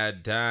very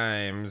bad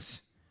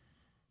times.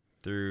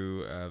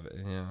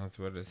 That's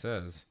what it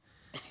says.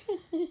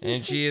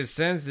 And she is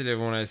sensitive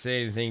when I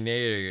say anything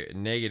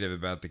negative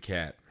about the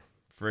cat.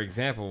 For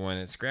example, when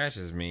it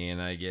scratches me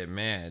and I get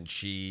mad,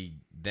 she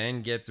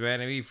then gets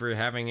mad at me for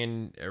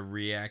having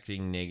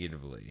reacting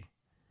negatively.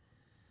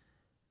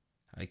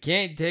 I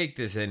can't take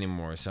this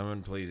anymore.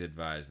 Someone please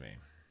advise me.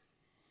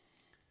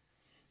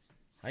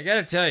 I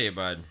gotta tell you,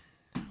 bud.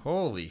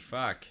 Holy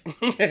fuck.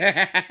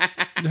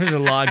 There's a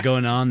lot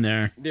going on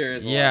there. There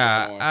is a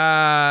lot going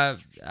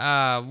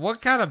on.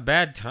 What kind of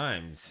bad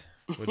times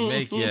would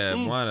make you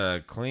want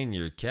to clean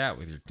your cat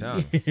with your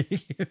tongue?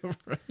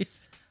 Right.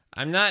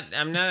 I'm not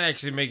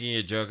actually making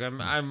a joke.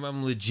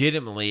 I'm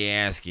legitimately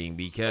asking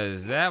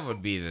because that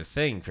would be the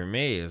thing for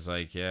me. Is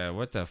like,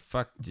 what the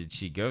fuck did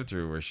she go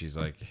through where she's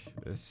like,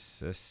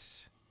 this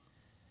is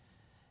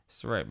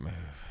the right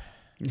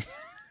move.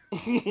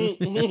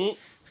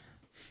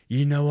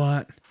 You know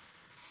what?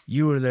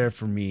 You were there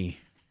for me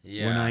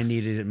Yeah. when I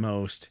needed it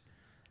most.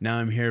 Now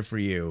I'm here for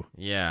you.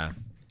 Yeah.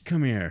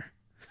 Come here.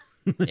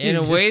 In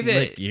a Just way that,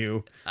 lick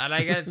you. and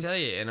I gotta tell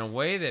you, in a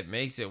way that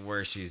makes it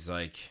where she's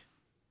like,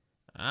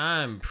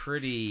 I'm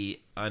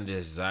pretty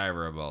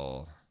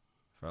undesirable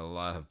for a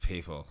lot of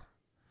people.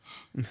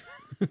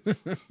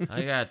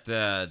 I got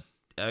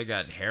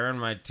hair on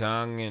my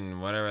tongue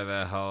and whatever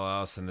the hell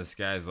else, and this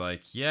guy's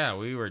like, yeah,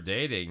 we were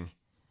dating.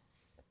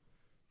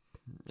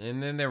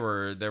 And then there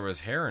was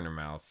hair in her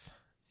mouth,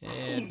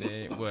 and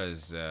it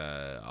was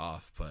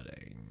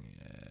off-putting,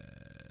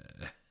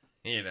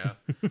 you know.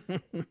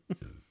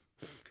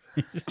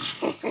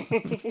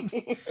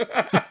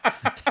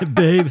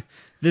 Babe,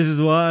 this is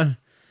what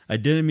I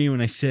didn't mean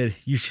when I said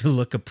you should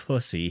look a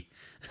pussy.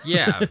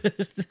 Yeah.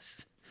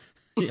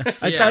 I Yeah,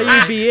 thought right.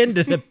 you'd be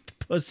into the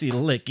pussy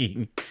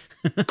licking.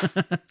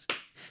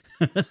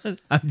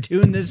 I'm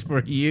doing this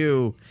for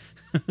you.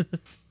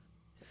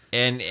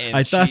 And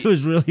I thought she- it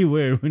was really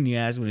weird when you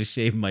asked me to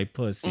shave my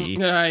pussy.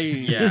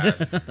 yeah.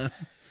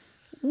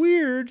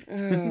 Weird.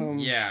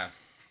 Yeah.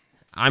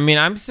 I mean,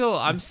 I'm still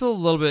a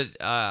little bit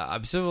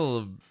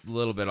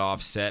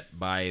offset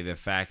by the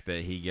fact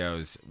that he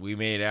goes, "We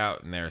made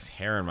out and there's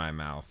hair in my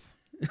mouth."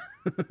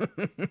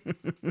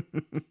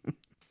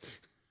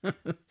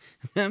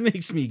 That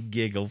makes me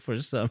giggle for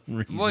some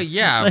reason. Well,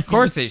 yeah, of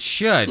course it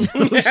should.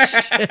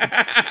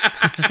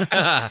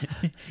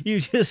 You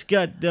just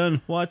got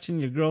done watching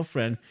your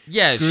girlfriend.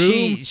 Yeah,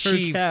 groom her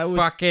she cat with-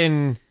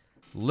 fucking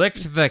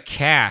licked the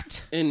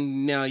cat.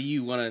 And now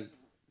you want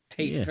to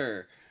taste Yeah.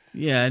 her.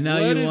 Yeah, now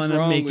What you is want to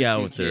wrong make with out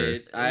you, with her.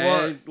 kid? I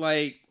Well-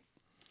 like.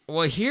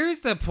 Well, here's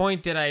the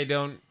point that I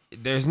don't.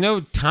 There's no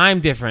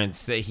time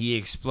difference that he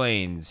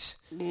explains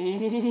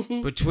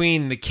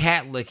between the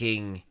cat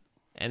licking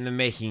and the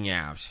making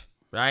out,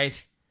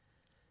 right?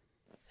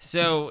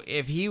 So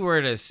if he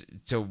were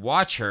to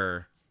watch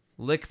her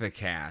lick the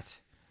cat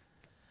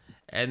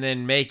and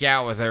then make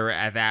out with her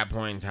at that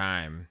point in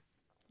time,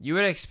 you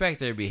would expect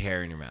there to be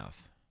hair in your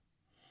mouth,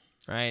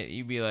 right?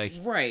 You'd be like,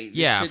 Right. this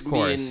Yeah, of shouldn't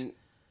course. Be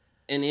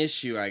an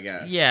issue, I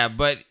guess. yeah,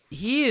 but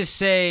he is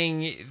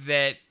saying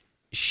that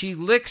she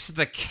licks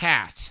the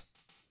cat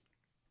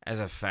as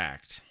a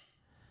fact.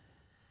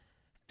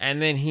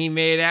 And then he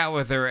made out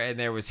with her and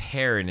there was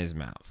hair in his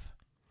mouth.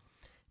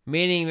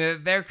 Meaning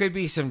that there could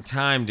be some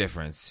time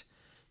difference.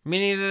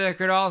 Meaning that there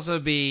could also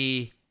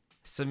be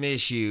some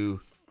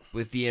issue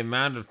with the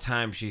amount of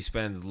time she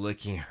spends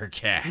licking her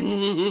cat.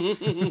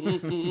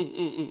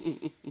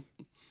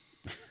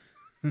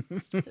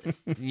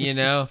 You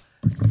know?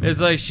 It's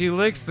like she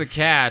licks the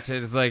cat,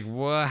 and it's like,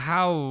 well,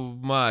 how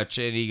much?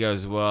 And he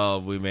goes, well,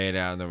 we made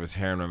out, and there was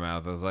hair in my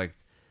mouth. I was like,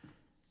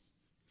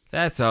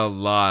 that's a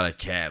lot of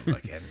cat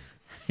licking.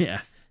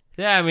 Yeah.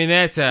 Yeah, I mean,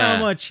 that's How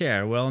much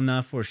hair? Well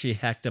enough where she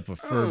hacked up a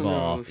fur Oh,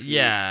 ball. no.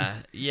 Yeah,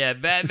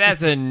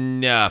 that's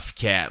enough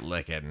cat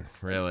licking,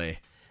 really.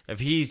 If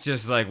he's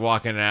just like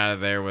walking out of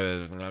there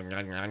with his,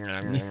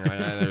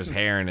 there's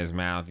hair in his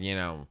mouth, you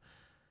know,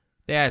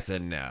 that's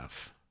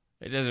enough.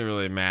 It doesn't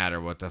really matter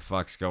what the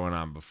fuck's going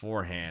on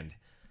beforehand.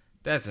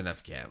 That's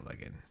enough cat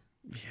licking.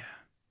 Yeah.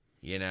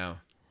 You know?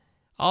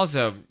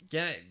 Also,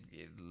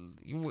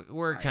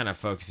 we're kind of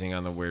focusing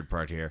on the weird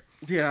part here.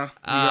 Yeah.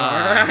 We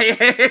are.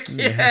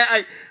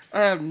 Yeah. I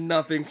have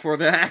nothing for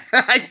that.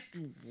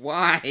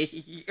 Why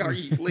are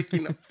you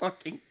licking a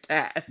fucking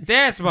cat?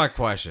 That's my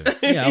question.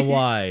 Yeah,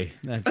 why?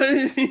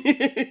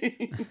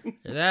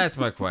 That's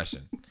my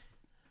question.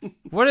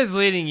 What is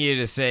leading you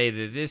to say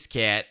that this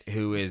cat,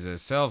 who is a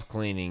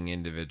self-cleaning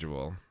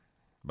individual,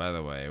 by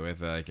the way,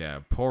 with like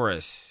a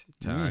porous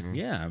tongue,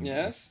 Yeah.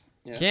 Yes.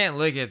 Yeah. can't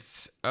lick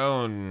its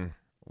own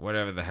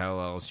whatever the hell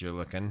else you're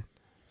looking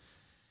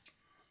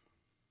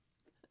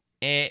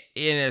in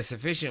a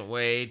sufficient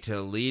way to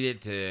lead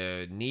it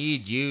to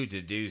need you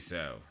to do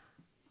so?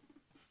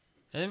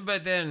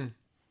 But then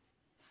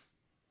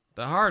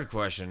the hard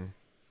question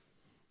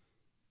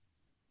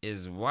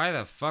is, why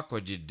the fuck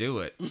would you do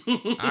it?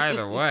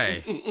 Either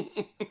way.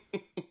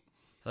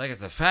 Like,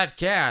 it's a fat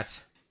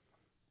cat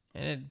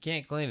and it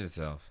can't clean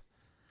itself.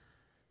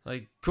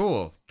 Like,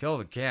 cool, kill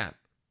the cat.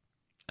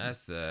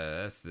 That's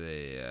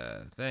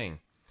the thing.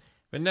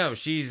 But no,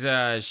 she's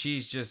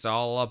just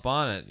all up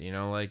on it, you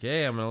know, like,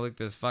 hey, I'm gonna lick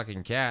this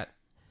fucking cat.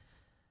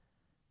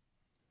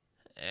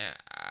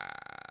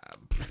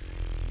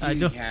 I You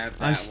don't. have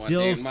that I'm one,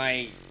 still dude.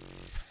 My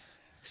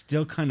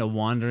still kind of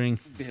wondering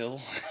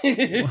bill.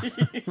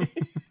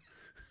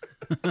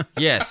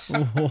 Yes,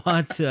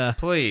 what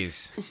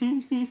please.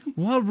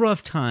 what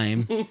rough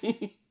time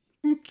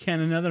can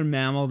another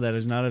mammal that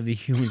is not of the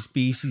human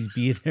species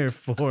be there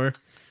for,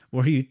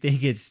 where you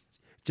think it's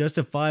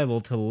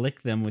justifiable to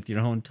lick them with your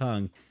own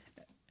tongue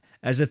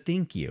as a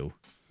thank you?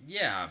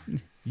 Yeah.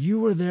 You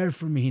were there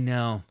for me.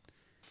 Now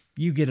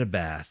you get a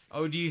bath.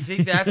 Oh, do you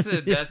think that's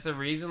the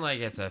reason? Like,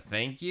 it's a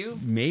thank you?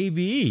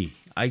 Maybe.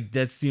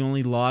 That's the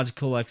only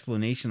logical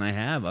explanation I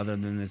have, other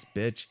than this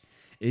bitch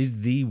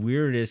is the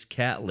weirdest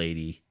cat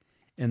lady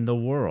in the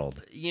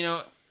world. You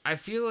know, I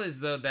feel as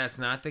though that's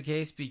not the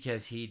case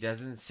because he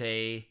doesn't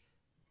say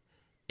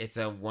it's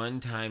a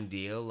one-time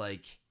deal.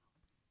 Like,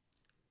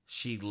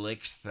 she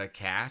licked the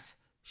cat.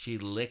 She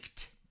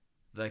licked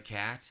the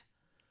cat.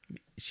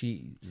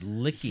 She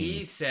licking.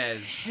 He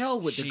says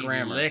Hell with the she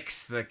grammar.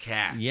 licks the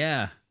cat.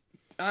 Yeah.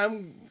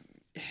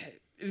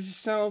 It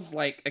sounds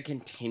like a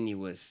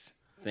continuous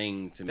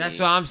thing to me. That's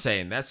what I'm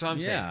saying. That's what I'm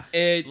Yeah.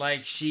 saying. It's Like,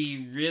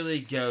 she really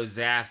goes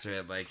after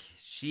it. Like,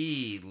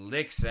 she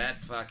licks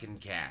that fucking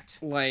cat.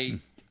 like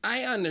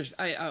I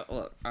understand.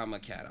 Look, I'm a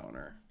cat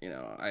owner. You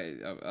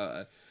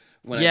know,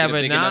 when Yeah, I get a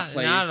but big not enough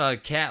place, not a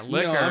cat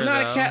licker. No, I'm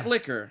not though. a cat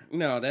licker.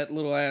 No, that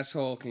little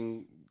asshole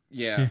can.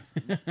 Yeah,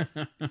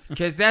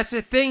 Because that's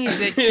the thing is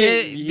that,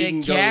 You can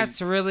that go-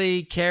 cats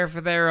really care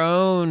for their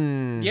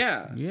own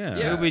yeah, Yeah.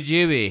 yeah. ooby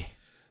jooby.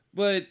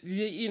 But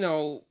you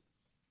know,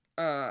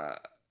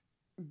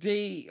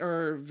 they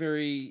are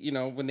very,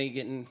 when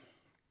they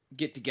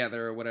get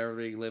together or whatever,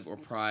 they live, or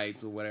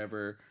prides or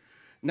whatever.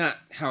 Not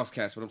house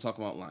cats, but I'm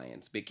talking about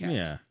lions, big cats.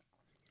 Yeah.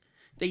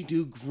 They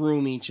do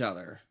groom each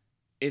other.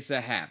 It's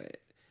a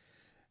habit.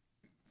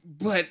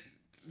 But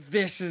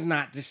this is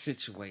not the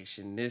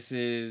situation. This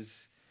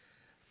is,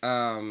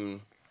 there's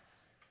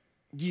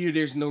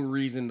no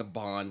reason to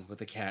bond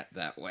with a cat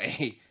that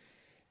way.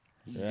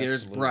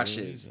 There's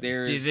brushes.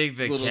 There's Do you think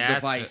the little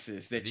cats,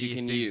 devices that you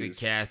can think use.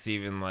 The cat's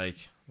even like,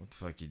 what the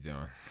fuck you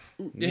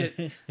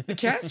doing? The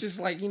cat's just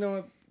like, you know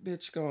what,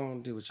 bitch, go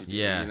on, do what you do.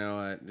 Yeah. You know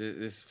what,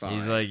 it's fine.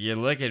 He's like, you're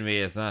looking at me,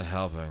 it's not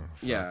helping.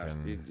 yeah,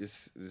 Fucking-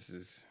 this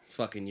is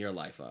fucking your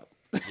life up,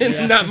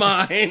 not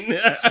mine.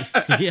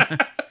 Yeah.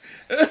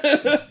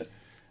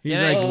 He's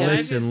like, can I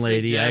listen, just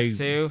lady, suggest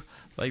too,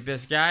 like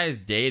this guy is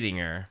dating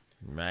her,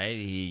 right?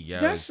 He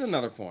goes, That's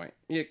another point.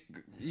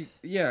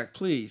 Yeah,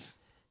 please.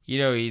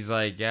 He's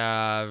like,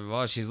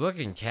 well, she's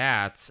looking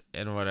cats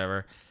and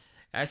whatever.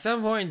 At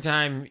some point in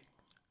time,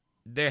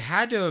 there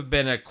had to have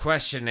been a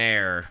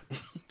questionnaire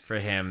for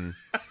him.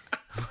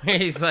 Where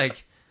he's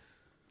like,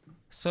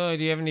 so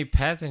do you have any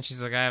pets? And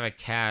she's like, I have a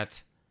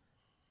cat.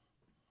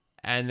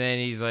 And then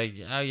he's like,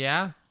 oh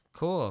yeah?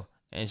 Cool.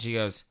 And she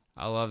goes,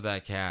 I love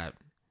that cat.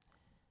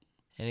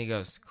 And he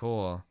goes,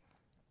 cool.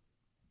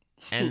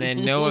 And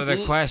then no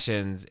other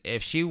questions.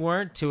 If she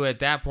weren't to, at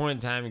that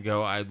point in time,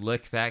 go, I'd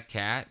lick that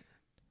cat,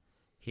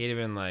 he'd have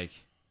been like,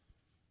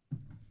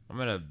 I'm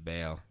going to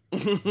bail.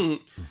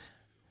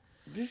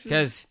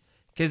 Because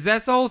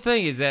that's the whole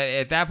thing, is that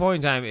at that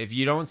point in time, if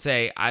you don't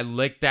say, I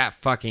licked that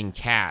fucking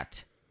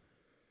cat,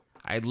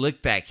 I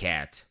licked that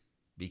cat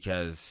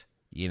because,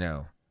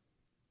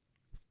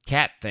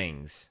 cat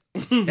things.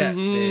 cat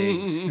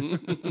things.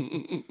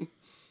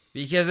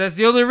 Because that's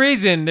the only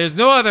reason. There's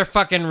no other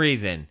fucking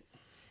reason.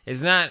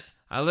 It's not,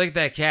 I licked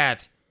that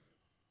cat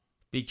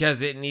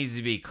because it needs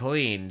to be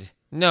cleaned.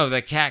 No,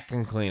 the cat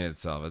can clean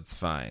itself. It's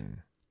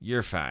fine.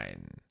 You're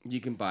fine.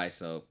 You can buy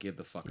soap, give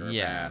the fucker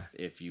a bath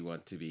if you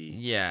want to be.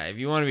 Yeah, if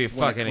you want to be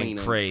fucking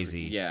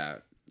crazy. Yeah.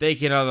 They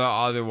can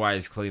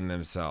otherwise clean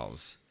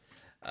themselves.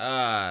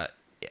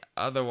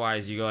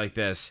 Otherwise, you go like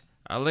this.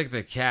 I lick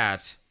the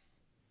cat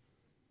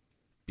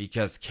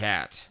because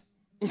cat.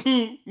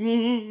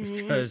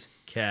 Because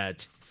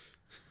cat.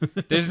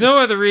 There's no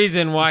other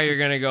reason why you're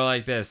going to go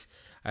like this.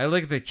 I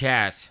lick the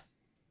cat.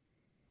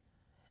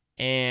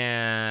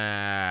 And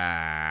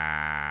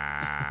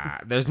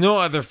there's no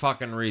other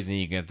fucking reason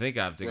you can think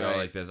of to go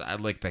like this. I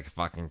lick the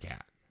fucking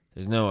cat.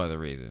 There's no other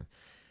reason.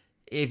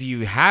 If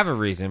you have a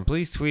reason,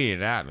 please tweet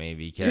it at me,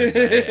 because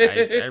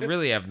I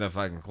really have no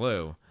fucking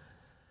clue.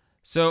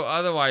 So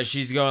otherwise,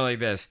 she's going like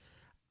this.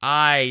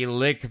 I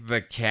lick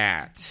the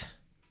cat.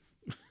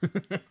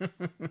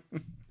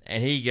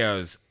 And he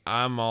goes,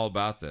 I'm all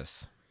about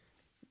this.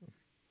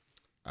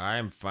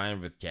 I'm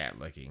fine with cat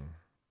licking.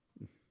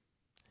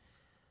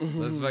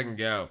 Let's fucking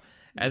go.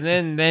 And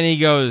then he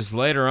goes,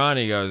 later on,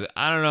 he goes,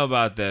 I don't know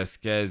about this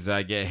because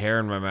I get hair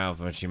in my mouth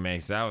when she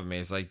makes out with me.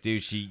 It's like,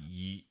 dude,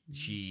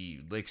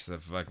 she licks the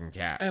fucking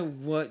cat. At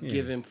what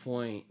given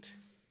point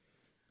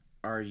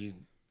are you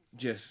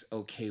just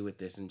okay with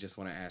this and just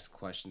want to ask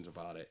questions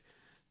about it?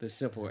 The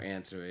simple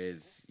answer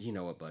is, you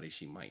know what, buddy,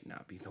 she might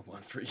not be the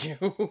one for you.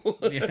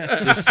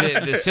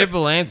 The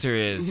simple answer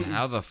is,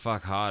 how the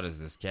fuck hot is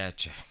this cat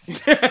chick?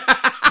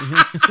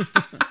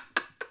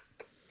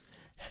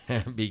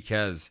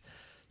 Because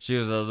she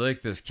was like,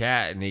 lick this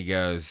cat, and he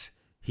goes,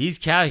 he's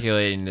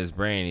calculating in his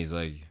brain. He's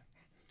like,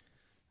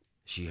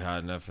 she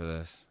hot enough for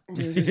this?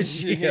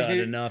 She got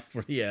enough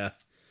for, yeah.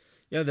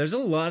 There's a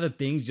lot of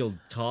things you'll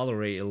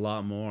tolerate a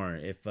lot more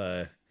if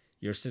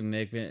your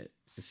significant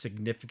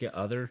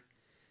other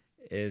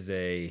is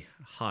a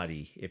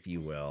hottie, if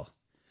you will.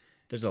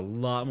 There's a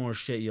lot more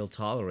shit you'll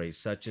tolerate,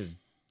 such as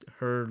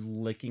her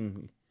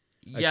licking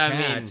a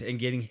cat and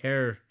getting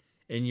hair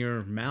in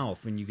your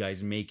mouth when you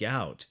guys make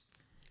out.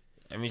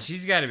 I mean,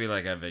 she's got to be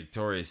like a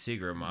Victoria's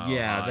Secret model.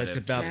 Yeah, that's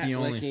about Cat the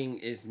only. licking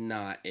is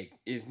not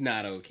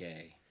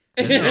okay.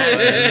 I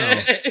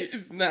know.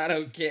 It's not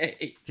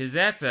okay. Because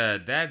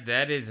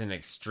that is an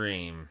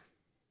extreme.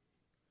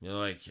 You're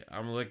like,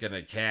 I'm licking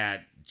a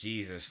cat.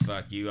 Jesus,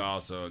 fuck, you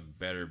also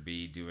better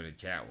be doing a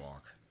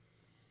catwalk.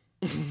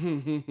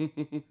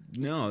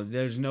 No,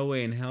 there's no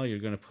way in hell you're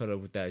gonna put up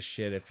with that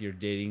shit if you're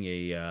dating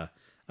a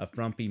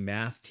frumpy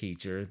math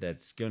teacher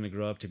that's gonna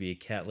grow up to be a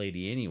cat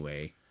lady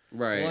anyway.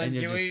 Right. Well, And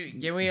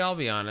can we all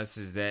be honest?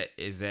 Is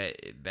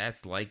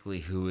that's likely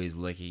who is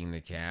licking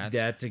the cat?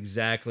 That's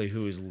exactly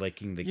who is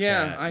licking the cat.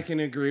 Yeah, I can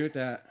agree with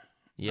that.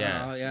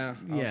 Yeah. I'll Yeah,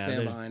 stand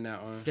there's- behind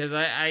that one. Because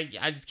I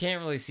just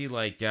can't really see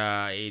like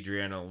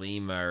Adriana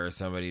Lima or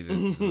somebody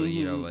that's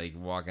like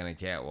walking a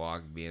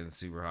catwalk being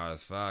super hot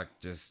as fuck,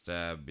 just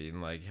being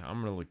like,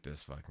 I'm gonna lick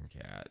this fucking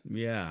cat.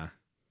 Yeah.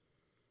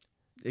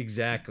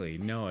 Exactly.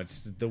 No,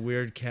 it's the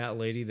weird cat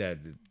lady that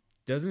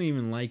doesn't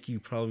even like you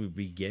probably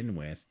begin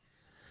with.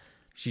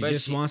 She But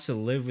just she- wants to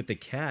live with the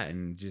cat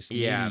and just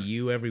Yeah. maybe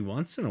you every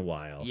once in a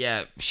while.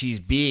 Yeah, she's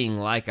being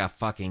like a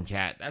fucking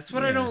cat. That's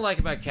what I don't like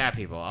about cat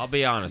people. I'll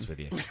be honest with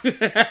you.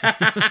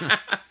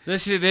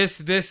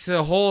 This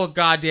whole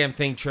goddamn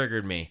thing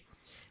triggered me.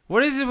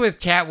 What is it with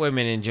cat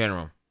women in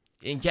general?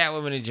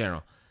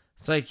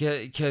 It's like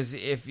because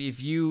if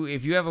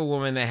you have a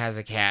woman that has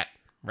a cat,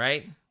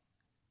 right?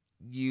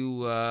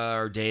 You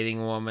are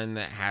dating a woman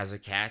that has a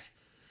cat.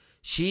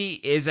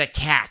 She is a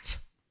cat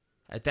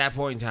at that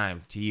point in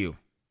time to you.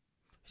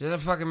 It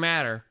doesn't fucking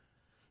matter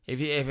if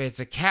it's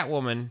a cat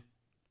woman,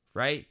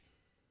 right?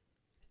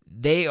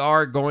 They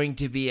are going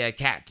to be a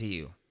cat to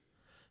you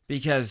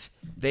because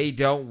they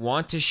don't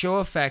want to show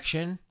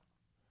affection.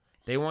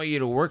 They want you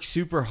to work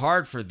super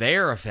hard for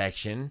their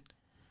affection.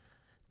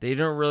 They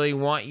don't really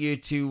want you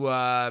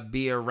to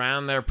be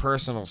around their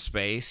personal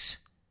space.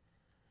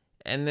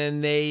 And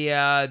then they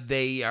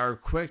are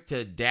quick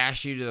to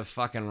dash you to the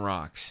fucking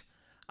rocks.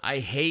 I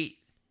hate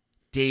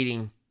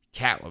dating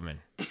cat women.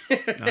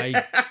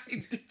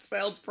 It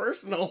sounds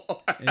personal.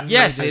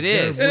 Yes, it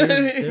is.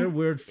 They're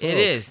weird folk. It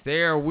is.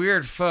 They are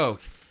weird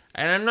folk.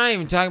 And I'm not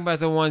even talking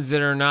about the ones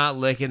that are not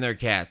licking their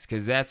cats,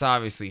 because that's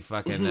obviously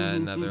fucking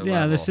another level.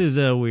 Yeah, this is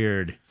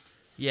weird.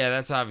 Yeah,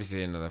 that's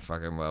obviously another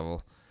fucking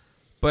level.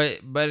 But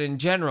in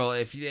general,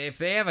 if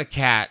they have a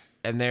cat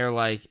and they're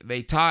like,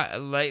 they talk,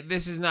 like,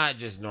 this is not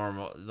just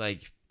normal.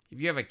 Like, if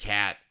you have a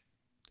cat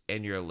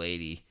and you're a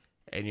lady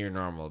and you're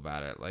normal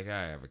about it, like,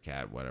 I have a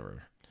cat,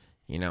 whatever,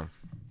 you know,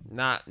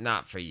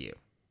 not for you.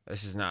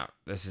 This is not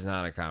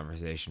a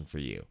conversation for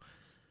you.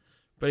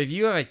 But if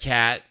you have a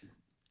cat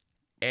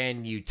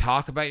and you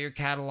talk about your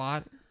cat a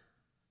lot,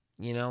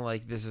 you know,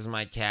 like, this is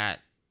my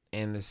cat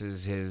and this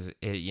is his,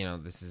 you know,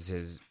 this is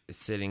his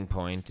sitting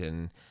point,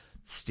 and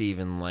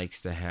Steven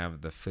likes to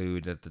have the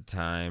food at the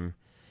time,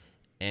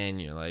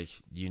 and you're like,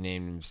 you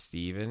named him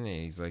Steven,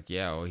 and he's like,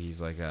 yeah, well, he's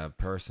like a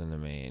person to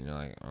me, and you're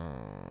like,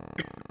 oh,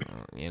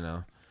 you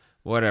know,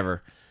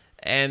 whatever.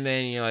 And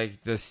then you're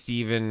like, does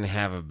Steven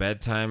have a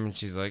bedtime? And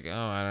she's like,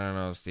 oh, I don't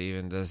know,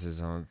 Steven does his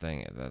own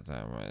thing at that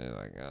time. And you're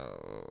like,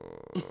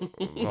 oh,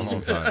 the whole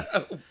time.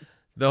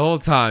 The whole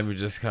time you're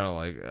just kind of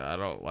like, I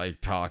don't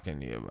like talking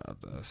to you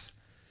about this.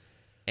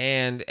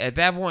 And at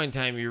that point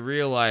in time, you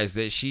realize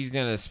that she's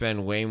going to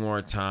spend way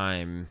more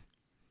time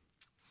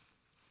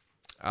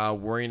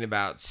worrying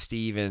about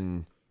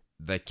Steven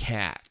the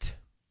cat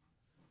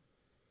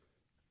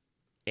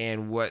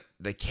and what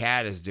the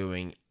cat is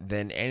doing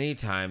than any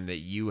time that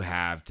you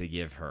have to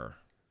give her.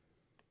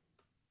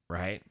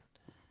 Right?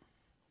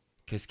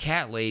 Because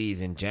cat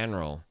ladies in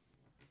general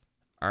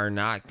are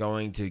not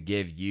going to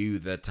give you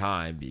the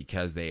time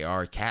because they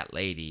are cat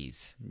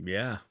ladies.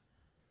 Yeah.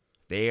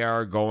 They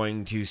are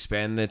going to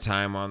spend the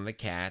time on the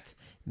cat.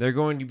 They're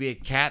going to be a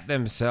cat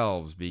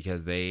themselves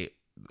because they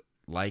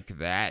like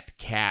that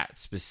cat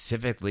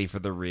specifically for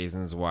the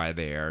reasons why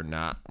they are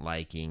not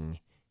liking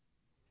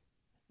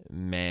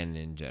men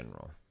in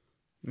general.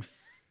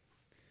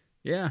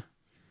 Yeah.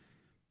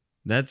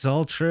 That's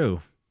all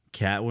true.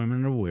 Cat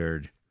women are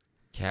weird.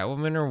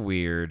 Catwomen are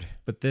weird.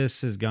 But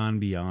this has gone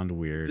beyond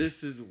weird.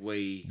 This is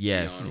way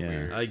Yes. beyond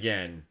weird.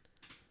 Again.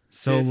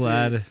 So This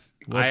glad. is-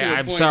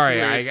 I'm point sorry.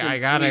 to where it's I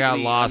kind of got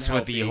completely lost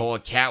with the unhealthy. whole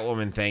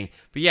Catwoman thing.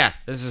 But yeah,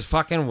 this is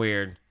fucking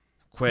weird.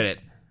 Quit it.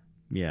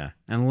 Yeah.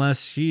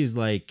 Unless she's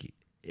like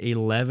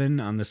 11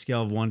 on the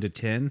scale of 1 to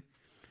 10,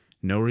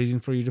 no reason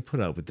for you to put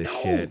up with this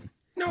shit.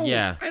 No,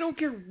 Yeah. I don't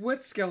care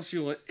what scale she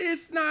wants.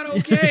 It's not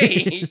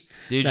okay.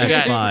 Dude,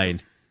 That's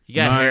fine. you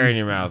got Martin. hair in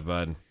your mouth,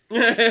 bud.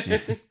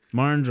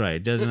 Martin's right.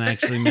 It doesn't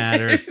actually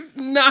matter. It's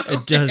not okay.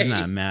 It does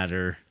not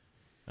matter.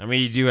 I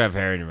mean, you do have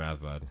hair in your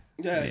mouth, bud.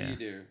 Yeah, Yeah. you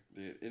do.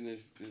 Dude. And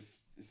it's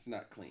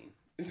not clean.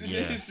 It's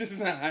Yeah. just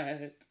not.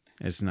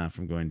 It's not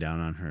from going down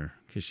on her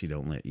because she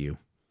don't let you.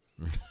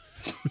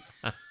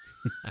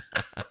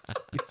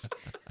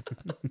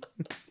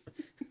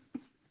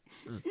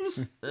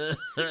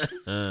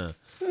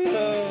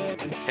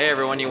 Hey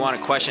everyone, you want a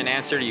question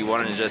answered? You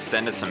want to just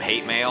send us some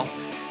hate mail?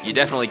 You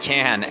definitely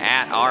can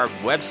at our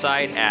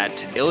website at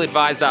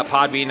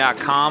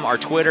illadvised.podbean.com, our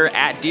Twitter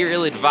at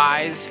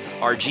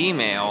DearIlladvised, our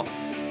Gmail,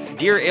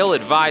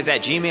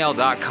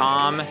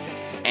 DearIlladvised@gmail.com,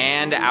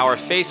 and our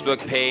Facebook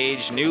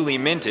page, newly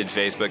minted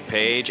Facebook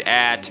page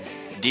at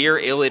Dear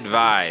Ill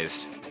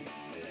Advised.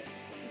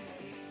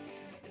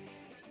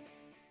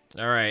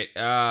 All right.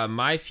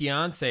 My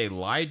fiance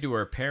lied to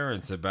her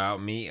parents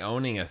about me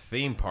owning a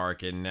theme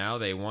park, and now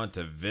they want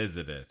to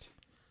visit it.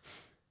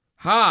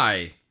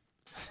 Hi.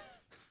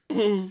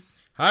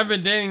 I've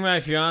been dating my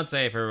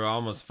fiance for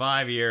almost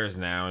 5 years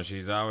now, and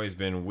she's always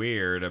been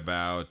weird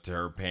about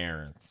her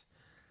parents.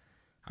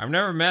 I've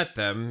never met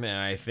them, and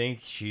I think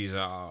she's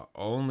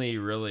only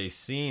really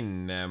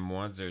seen them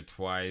once or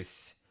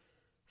twice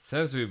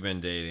since we've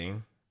been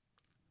dating.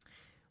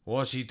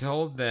 Well, she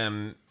told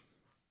me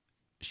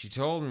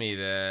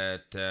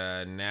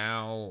that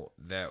now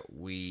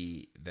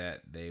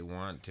that they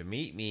want to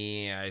meet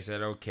me. I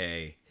said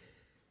okay.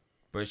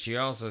 But she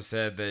also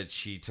said that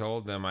she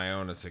told them I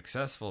own a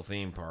successful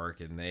theme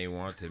park and they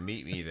want to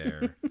meet me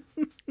there.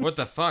 What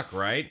the fuck,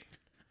 right?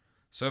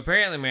 So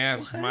apparently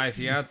my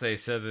fiance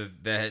said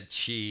that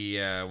she,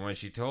 when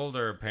she told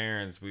her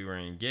parents we were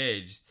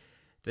engaged,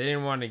 they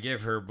didn't want to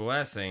give her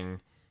blessing,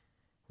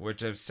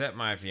 which upset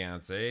my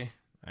fiance.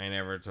 I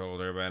never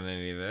told her about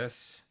any of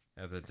this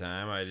at the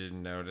time. I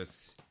didn't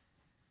notice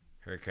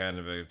her kind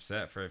of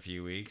upset for a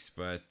few weeks,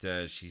 but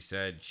she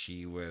said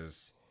she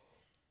was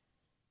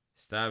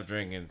stopped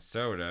drinking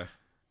soda.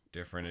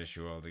 Different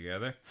issue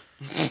altogether.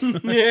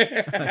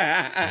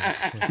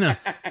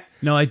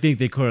 No, I think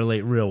they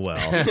correlate real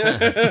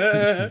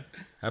well.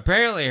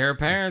 Apparently, her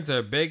parents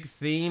are big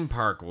theme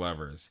park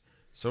lovers.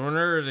 So in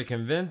order to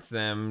convince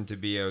them to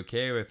be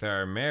okay with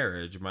our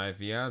marriage, my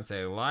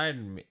fiance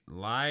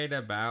lied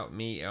about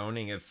me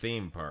owning a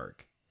theme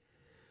park.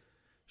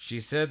 She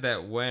said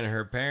that when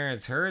her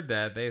parents heard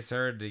that, they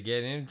started to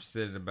get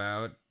interested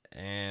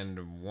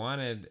and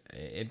wanted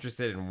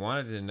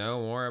to know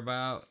more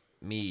about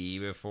me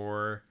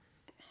before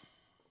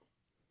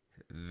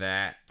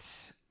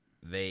that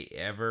they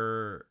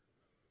ever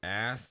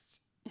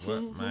asked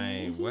what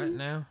my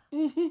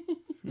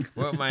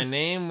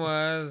name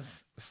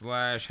was /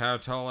 how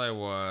tall I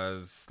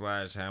was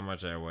 / how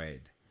much I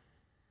weighed.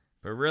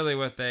 But really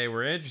what they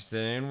were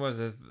interested in was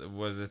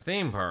a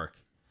theme park.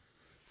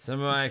 So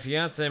my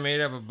fiance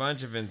made up a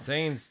bunch of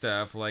insane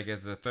stuff, like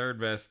it's the third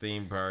best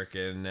theme park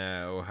in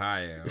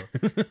Ohio,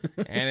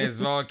 and it's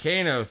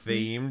volcano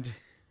themed,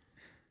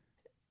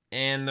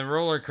 and the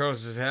roller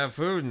coasters have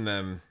food in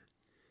them.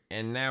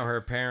 And now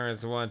her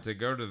parents want to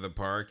go to the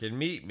park and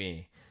meet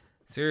me.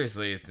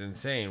 Seriously, it's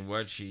insane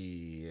what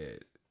she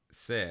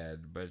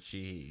said, but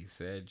she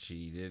said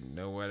she didn't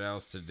know what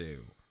else to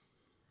do.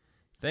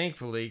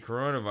 Thankfully,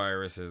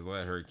 coronavirus has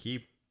let her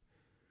keep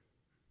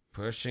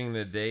pushing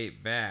the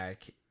date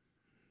back,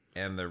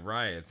 and the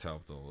riots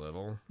helped a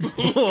little.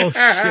 Oh, shit.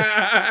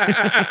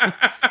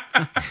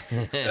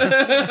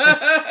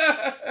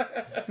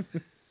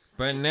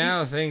 But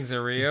now things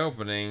are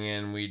reopening,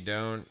 and we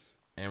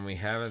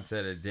haven't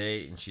set a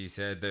date, and she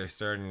said they're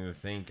starting to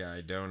think I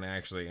don't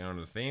actually own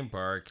a theme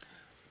park,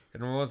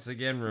 and once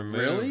again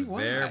remove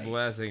their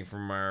blessing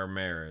from our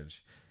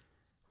marriage,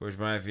 which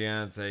my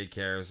fiance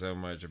cares so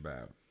much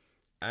about.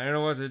 I don't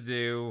know what to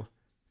do.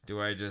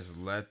 Do I just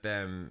have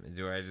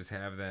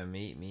them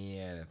meet me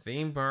at a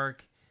theme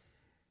park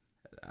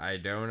I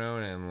don't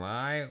own and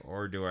lie,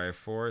 or do I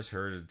force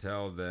her to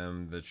tell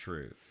them the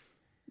truth?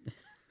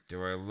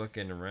 Do I look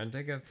into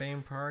renting a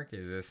theme park?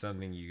 Is this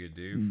something you could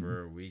do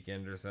for a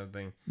weekend or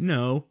something?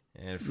 No.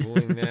 And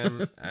fooling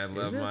them? I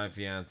love my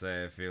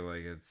fiance. I feel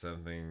like it's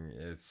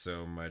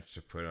so much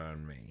to put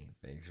on me.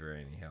 Thanks for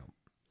any help.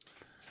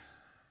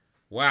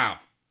 Wow.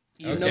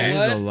 You know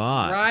what? A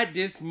lot. Ride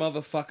this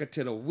motherfucker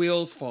till the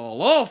wheels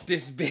fall off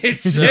this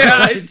bitch.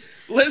 Yeah,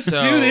 let's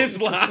do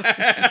this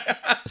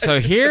live.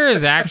 So here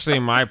is actually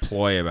my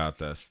ploy about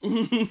this.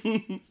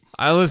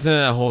 I listened to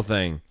that whole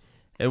thing.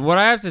 And what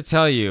I have to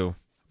tell you,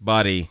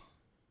 buddy,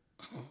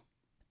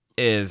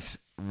 is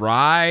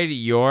ride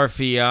your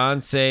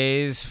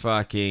fiance's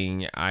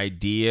fucking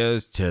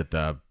ideas to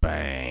the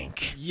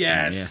bank.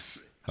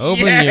 Yes.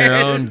 Open your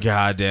own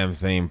goddamn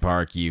theme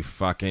park, you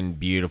fucking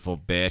beautiful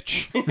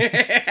bitch.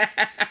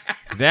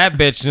 That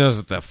bitch knows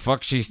what the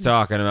fuck she's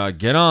talking about.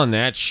 Get on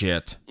that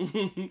shit.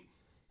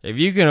 If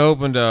you can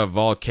open a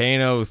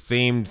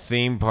volcano-themed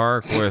theme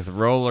park with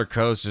roller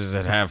coasters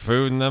that have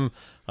food in them,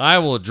 I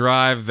will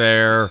drive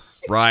there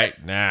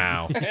right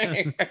now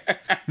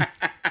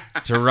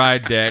to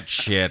ride that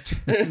shit.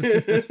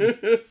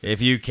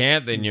 If you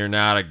can't, then you're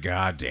not a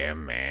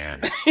goddamn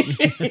man.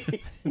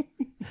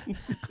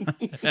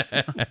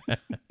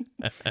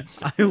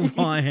 I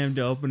want him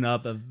to open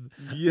up a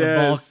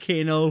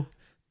volcano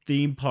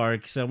theme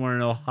park somewhere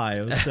in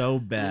Ohio so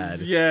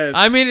bad. Yes.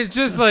 I mean, it's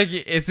just like,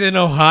 it's in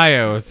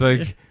Ohio. It's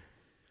like,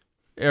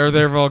 are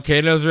there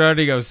volcanoes around?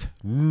 He goes,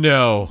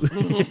 no.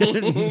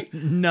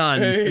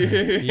 None.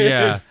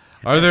 Yeah.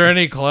 Are there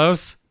any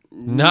close?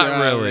 Not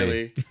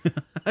really.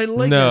 I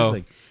like No. that.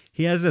 Like,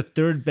 he has the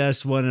third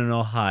best one in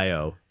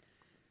Ohio.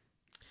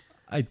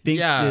 I think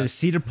the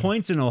Cedar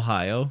Point's in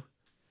Ohio.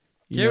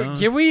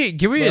 Can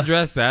we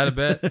address that a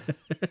bit?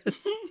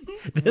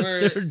 The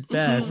third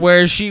best.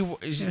 Where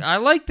I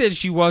like that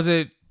she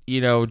wasn't,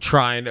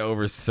 trying to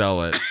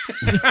oversell it.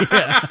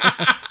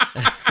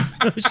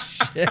 Oh,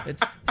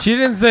 shit. She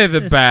didn't say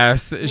the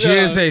best. She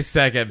didn't say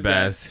second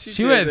best.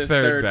 She went the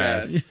third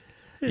best.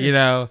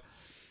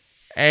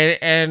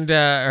 And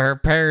her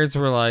parents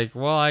were like,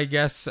 well,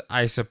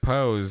 I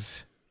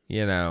suppose,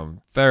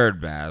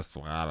 third best.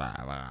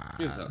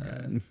 It's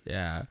okay.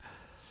 Yeah.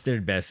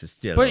 Third best is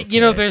still But,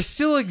 okay. there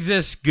still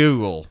exists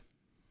Google.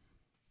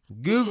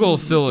 Google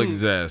still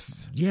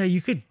exists. Yeah,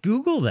 you could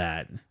Google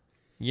that.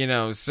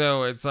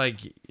 So it's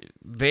like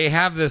they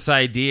have this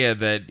idea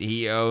that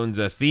he owns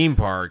a theme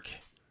park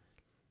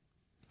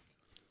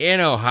in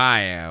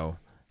Ohio.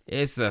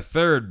 It's the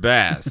third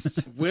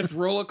best. With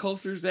roller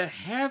coasters that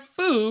have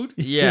food.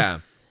 Yeah.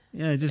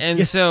 Yeah,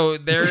 So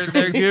they're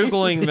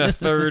Googling the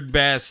third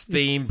best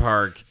theme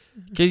park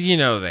because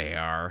they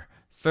are.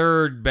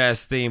 third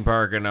best theme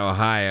park in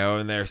Ohio,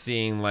 and they're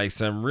seeing like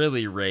some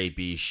really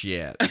rapey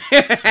shit.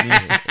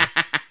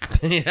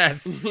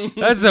 that's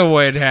the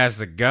way it has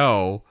to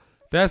go.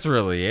 That's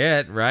really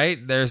it,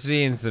 right? They're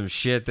seeing some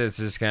shit that's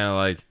just kind of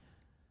like,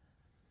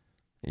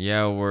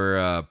 yeah, we're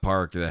a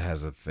park that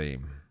has a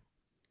theme.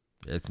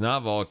 It's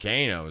not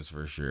volcanoes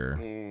for sure.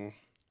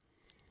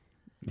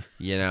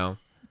 You know?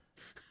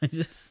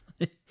 Just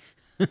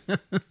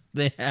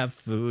they have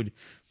food,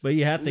 but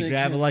you have to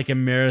grab it like a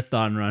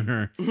marathon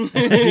runner as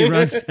he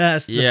runs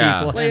past the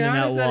people Wait, handing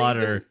how out does that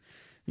water.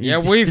 Yeah,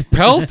 we've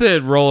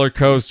pelted roller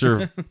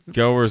coaster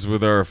goers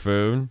with our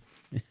food.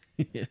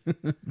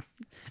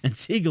 And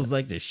seagulls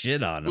like to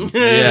shit on him.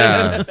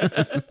 Yeah.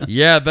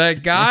 Yeah,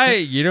 that guy,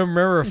 you don't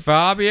remember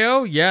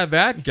Fabio? Yeah,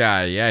 that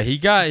guy. Yeah,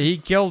 he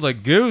killed a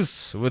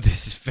goose with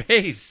his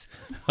face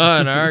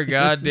on our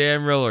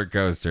goddamn roller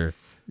coaster.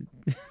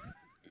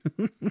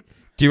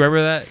 Do you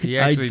remember that? He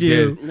actually I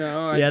do. did.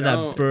 No, I Yeah,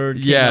 don't. that bird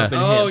came Yeah. up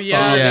and Oh, hit yeah,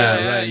 Fabio yeah,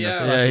 right in the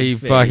Yeah, he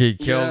face. fucking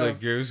killed Yeah. a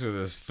goose with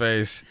his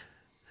face.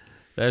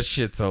 That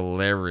shit's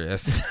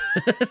hilarious.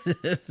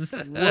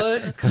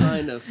 What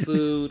kind of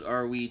food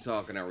are we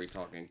talking? Are we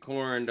talking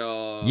corn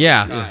dogs?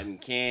 Yeah. Cotton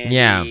candy?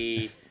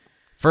 Yeah.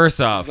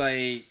 First off,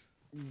 Like,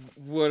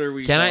 what are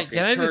we Can I talking?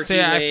 just say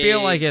Turkey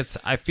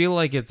I feel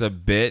like it's a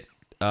bit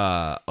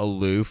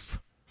aloof.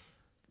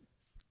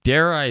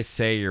 Dare I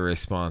say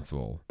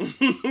irresponsible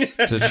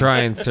to try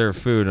and serve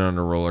food on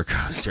a roller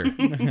coaster?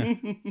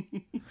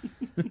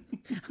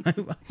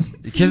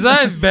 Because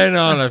I've been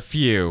on a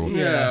few.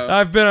 Yeah.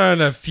 I've been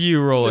on a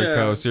few roller Yeah,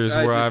 coasters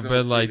I where just I've don't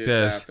been see like this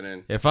this.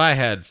 happening. If I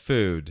had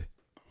food,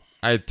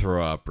 I'd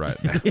throw up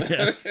right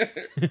now.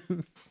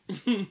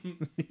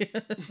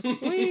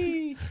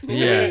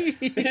 Yeah.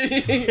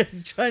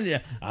 Trying to,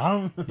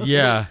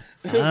 Yeah.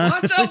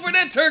 Watch out for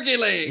that turkey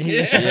leg.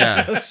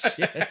 Yeah.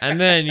 And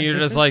then you're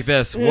just like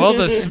this. Well,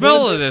 the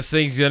smell of this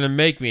thing's going to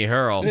make me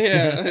hurl.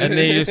 Yeah. And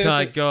then you just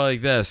like go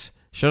like this.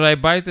 Should I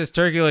bite this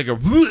turkey like a...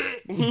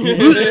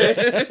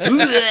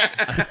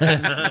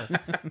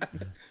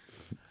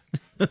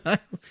 I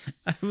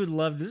would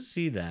love to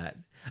see that.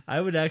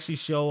 I would actually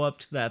show up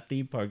to that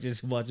theme park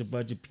just to watch a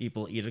bunch of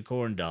people eat a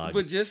corn dog.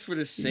 But just for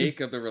the sake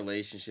of the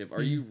relationship,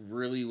 are you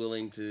really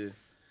willing to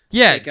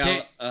Yeah, take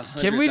out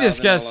 $100,000 can we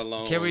discuss?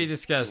 loan Can we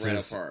discuss to rent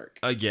a this park?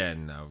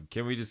 again? No,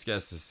 can we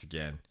discuss this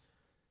again?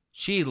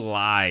 She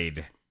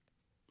lied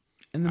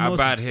And the most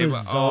about him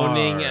bizarre-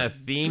 owning a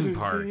theme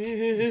park.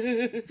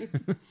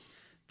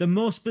 The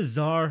most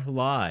bizarre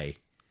lie.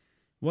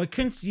 Why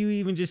couldn't you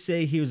even just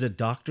say he was a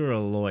doctor or a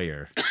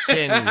lawyer?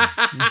 Can,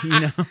 You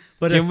know,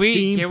 but can a we?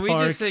 theme Can we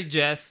park, just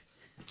suggest?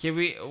 Can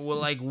we? Well,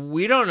 like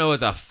we don't know what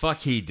the fuck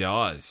he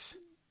does.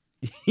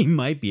 he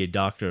might be a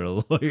doctor or a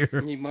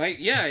lawyer. He might,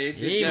 yeah.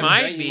 He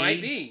might be. He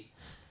might be.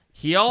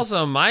 He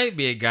also might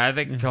be a guy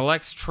that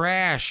collects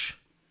trash.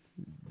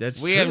 That's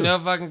We true. have no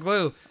fucking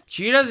clue.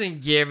 She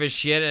doesn't give a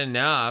shit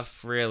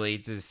enough, really,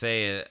 to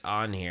say it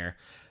on here.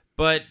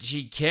 But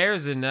she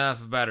cares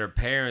enough about her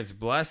parents'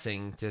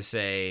 blessing to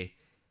say,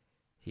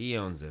 he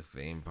owns a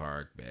theme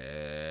park,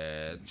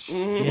 bitch.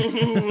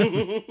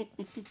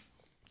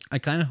 I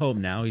kind of hope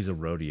now he's a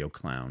rodeo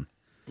clown.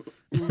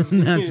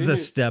 That's a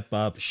step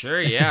up. Sure,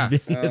 yeah.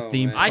 Being a Oh,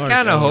 theme man. I park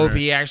kind of hope owner.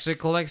 he actually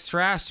collects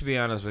trash, to be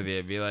honest with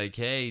you. Be like,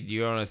 hey, do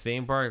you own a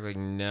theme park? Like,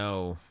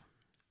 no.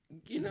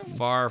 You know,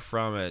 Far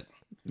from it,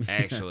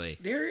 actually.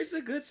 there is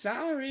a good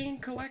salary in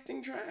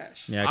collecting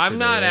trash. Yeah, I'm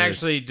not there is.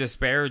 actually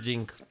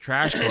disparaging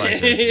trash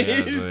collectors, to be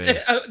honest with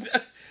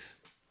you.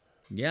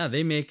 Yeah,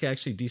 they make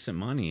actually decent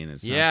money, and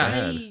it's Yeah.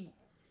 not bad.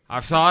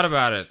 I've thought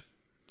about it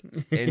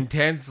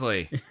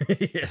intensely.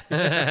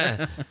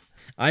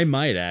 I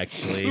might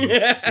actually.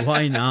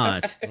 Why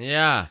not?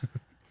 Yeah.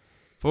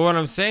 But what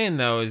I'm saying,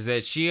 though, is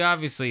that she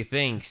obviously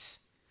thinks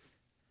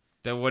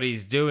that what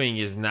he's doing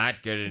is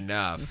not good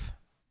enough.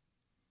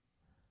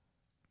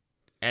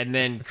 And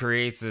then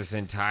creates this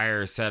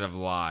entire set of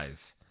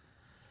lies.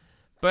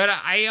 But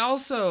I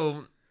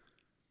also...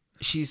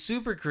 She's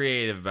super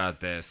creative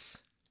about this,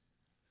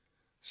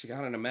 She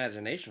got an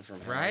imagination from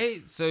him.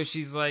 right? So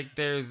she's like,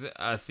 there's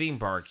a theme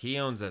park. He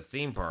owns a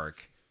theme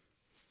park.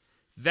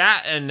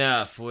 That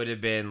enough would have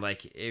been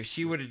like if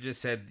she would have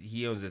just said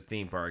he owns a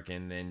theme park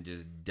and then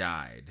just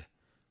died,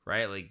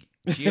 right? Like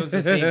she owns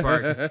a theme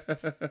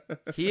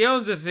park. He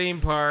owns a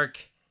theme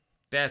park.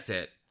 That's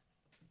it.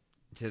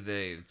 To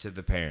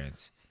the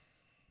parents,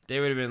 they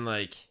would have been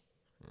like,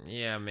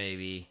 yeah,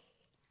 maybe,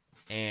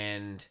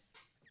 and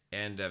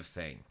end of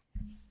thing.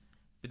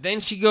 But then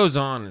she goes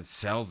on and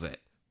sells it,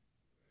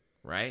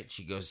 right?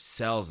 She goes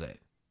sells it,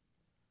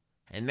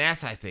 and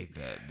that's I think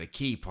the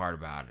key part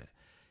about it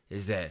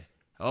is that.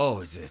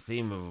 Oh, it's the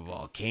theme of a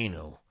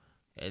volcano.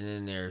 And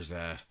then there's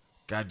a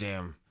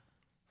goddamn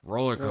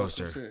roller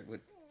coaster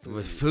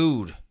with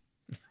food.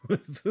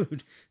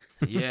 Food.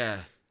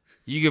 Yeah.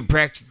 You can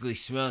practically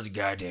smell the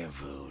goddamn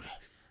food.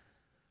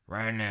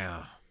 Right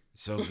now.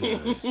 So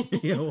good.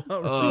 You know,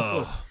 what?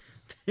 Oh.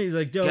 He's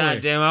like, don't worry.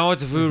 Goddamn, I want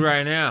the food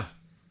right now.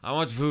 I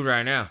want the food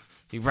right now.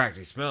 You can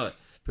practically smell it.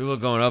 People are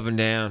going up and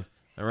down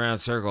around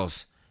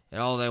circles.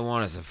 and all they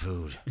want is the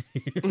food.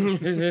 They get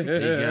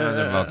on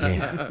the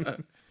volcano.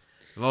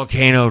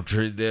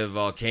 The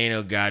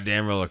volcano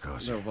goddamn roller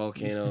coaster. The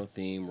volcano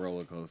themed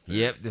roller coaster.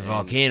 Yep, the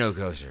volcano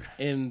coaster.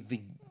 In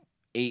the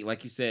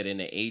like you said, in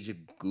the age of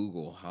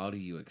Google, how do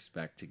you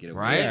expect to get away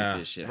Right? with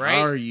this shit? Right.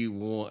 How are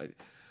you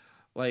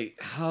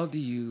how do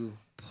you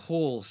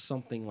pull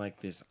something like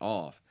this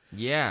off?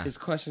 Yeah. His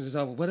questions is,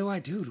 what do I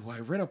do? Do I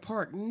rent a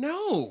park?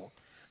 No.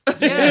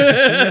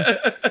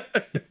 Yes.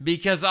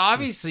 Because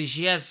obviously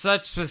she has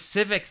such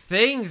specific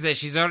things that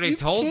she's already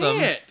told them.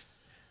 Can't.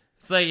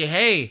 It's like,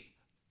 hey,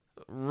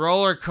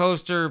 roller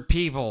coaster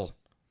people,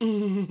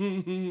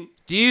 do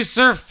you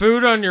serve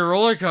food on your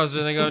roller coaster?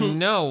 And they go,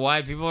 no.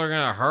 Why? People are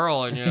gonna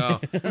hurl, and you go,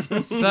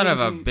 son of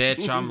a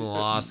bitch, I'm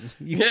lost.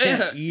 You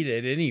can't eat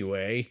it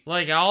anyway.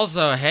 Like,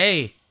 also,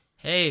 hey,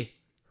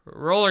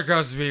 roller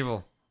coaster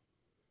people,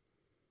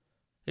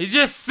 is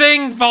your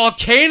thing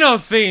volcano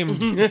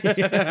themed?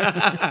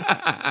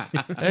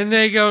 And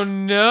they go,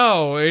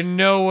 no, in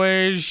no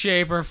way,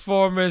 shape, or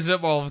form is it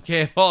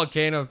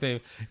volcano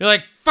themed. You're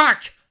like,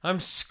 fuck, I'm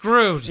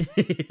screwed.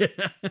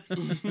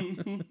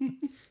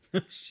 Oh,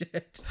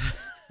 shit.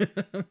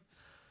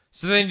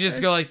 So then you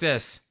just go like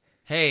this.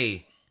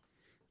 Hey,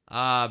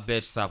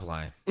 bitch, stop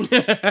lying.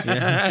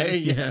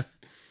 Yeah.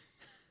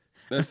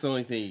 That's the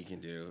only thing you can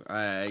do.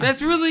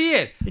 That's really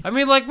it. I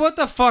mean, like, what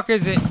the fuck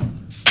is it?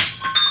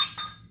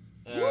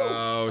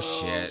 Oh,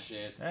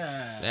 shit.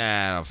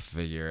 I'll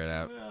figure it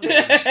out.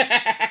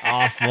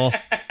 Awful.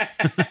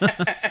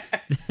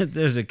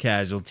 There's a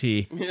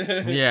casualty.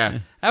 Yeah.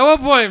 At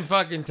what point in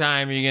fucking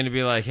time are you going to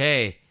be like,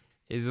 hey,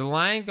 is the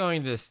line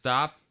going to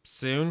stop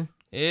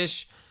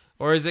soon-ish?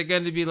 Or is it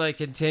going to be, like,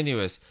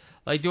 continuous?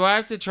 Like, do I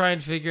have to try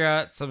and figure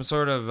out some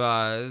sort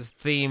of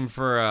theme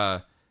for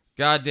a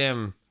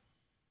goddamn,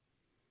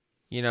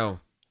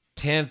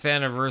 10th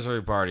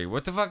anniversary party?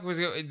 What the fuck was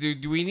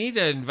do we need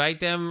to invite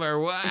them or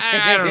what?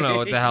 I don't know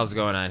what the hell's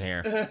going on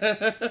here.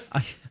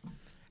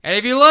 And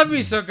if you love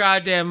me so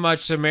goddamn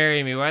much to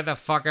marry me, why the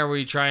fuck are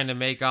we trying to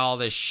make all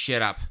this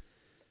shit up?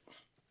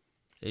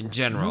 In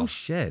general. Oh,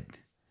 shit.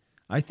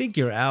 I think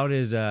you're out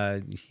as,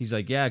 he's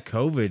like, yeah,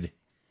 COVID.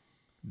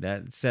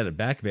 That set it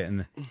back a bit.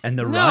 And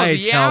the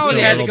riots helped a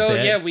we had to little go,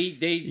 bit.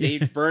 they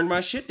burned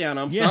my shit down.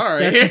 I'm Yeah,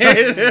 sorry.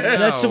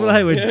 That's what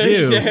I would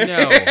do.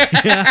 No.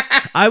 Yeah,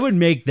 I would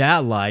make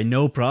that lie,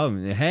 no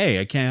problem. Hey,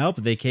 I can't help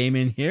it. They came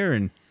in here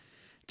and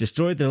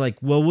destroyed. They're like,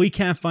 well, we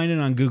can't find it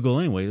on Google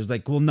anyway. It was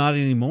like, well, not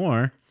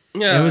anymore.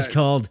 Yeah. It was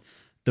called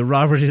the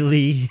Robert E.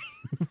 Lee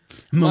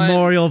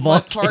Memorial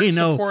What part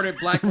Volcano. supported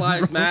Black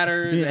Lives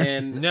Matters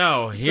and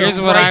No, here's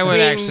what I would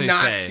right-wing actually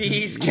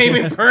Nazis came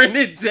and burned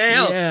it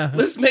down. Yeah.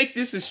 Let's make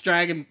this a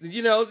dragon.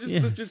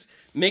 Let's just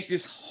make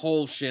this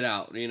whole shit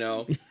out.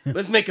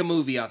 Let's make a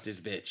movie out this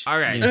bitch. All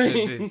right.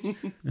 So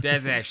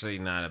that's actually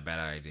not a bad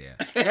idea.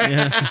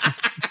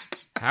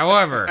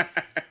 However,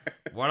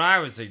 what I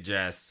would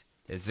suggest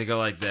is to go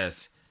like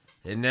this.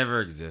 It never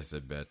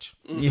existed, bitch.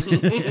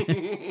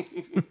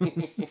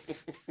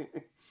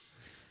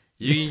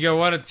 You can go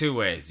one of two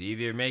ways. You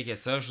either make it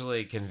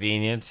socially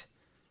convenient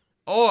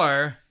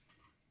or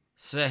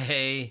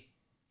say,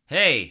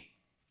 hey,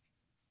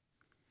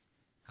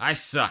 I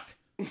suck.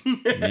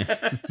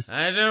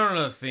 I don't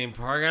know the theme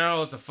park. I don't know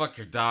what the fuck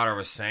your daughter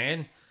was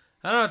saying.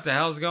 I don't know what the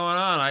hell's going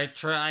on.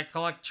 I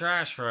collect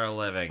trash for a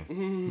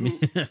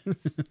living.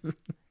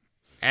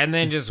 And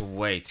then just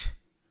wait.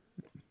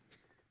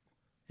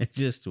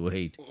 Just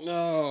wait.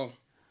 No.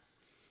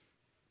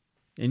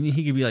 And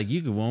he could be like,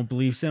 you won't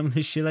believe some of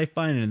the shit I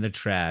find in the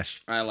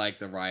trash. I like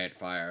the riot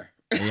fire.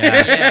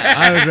 Yeah,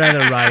 I would rather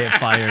riot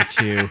fire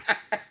too.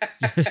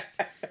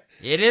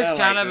 It is I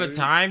kind like of it. a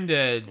time to.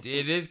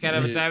 It is kind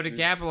of a time to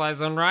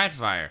capitalize on riot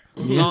fire.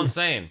 That's all I'm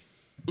saying.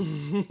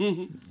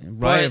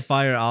 Riot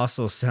Fire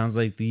also sounds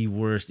like the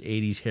worst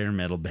 80s hair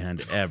metal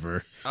band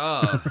ever.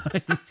 Oh.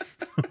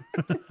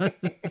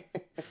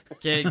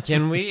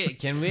 Can we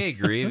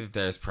agree that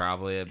there's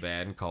probably a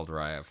band called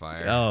Riot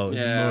Fire? Oh,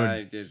 Yeah,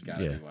 Lord. there's got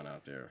to Yeah. be one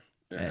out there.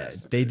 There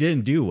has to They be.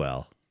 didn't do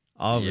well, Yeah,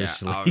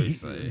 obviously.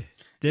 obviously.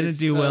 Didn't It's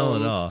do well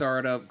at some all.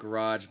 Startup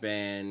garage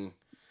band.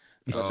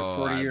 A bunch of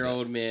Oh, I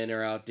 40-year-old men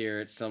are out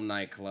there at some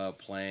nightclub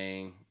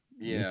playing.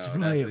 It's That's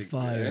Riot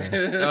Fire.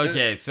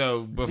 Okay,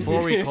 so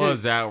before we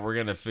close out, we're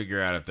gonna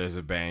figure out if there's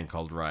a band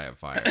called Riot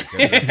Fire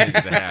because this needs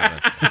to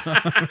happen.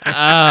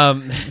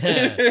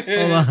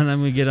 Hold on, I'm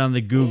gonna get on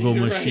the Google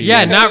machine.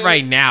 Yeah, not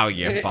right now,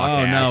 you fuck Oh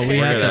ass. no, we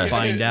We're have gonna- to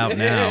find out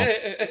now.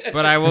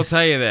 But I will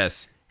tell you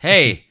this.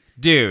 Hey,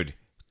 dude.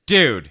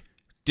 Don't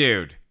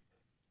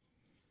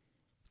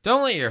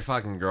let your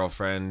fucking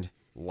girlfriend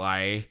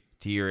lie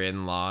to your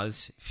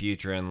in-laws,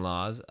 future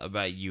in-laws,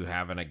 about you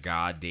having a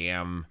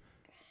goddamn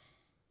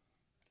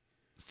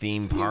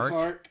theme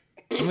park.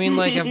 I mean,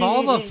 like, of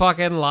all the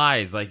fucking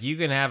lies, like, you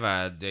can have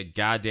a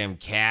goddamn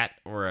cat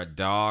or a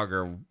dog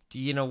or,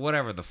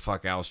 whatever the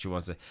fuck else she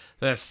wants to.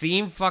 But a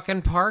theme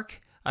fucking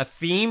park? A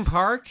theme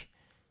park?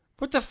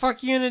 What the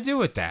fuck are you gonna do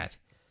with that?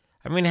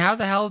 I mean, how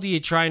the hell do you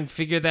try and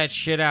figure that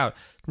shit out?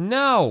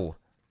 No.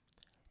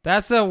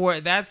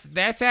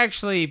 That's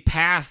actually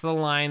past the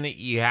line that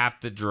you have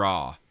to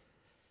draw.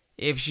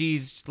 If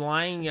she's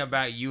lying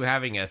about you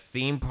having a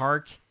theme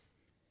park,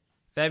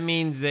 that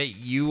means that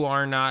you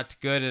are not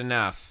good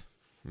enough,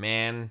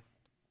 man.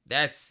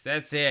 That's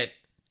it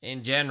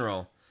in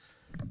general.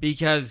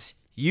 Because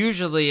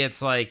usually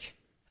it's like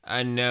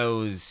a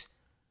nose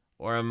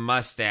or a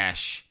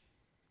mustache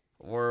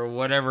or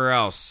whatever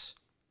else.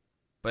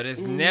 But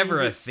it's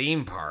never a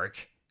theme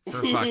park,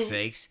 for fuck's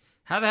sakes.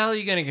 How the hell are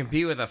you going to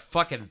compete with a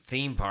fucking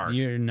theme park?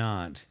 You're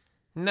not.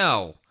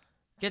 No.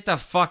 Get the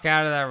fuck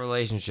out of that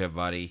relationship,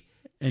 buddy.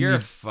 And You're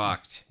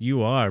fucked.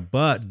 You are.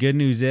 But good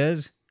news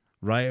is,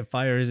 Riot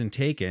Fire isn't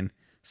taken.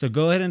 So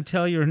go ahead and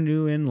tell your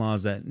new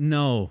in-laws that,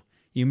 no,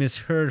 you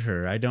misheard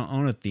her. I don't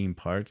own a theme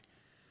park.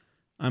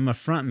 I'm a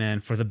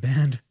frontman for the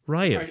band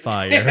Riot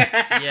Fire.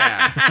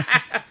 Yeah.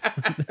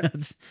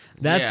 That's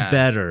Yeah.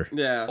 better.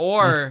 Yeah.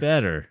 Or That's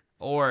better.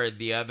 Or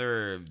the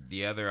other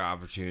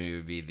opportunity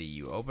would be that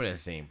you open a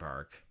theme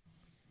park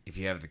if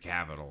you have the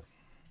capital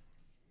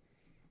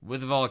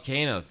with a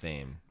volcano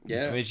theme.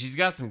 Yeah. I mean, she's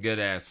got some good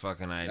ass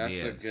fucking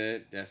ideas.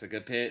 That's a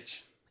good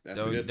pitch.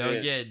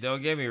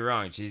 Don't get me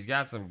wrong. She's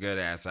got some good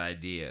ass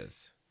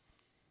ideas.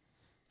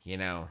 You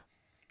know,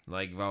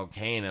 like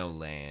Volcano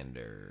Land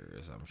or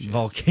some shit.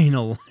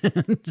 Volcano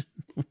Land.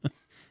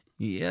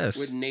 Yes.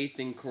 With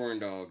Nathan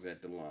Corndogs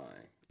at the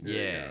line.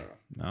 Yeah.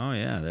 Oh,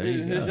 yeah. There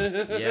you go.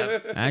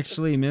 Yep.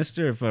 Actually,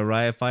 mister, if a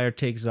Riot Fire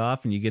takes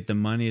off and you get the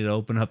money to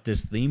open up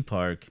this theme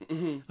park,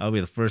 I'll be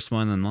the first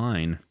one in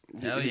line.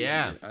 Hell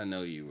yeah. I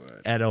know you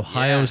would. At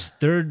Ohio's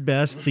third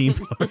best theme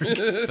park.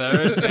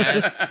 Third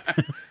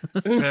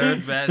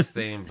best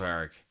theme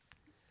park.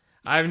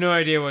 I have no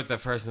idea what the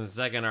first and the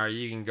second are.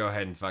 You can go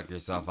ahead and fuck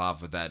yourself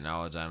off with that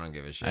knowledge. I don't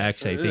give a shit.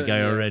 Actually, I think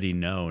I already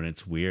know, and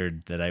it's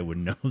weird that I would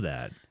know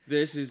that.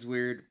 This is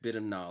weird bit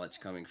of knowledge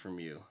coming from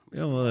you.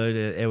 Yeah, well,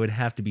 it would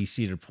have to be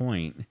Cedar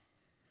Point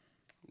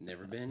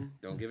Never been.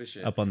 Don't give a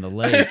shit. up on the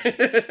lake.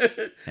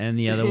 And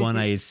the other one,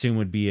 I assume,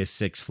 would be a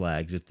Six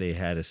Flags if they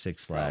had a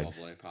Six Flags.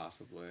 Probably,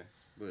 possibly.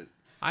 But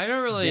I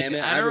don't really, Damn it,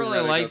 I I don't would really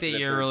rather like go that to the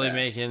you're third really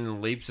best.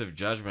 making leaps of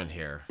judgment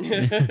here.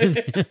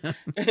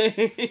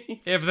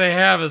 If they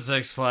have a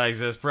Six Flags,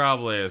 it's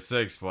probably a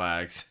Six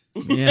Flags.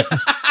 Yeah.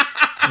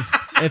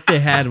 If they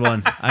had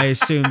one, I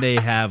assume they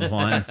have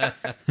one.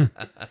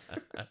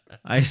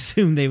 I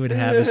assume they would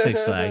have a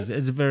Six Flags.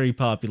 It's a very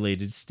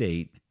populated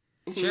state.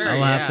 Sure, I'll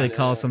yeah. have to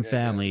call some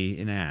family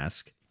and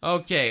ask.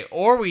 Okay,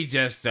 or we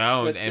just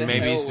don't, but and to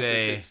maybe hell with the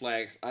say, Six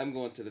Flags. I'm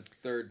going to the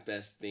third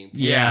best theme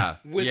park yeah,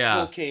 with yeah.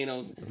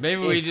 volcanoes.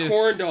 Maybe and we just-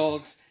 corn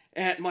dogs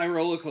at my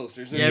roller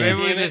coasters. Yeah, maybe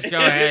we Damn it. just go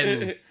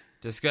ahead and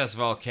discuss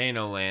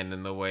Volcano Land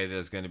in the way that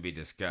it's going to be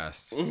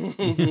discussed.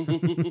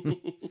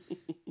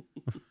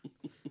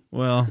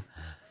 Well,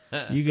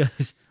 you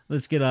guys,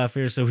 let's get off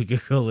here so we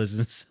could go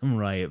listen to some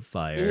Riot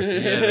Fire. Yeah,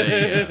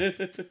 there you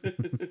go.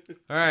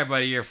 All right,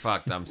 buddy, you're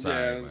fucked. I'm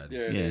sorry, bud.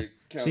 Yeah. Yeah.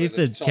 Count See if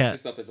the chalk cat-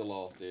 this up as a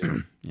loss,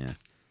 dude. Yeah.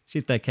 See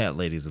if that cat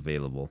lady's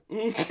available.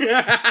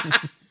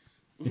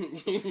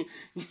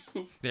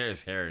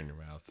 There's hair in your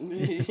mouth.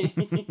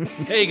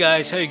 Hey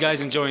guys, how you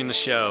guys enjoying the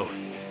show?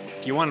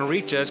 If you want to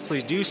reach us,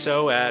 please do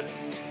so at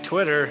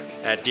Twitter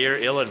at Dear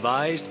Ill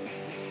Advised,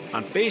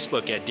 on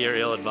Facebook at Dear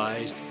Ill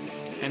Advised,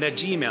 and at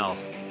Gmail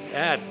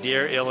at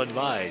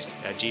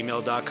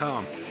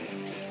dearilladvised@gmail.com.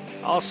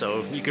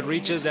 Also, you could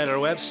reach us at our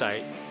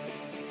website,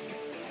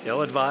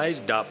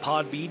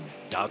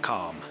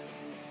 illadvised.podbean.com.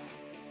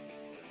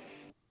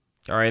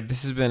 All right,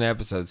 this has been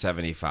episode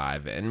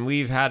 75, and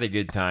we've had a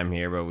good time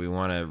here, but we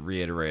want to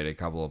reiterate a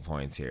couple of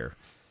points here.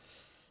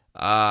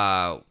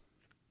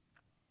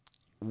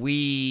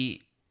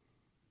 We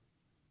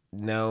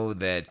know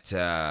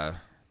that,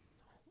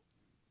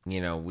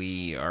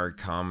 we are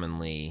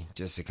commonly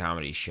just a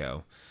comedy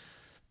show,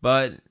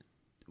 but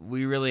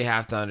we really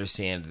have to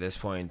understand at this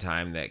point in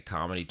time that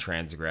comedy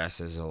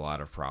transgresses a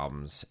lot of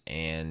problems,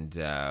 and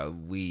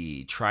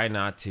we try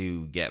not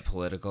to get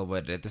political,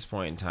 but at this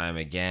point in time,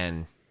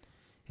 again,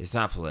 it's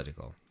not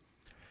political.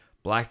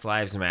 Black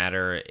Lives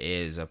Matter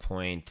is a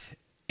point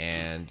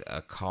and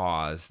a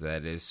cause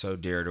that is so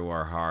dear to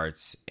our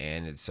hearts,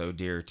 and it's so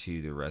dear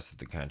to the rest of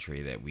the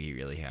country that we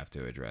really have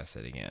to address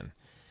it again.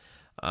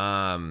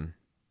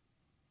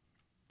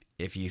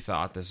 If you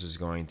thought this was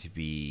going to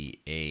be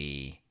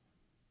a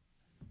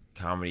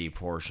comedy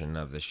portion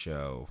of the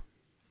show,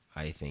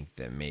 I think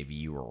that maybe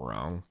you were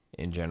wrong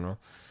in general.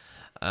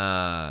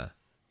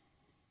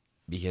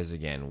 Because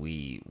again,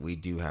 we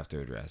do have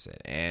to address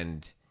it.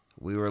 And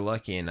we were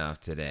lucky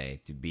enough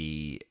today to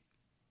be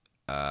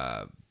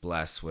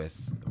blessed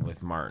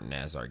with Martin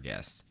as our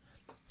guest.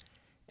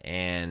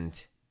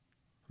 And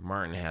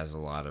Martin has a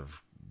lot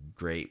of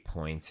great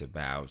points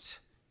about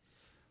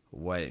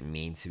what it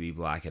means to be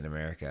black in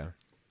America.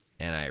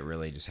 And I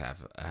really just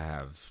have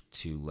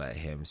to let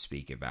him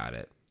speak about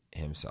it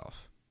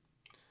himself.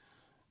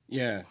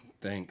 Yeah,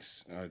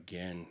 thanks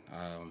again.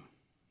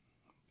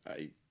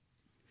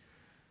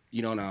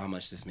 You don't know how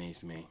much this means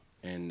to me,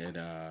 and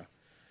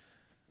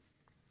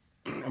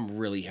I'm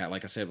really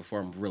like I said before,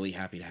 I'm really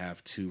happy to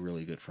have two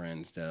really good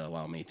friends that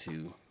allow me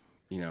to,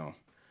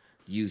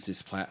 use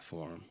this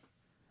platform.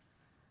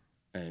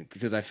 And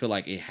because I feel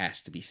like it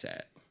has to be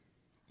said,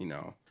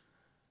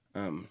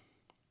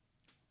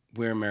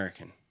 we're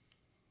American,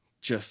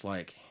 just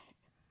like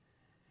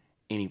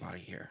anybody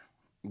here,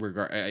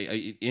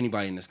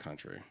 anybody in this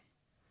country.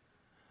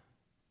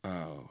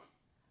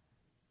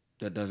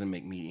 That doesn't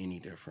make me any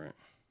different.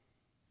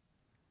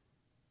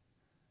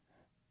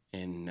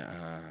 And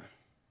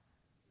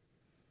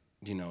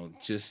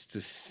just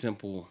the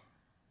simple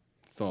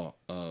thought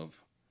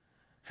of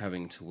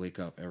having to wake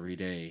up every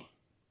day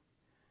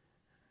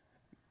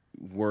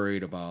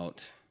worried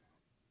about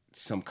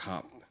some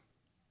cop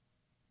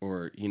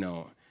or,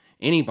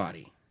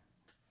 anybody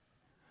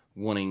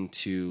wanting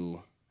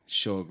to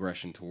show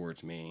aggression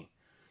towards me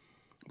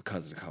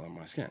because of the color of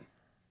my skin.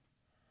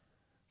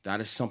 That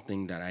is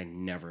something that I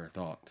never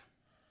thought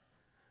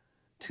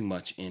too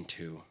much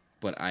into,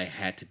 but I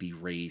had to be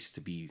raised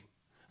to be,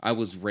 I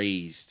was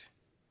raised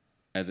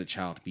as a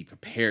child to be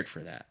prepared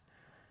for that.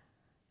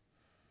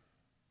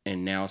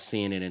 And now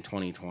seeing it in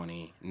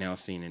 2020, now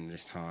seeing it in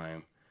this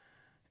time,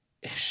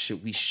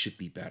 we should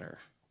be better.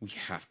 We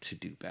have to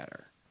do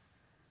better.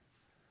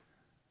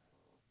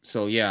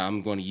 So yeah,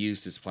 I'm going to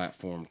use this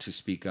platform to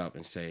speak up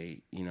and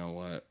say, you know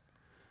what,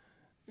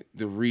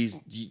 the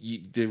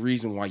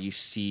reason why you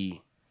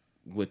see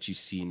what you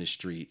see in the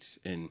streets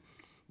and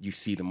you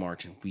see the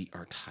marching, we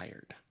are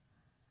tired.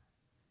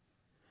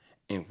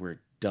 And we're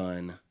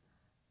done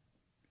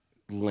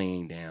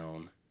laying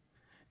down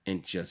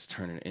and just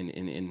turning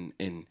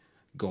and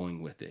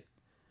going with it.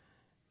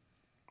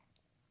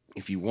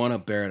 If you want a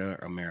better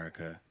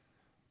America,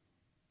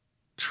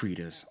 treat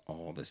us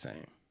all the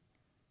same.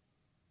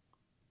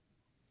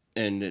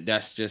 And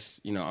that's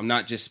just, I'm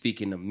not just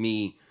speaking of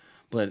me,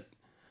 but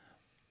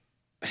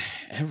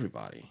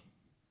everybody.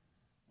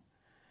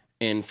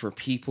 And for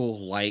people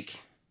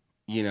like,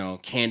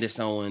 Candace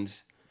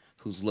Owens,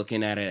 who's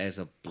looking at it as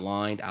a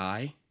blind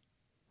eye,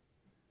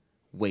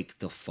 wake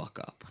the fuck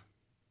up.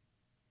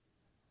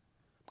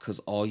 Because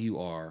all you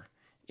are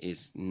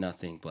is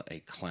nothing but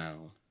a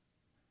clown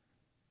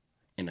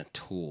and a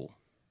tool.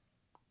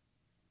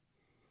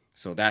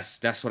 So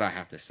that's what I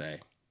have to say.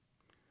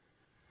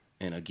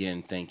 And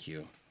again, thank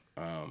you.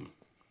 No,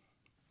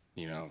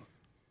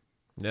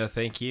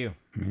 thank you.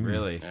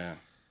 Really. Yeah.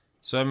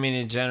 So, I mean,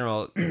 in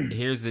general,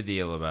 here's the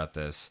deal about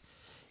this,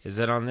 is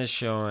that on this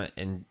show,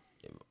 and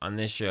on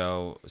this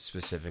show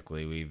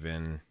specifically,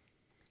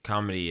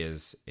 comedy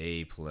is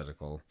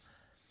apolitical,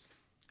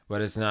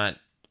 but it's not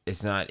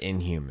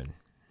inhuman.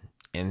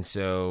 And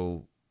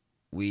so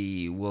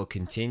we will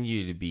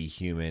continue to be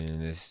human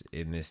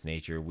in this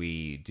nature.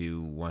 We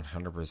do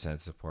 100%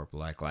 support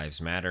Black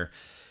Lives Matter.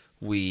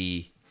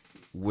 We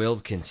will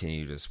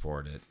continue to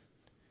support it.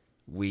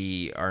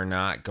 We are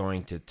not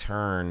going to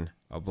turn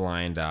a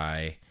blind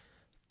eye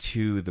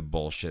to the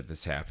bullshit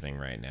that's happening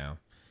right now.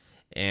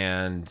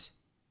 And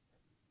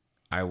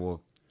I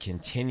will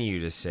continue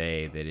to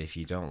say that if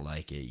you don't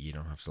like it, you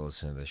don't have to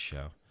listen to this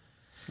show.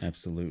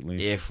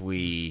 Absolutely. If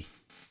we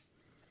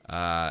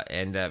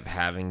end up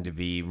having to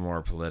be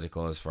more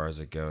political as far as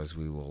it goes,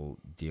 we will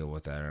deal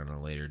with that on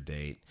a later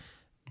date.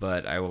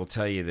 But I will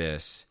tell you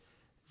this,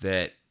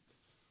 that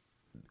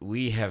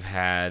we have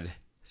had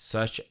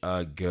such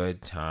a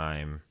good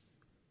time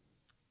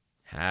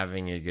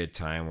having a good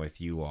time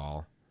with you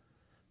all,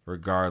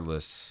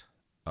 regardless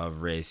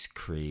of race,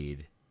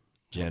 creed,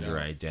 gender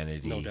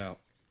identity, No doubt.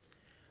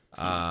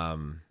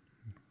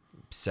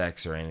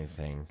 sex, or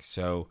anything.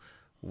 So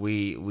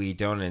we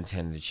don't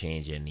intend to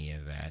change any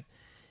of that.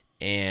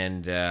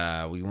 And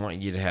we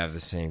want you to have the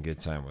same good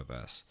time with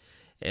us.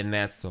 And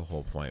that's the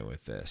whole point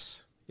with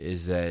this,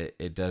 is that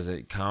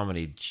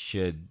comedy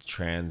should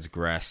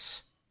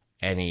transgress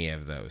any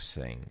of those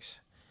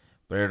things.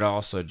 But it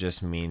also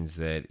just means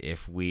that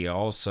if we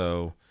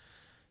also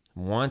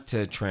want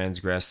to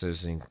transgress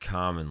those things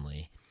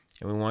commonly,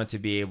 and we want to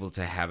be able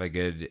to have a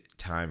good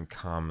time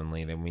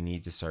commonly, then we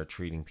need to start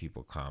treating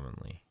people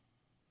commonly.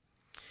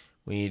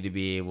 We need to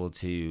be able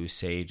to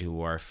say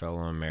to our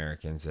fellow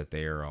Americans that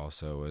they are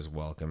also as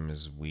welcome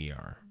as we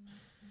are.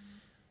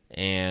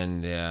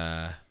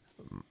 And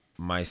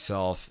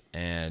myself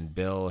and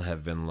Bill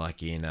have been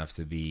lucky enough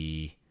to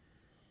be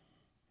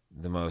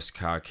the most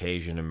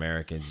Caucasian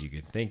Americans you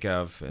could think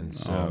of, and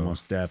so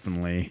most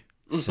definitely.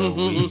 So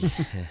we,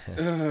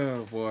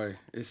 Oh boy,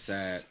 it's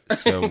sad.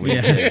 so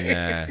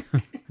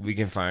we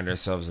can find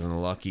ourselves in the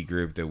lucky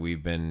group that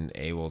we've been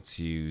able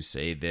to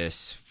say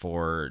this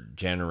for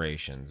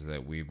generations,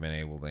 that we've been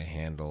able to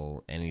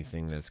handle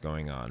anything that's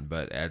going on.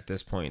 But at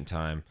this point in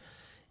time,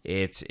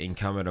 it's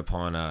incumbent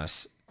upon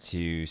us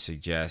to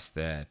suggest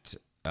that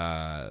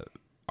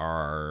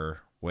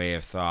our way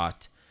of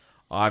thought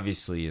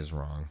obviously is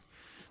wrong.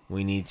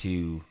 We need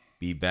to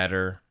be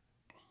better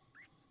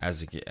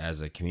as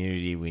a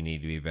community. We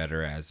need to be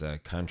better as a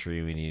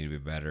country. We need to be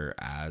better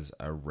as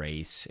a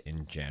race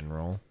in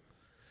general.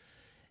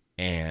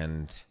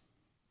 And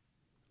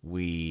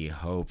we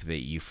hope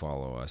that you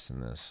follow us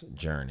in this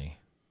journey.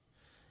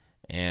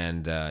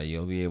 And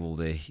you'll be able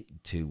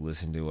to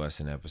listen to us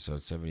in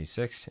episode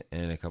 76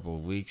 in a couple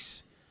of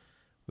weeks.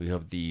 We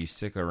hope that you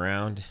stick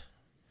around.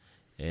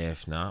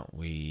 If not,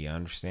 we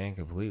understand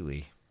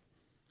completely.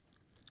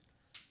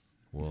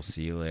 We'll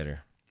see you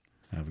later.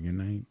 Have a good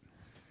night.